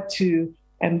forward to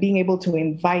being able to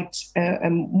invite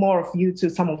more of you to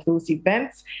some of those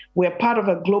events. We're part of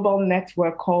a global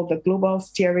network called the Global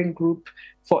Steering Group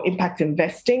for Impact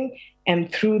Investing.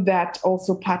 And through that,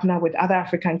 also partner with other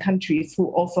African countries who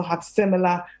also have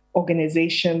similar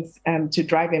organizations to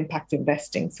drive impact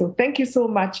investing. So thank you so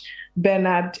much,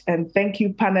 Bernard, and thank you,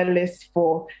 panelists,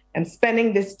 for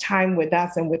spending this time with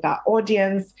us and with our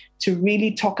audience to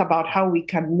really talk about how we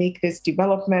can make this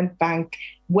development bank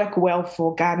work well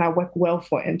for Ghana, work well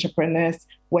for entrepreneurs,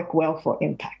 work well for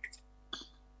impact.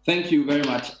 Thank you very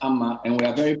much, Amma, and we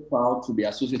are very proud to be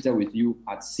associated with you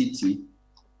at Citi.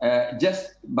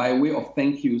 Just by way of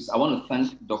thank yous, I want to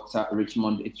thank Dr.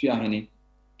 Richmond Etuahene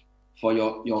for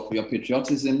your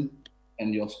patriotism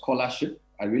and your scholarship.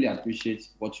 I really appreciate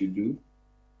what you do.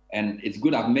 And it's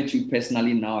good I've met you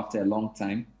personally now after a long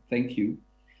time. Thank you.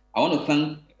 I want to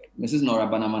thank Mrs. Nora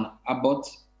Banaman Abbott.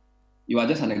 You are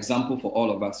just an example for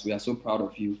all of us. We are so proud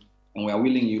of you and we are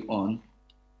willing you on.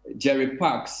 Jerry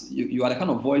Parks, you are the kind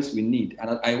of voice we need.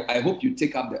 And I hope you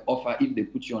take up the offer if they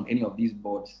put you on any of these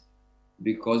boards,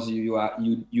 because you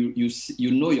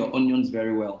know your onions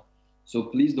very well. So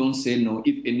please don't say no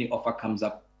if any offer comes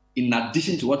up. In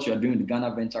addition to what you are doing with the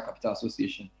Ghana Venture Capital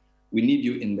Association, we need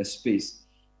you in the space.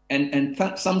 And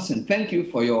Samson, thank you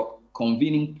for your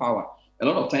convening power. A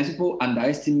lot of times people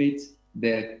underestimate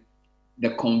the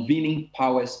convening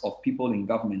powers of people in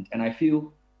government. And I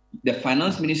feel the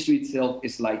finance ministry itself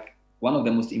is like one of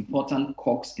the most important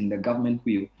cogs in the government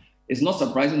wheel. It's not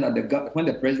surprising that when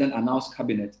the president announced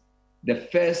cabinet, the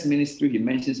first ministry he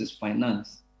mentions is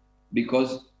finance,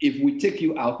 because if we take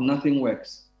you out, nothing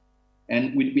works.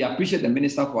 And we appreciate the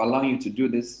minister for allowing you to do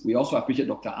this. We also appreciate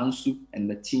Dr. Ansu and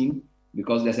the team,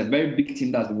 because there's a very big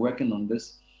team that's been working on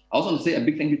this. I also want to say a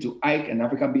big thank you to Ike and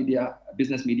Africa Media,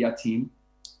 Business Media team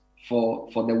for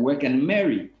the work, and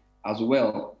Mary as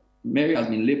well. Mary has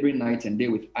been laboring night and day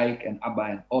with Ike and Abba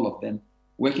and all of them,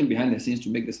 working behind the scenes to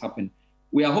make this happen.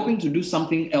 We are hoping to do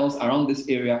something else around this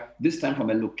area, this time from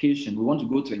a location. We want to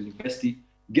go to a university,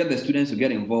 get the students to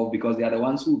get involved, because they are the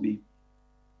ones who will be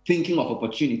thinking of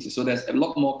opportunities. So there's a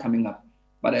lot more coming up.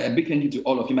 But a big thank you to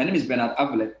all of you. My name is Bernard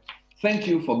Avlet. Thank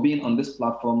you for being on this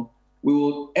platform. We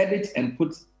will edit and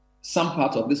put some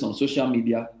parts of this on social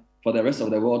media for the rest of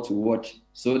the world to watch,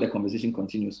 so the conversation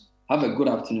continues. Have a good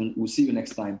afternoon. We'll see you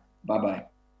next time. Bye-bye.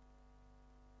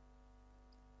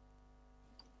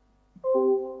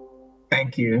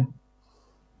 Thank you.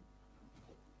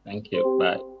 Thank you.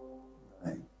 Bye.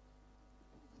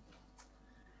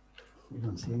 We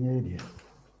don't see any idea.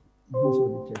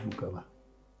 Also, the check cover.